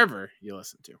 wherever you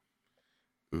listen to.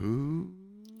 Ooh.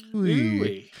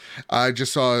 I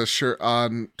just saw a shirt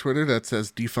on Twitter that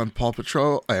says defund Paw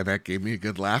Patrol, and that gave me a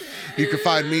good laugh. You can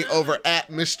find me over at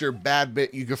Mr.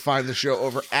 Badbit. You can find the show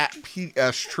over at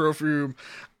PS Trophy Room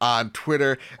on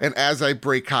Twitter. And as I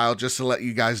break Kyle, just to let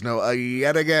you guys know,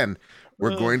 yet again,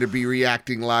 we're going to be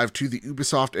reacting live to the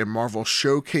Ubisoft and Marvel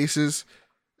showcases.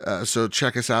 So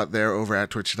check us out there over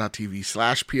at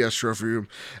twitch.tv/PS Trophy Room.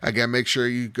 Again, make sure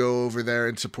you go over there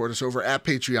and support us over at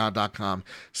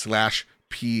patreon.com/PS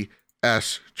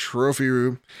Trophy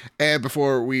Room. And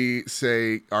before we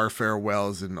say our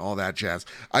farewells and all that jazz,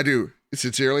 I do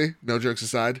sincerely, no jokes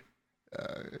aside,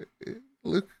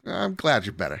 Luke, I'm glad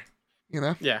you're better. You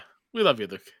know? Yeah, we love you,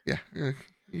 Luke. Yeah,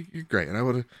 you're great. And I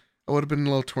would have been a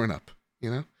little torn up, you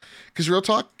know? Because real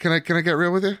talk, can I get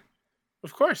real with you?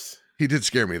 Of course. He did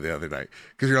scare me the other night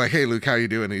because you're like, "Hey, Luke, how you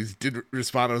doing?" And he did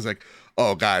respond. I was like,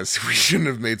 "Oh, guys, we shouldn't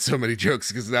have made so many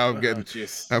jokes because now I'm getting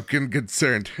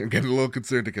concerned. I'm getting a little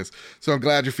concerned because." So I'm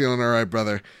glad you're feeling all right,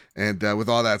 brother. And with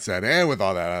all that said, and with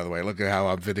all that out of the way, look at how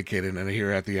I'm vindicated and here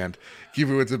at the end. Keep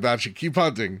it what's about you. Keep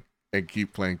hunting and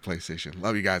keep playing PlayStation.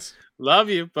 Love you guys.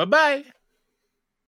 Love you. Bye-bye.